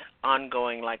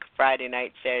ongoing, like Friday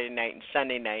night, Saturday night, and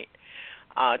Sunday night,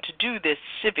 to do this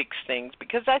civics things,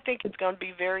 because I think it's going to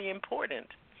be very important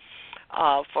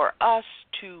for us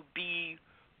to be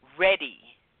ready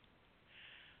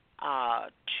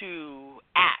to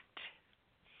act.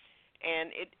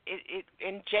 And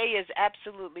and Jay is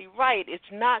absolutely right. It's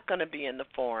not going to be in the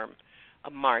form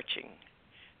of marching.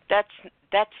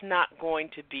 That's not going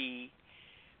to be.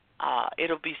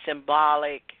 It'll be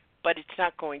symbolic, but it's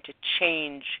not going to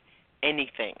change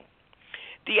anything.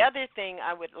 The other thing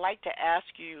I would like to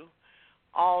ask you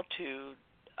all to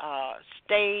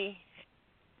stay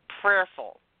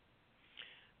prayerful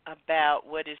about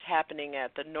what is happening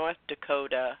at the North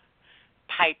Dakota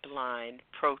pipeline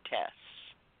protests.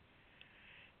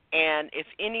 And if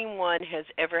anyone has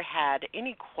ever had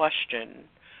any question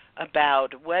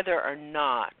about whether or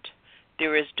not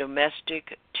there is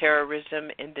domestic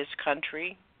terrorism in this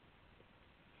country,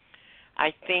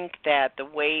 I think that the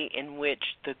way in which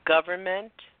the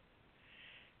government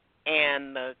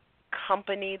and the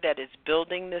company that is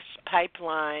building this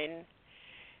pipeline,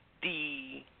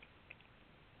 the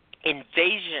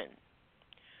invasion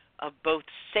of both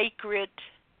sacred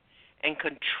and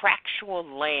contractual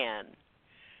land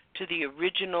to the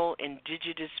original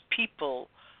indigenous people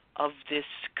of this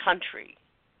country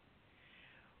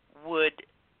would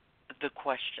the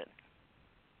question.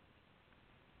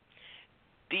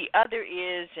 The other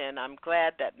is, and I'm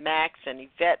glad that Max and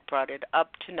Yvette brought it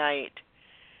up tonight,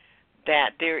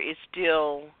 that there is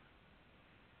still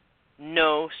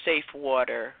no safe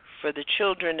water for the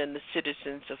children and the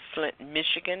citizens of Flint,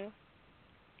 Michigan.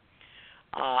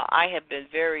 I have been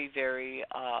very, very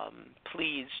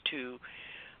pleased to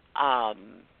have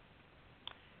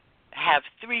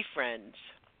 3 friends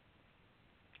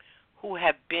who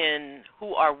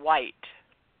are white,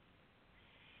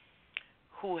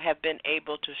 who have been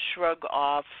able to shrug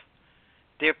off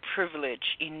their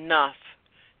privilege enough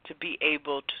to be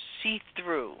able to see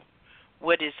through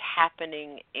what is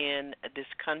happening in this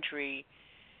country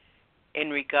in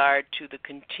regard to the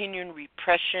continuing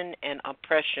repression and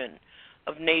oppression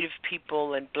of Native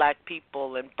people and black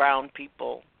people and brown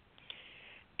people.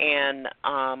 And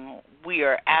we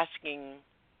are asking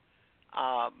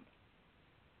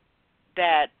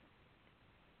that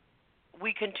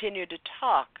we continue to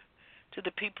talk to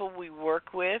the people we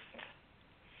work with.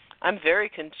 I'm very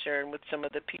concerned with some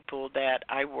of the people that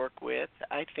I work with.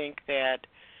 I think that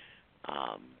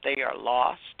they are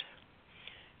lost,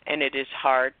 and it is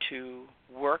hard to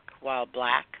work while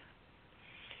black.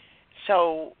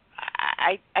 So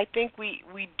I think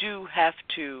we do have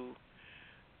to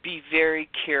be very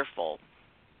careful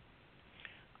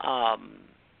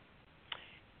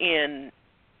in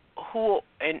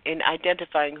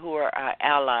identifying who are our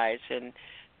allies, and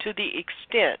to the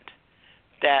extent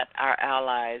that our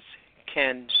allies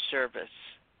can service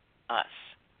us.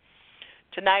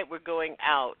 Tonight we're going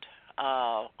out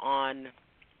on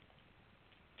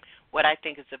what I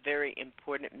think is a very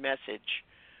important message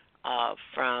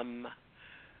from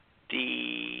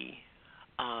the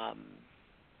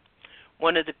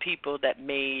one of the people that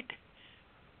made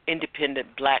independent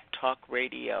black talk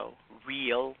radio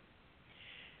real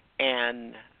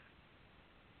and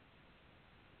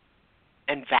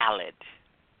valid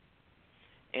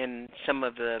in some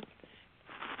of the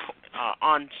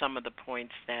on some of the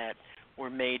points that were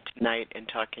made tonight in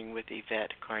talking with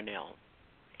Yvette Carnell.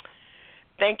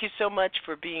 Thank you so much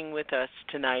for being with us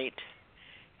tonight,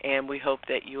 and we hope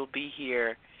that you'll be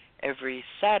here every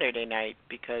Saturday night,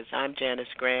 because I'm Janice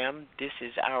Graham. This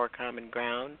is Our Common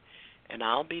Ground, and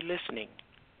I'll be listening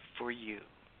for you.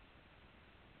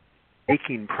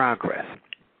 Making progress.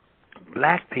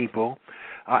 Black people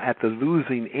are at the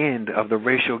losing end of the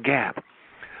racial gap.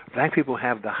 Black people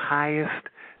have the highest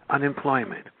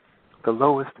unemployment, the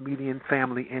lowest median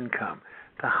family income,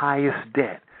 the highest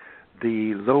debt,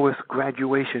 the lowest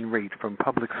graduation rate from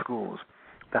public schools,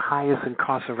 the highest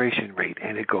incarceration rate,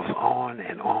 and it goes on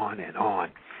and on and on.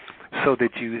 So that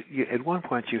you at one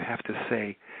point you have to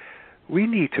say, we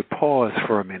need to pause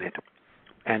for a minute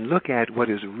and look at what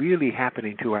is really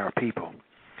happening to our people.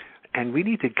 And we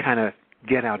need to kind of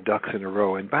get our ducks in a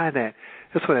row. And by that,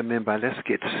 that's what I meant by let's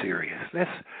get serious.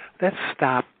 Let's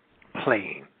stop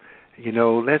playing.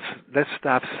 Let's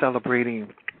stop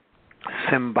celebrating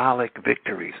symbolic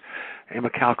victories.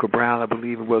 Mikhail Cabral, I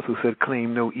believe it was, who said,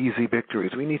 claim no easy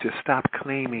victories. We need to stop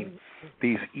claiming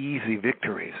these easy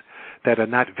victories that are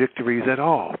not victories at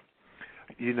all.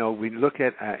 We look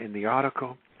at, in the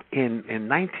article, in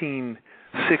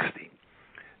 1960,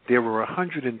 there were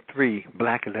 103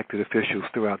 black elected officials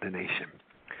throughout the nation.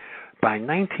 By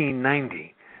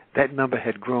 1990, that number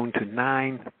had grown to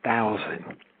 9,000.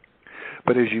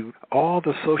 But all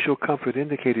the social comfort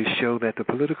indicators show that the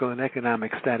political and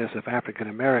economic status of African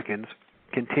Americans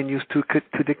continues to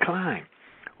decline.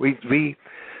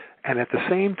 And at the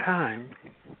same time,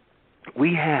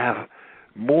 we have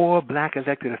more black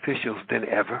elected officials than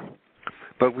ever,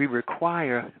 but we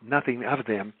require nothing of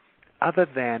them other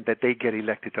than that they get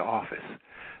elected to office.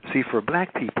 See, for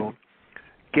black people,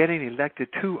 getting elected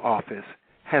to office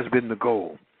has been the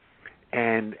goal,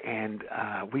 and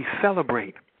we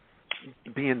celebrate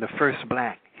being the first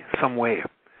black somewhere.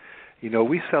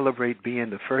 We celebrate being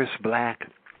the first black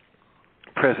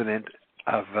president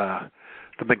of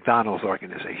the McDonald's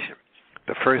organization,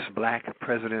 the first black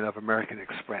president of American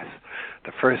Express,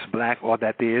 the first black, or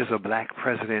that there is a black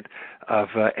president of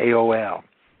AOL.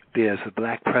 There's a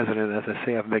black president, as I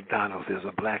say, of McDonald's. There's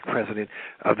a black president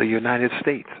of the United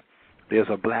States. There's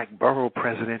a black borough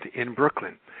president in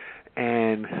Brooklyn.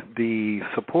 And the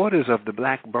supporters of the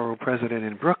black borough president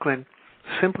in Brooklyn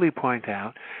simply point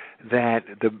out that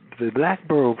the black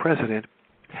borough president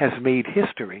has made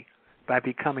history by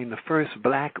becoming the first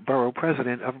black borough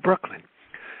president of Brooklyn.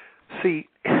 See,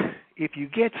 if you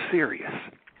get serious,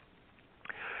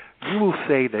 you will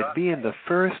say that being the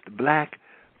first black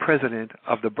president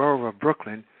of the borough of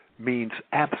Brooklyn means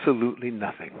absolutely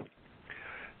nothing.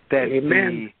 That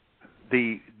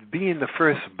the being the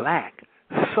first black,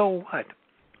 so what?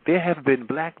 There have been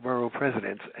black borough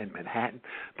presidents in Manhattan.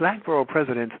 Black borough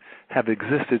presidents have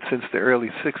existed since the early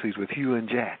 60s with Hugh and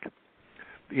Jack.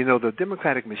 The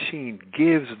Democratic machine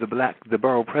gives the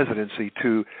borough presidency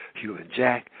to Hugh and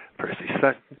Jack, Percy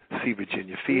Sutton, C.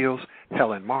 Virginia Fields,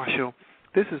 Helen Marshall.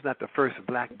 This is not the first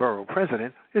black borough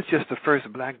president. It's just the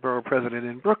first black borough president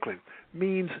in Brooklyn.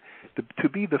 Means to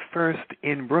be the first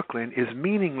in Brooklyn is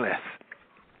meaningless.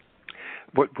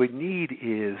 What we need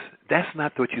is, that's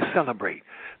not what you celebrate,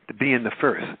 being the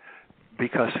first.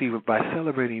 Because, see, by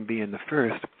celebrating being the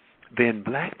first, then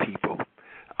black people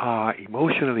are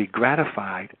emotionally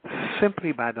gratified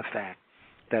simply by the fact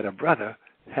that a brother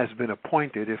has been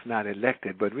appointed, if not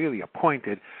elected, but really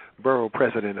appointed borough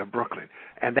president of Brooklyn.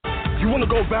 And that, you want to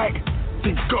go back?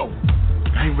 Then go.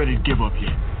 I ain't ready to give up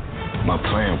yet. My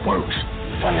plan works.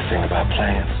 Funny thing about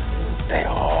plans, they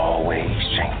always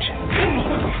changing.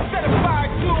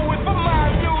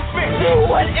 Do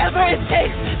whatever it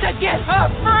takes to get her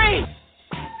free.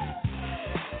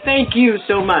 Thank you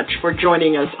so much for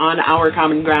joining us on Our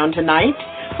Common Ground tonight.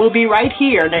 We'll be right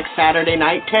here next Saturday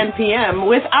night, 10 p.m.,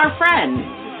 with our friend,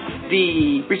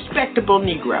 the respectable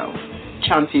Negro,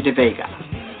 Chauncey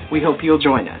DeVega. We hope you'll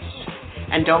join us.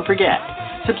 And don't forget,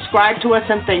 subscribe to us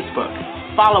on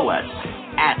Facebook. Follow us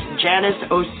at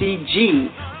JaniceOCG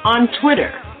on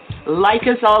Twitter. Like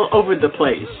us all over the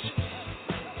place.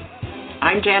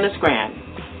 I'm Janice Graham,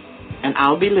 and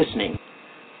I'll be listening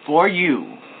for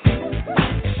you.